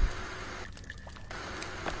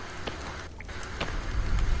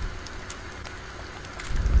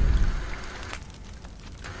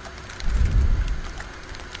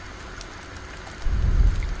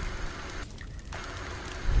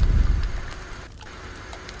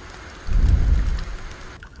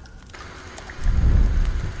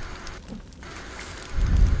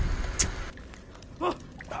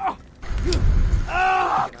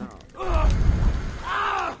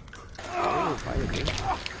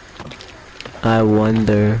 I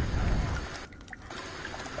wonder.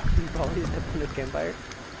 Always up in the campfire.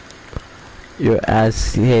 Your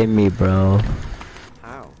ass hit me, bro.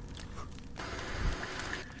 How?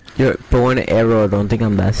 You're throwing an arrow. Don't think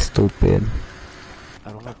I'm that stupid.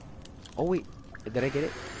 I don't know. Oh wait, did I get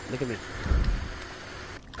it? Look at me.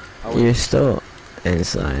 Oh, You're still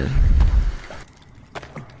inside.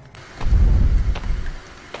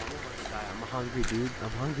 I'm hungry, dude.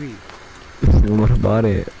 I'm hungry. What about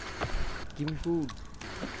it? Give me food.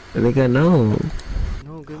 I think I know.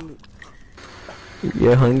 No, give me.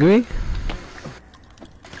 You're hungry?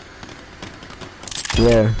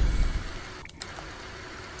 Where?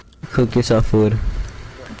 Cook yourself food.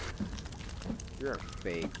 You're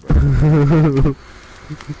fake, bro.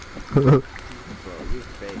 Bro, you're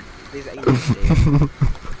fake. This ain't fake.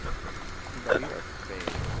 Bro, you're fake.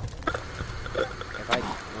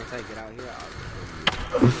 Once I get out here,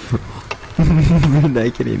 You're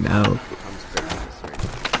not kidding now. I'm straight.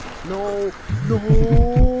 No! No!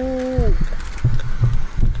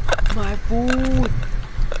 My food!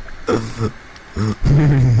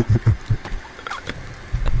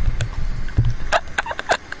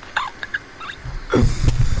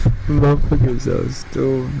 Motherfucker's so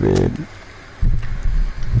stupid.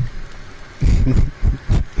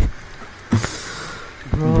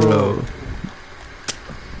 Bro.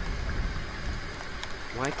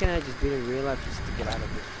 Why can't I just be in real life just to get out of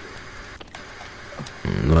this shit?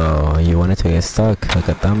 Well, you wanted to get stuck like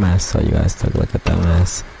a dumbass, so you got stuck like a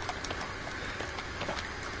dumbass.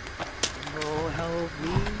 No, help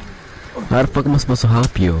me. How the fuck am I supposed to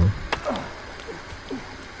help you?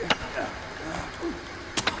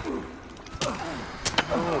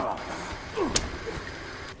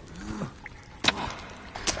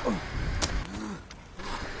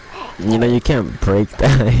 You know, you can't break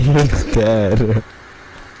that. He's dead. Don't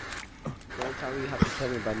tell me you have to tell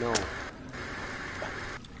me, but no.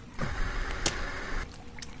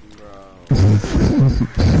 Bro.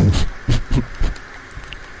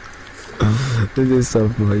 This is so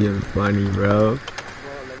fucking funny, bro. Bro,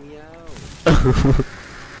 let me out.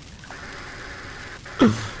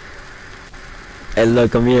 Hey,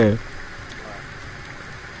 look, come here.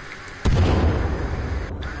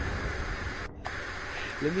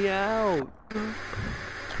 Let me out.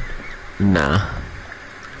 Nah.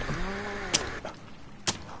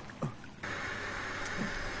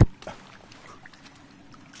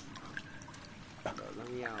 Let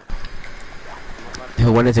me out.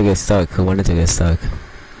 Who wanted to get stuck? Who wanted to get stuck?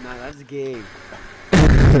 Nah, that's gay. You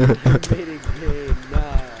made it gay.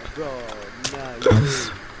 Nah, bro. Nah, you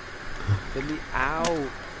gay. Let me out.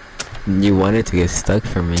 You wanted to get stuck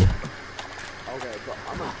from me. Okay, bro,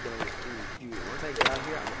 I'm gonna kill you. Once I get out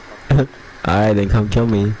here, I'm gonna fuck you. Alright, then come kill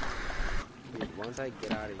me. Dude, once I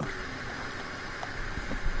get out of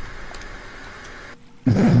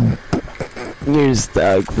here. You're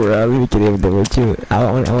stuck, bro. We can even do with you.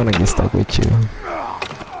 I wanna get stuck with you.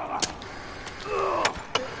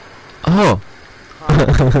 Oh!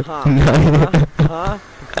 Huh?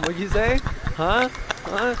 What'd you say? Huh?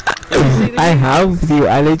 I helped you.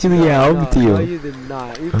 I literally helped you. No, you did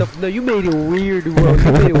not. No, you made it weird, bro.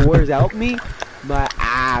 You made it worse. Help me? My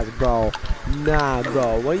ass, bro. Nah,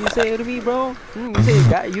 bro. What you say to me, bro? You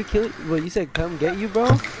said you killed. Well, you said come get you,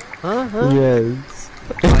 bro. Huh? Yes.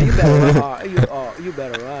 Oh, you better run. You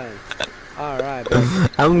better run. All right, bro.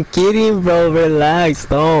 I'm kidding, bro. Relax.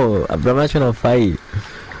 No, bro, I'm not trying to fight.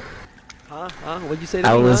 Huh? What'd you say to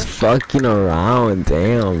I me, was huh? fucking around,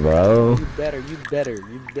 damn, bro. You better.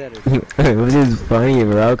 It was just funny,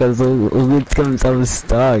 bro, cause I'm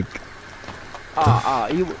stuck.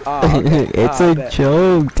 Okay. It's I a bet.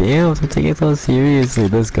 joke, damn, don't take it so seriously,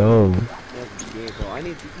 let's go. That's gay, bro. I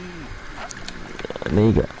need to eat.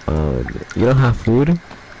 Nigga, you don't have food? I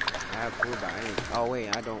have food, but I ain't. Oh,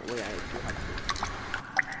 wait, I don't. Wait, I do have food.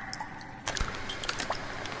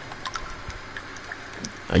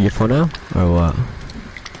 Are you full now? Or what?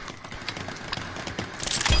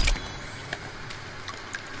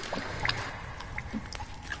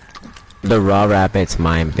 The raw rabbit's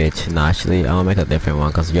mine, bitch. No, actually, I'll make a different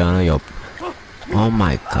one, cause you know your. Oh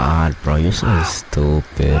my god, bro, you're so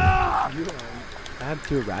stupid. I have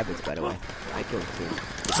 2 rabbits, by the way. I killed 2.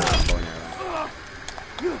 Going around.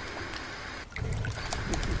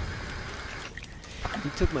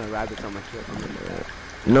 You took my rabbits on my kill.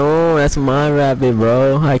 No, that's my rabbit,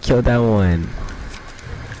 bro. I killed that one.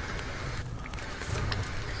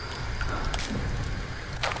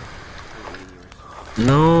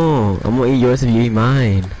 No, I'm gonna eat yours if you eat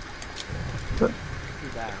mine. Too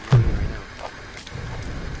bad. I'm eating right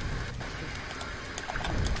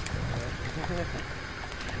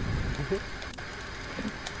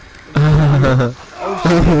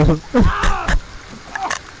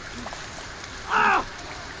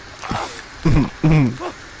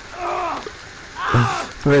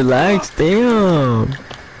Relax, damn. now.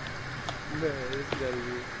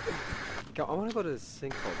 I wanna go to the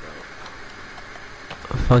sinkhole, bro.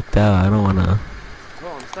 Fuck that, I don't wanna.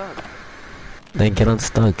 Bro, I'm stuck. Then get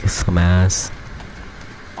unstuck, some ass.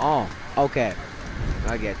 Oh, okay.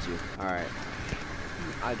 I get you. Alright.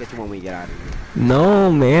 I'll get you when we get out of here.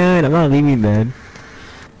 No, man, I'm not leaving then.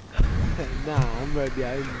 Nah, I'm right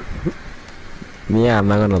behind you. Yeah, I'm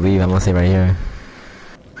not gonna leave, I'm gonna stay right here.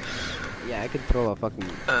 Yeah, I could throw a fucking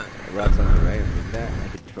rocks on the right like that. I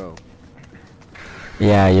could throw.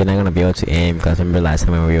 Yeah, you're not gonna be able to aim, cause remember last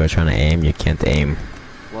time when we were trying to aim, you can't aim.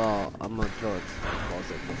 Well, I'm gonna throw it.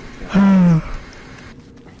 Also, it's gonna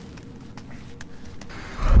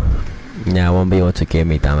Yeah, I won't be able to get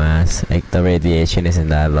me, dumbass. Like, the radiation isn't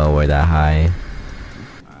that low or that high.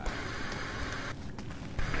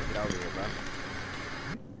 get over here, bro.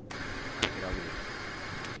 Get over here.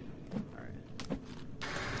 Alright.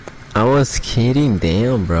 I was kidding,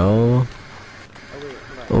 damn, bro. Oh, wait,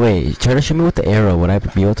 hold on. Wait, try to shoot me with the arrow. Would I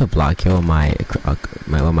be able to block you with my, Oh,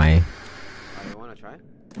 you wanna try?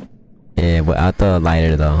 yeah, without the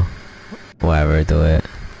lighter though. Whatever, do it.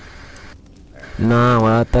 No,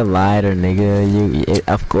 without the lighter, nigga.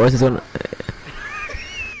 Of course it's gonna.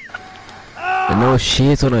 No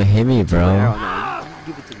shit, it's gonna hit me, bro. Arrow, no,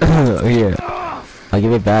 you give it to me. Oh yeah, I'll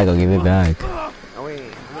give it back. I'll give it back. Oh,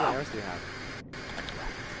 wait, how many arrows do you have?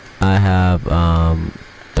 I have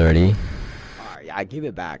 30. Alright, yeah, I give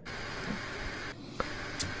it back.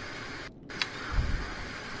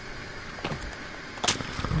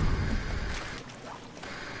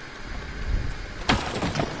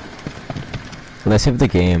 Let's save the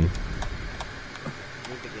game. Move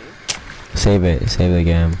the game? Save it. Save the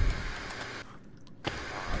game. Oh,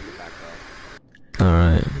 I'll get back, bro.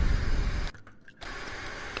 Alright.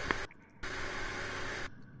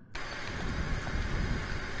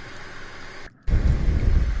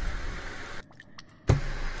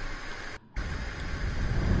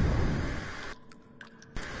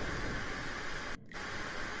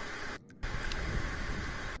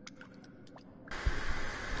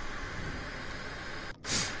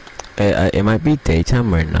 It might be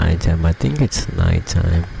daytime or nighttime. I think it's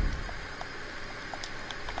nighttime.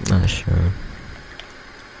 Not sure.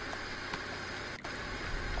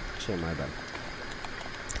 Shit, my bad.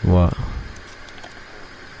 What?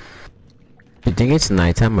 You think it's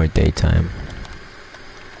nighttime or daytime?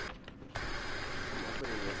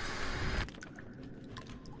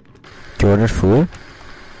 You ordered food?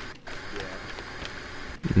 Yeah.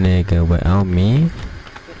 Nigga, without me?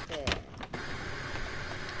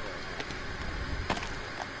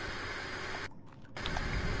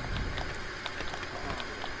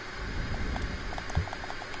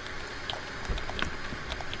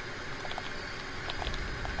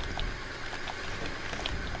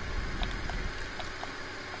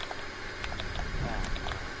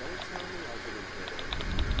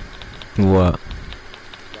 What?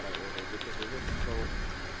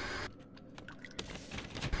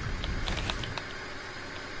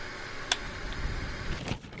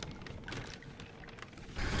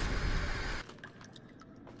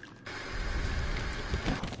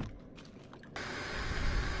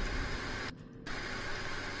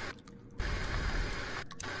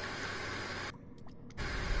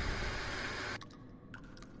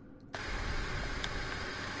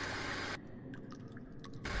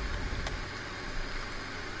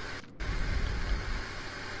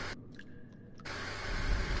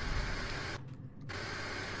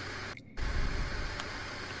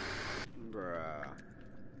 Bruh.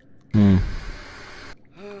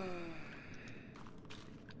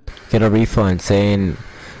 Get a refund saying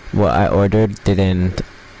what I ordered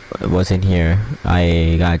wasn't here.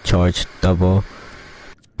 I got charged double.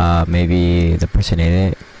 Maybe the person ate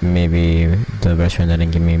it. Maybe the restaurant didn't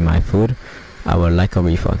give me my food. I would like a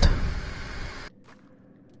refund.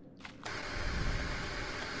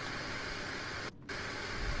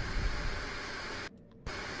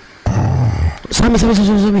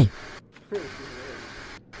 Sammy!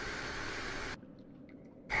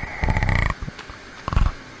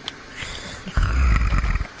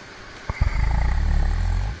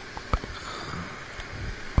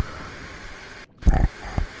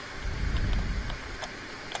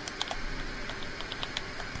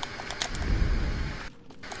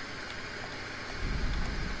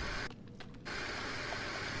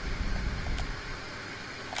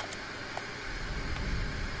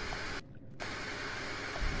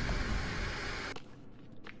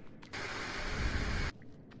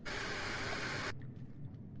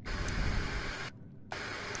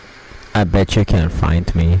 I bet you can't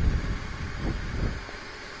find me. Alright,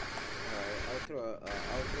 I'll throw a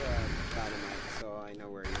dynamite so I know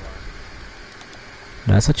where you are.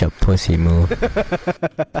 That's such a pussy move. Alright,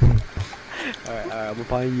 I'm gonna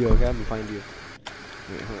find you, okay? I'm gonna find you.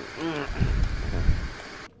 Wait, hold on. Okay.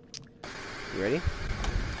 You ready?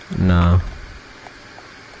 No.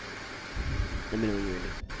 Let me know when you're ready.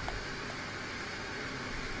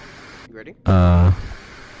 You ready?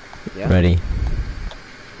 Yeah? Ready.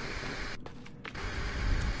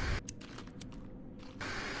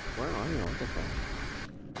 Where are you? What the fuck?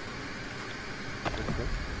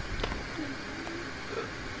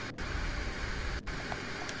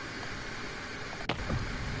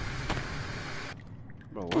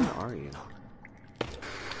 Bro, where are you?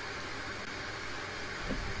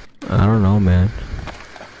 I don't know, man. I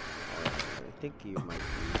think you might be.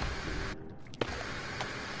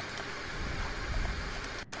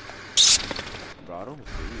 Bro, I don't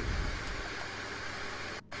see you.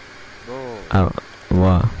 Bro.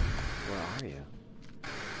 What? Where are you?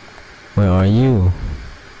 Where are you?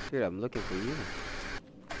 Dude, I'm looking for you.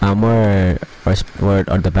 I'm where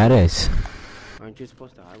the bed is. Aren't you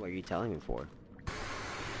supposed to hide? What are you telling me for?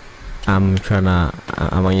 I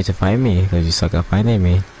want you to find me, because you suck at finding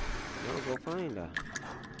me. No, go find her.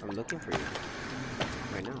 I'm looking for you.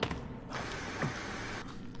 Right now.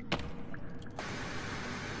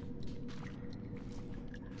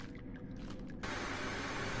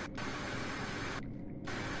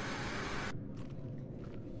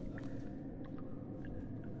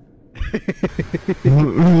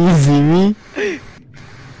 You see me?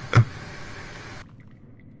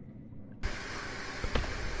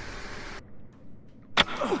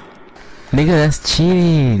 Nigga, that's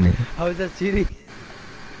cheating. How is that cheating?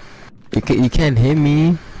 You can't hit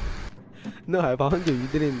me. No, I found you. You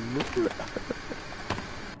didn't move.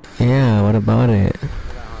 Yeah, what about it?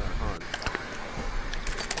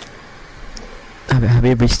 Have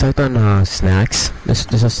you restocked on snacks?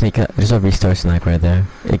 There's a restart snack right there.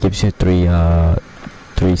 It gives you three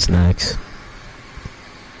snacks.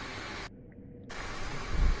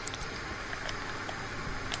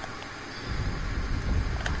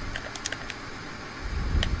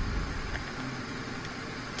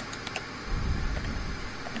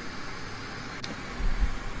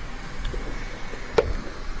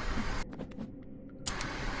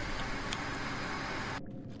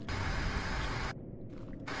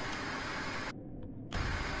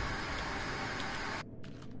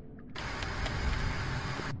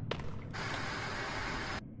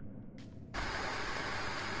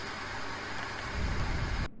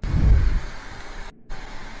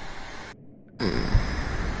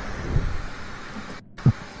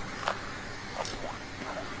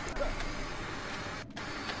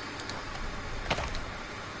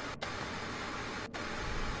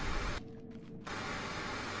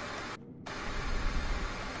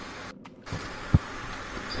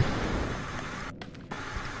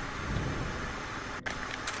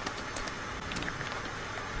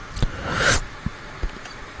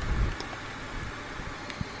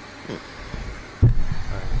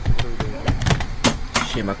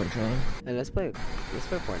 Shit, my controller. Hey, let's play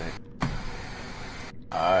Fortnite.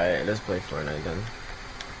 Alright, let's play Fortnite then.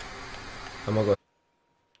 I'm gonna go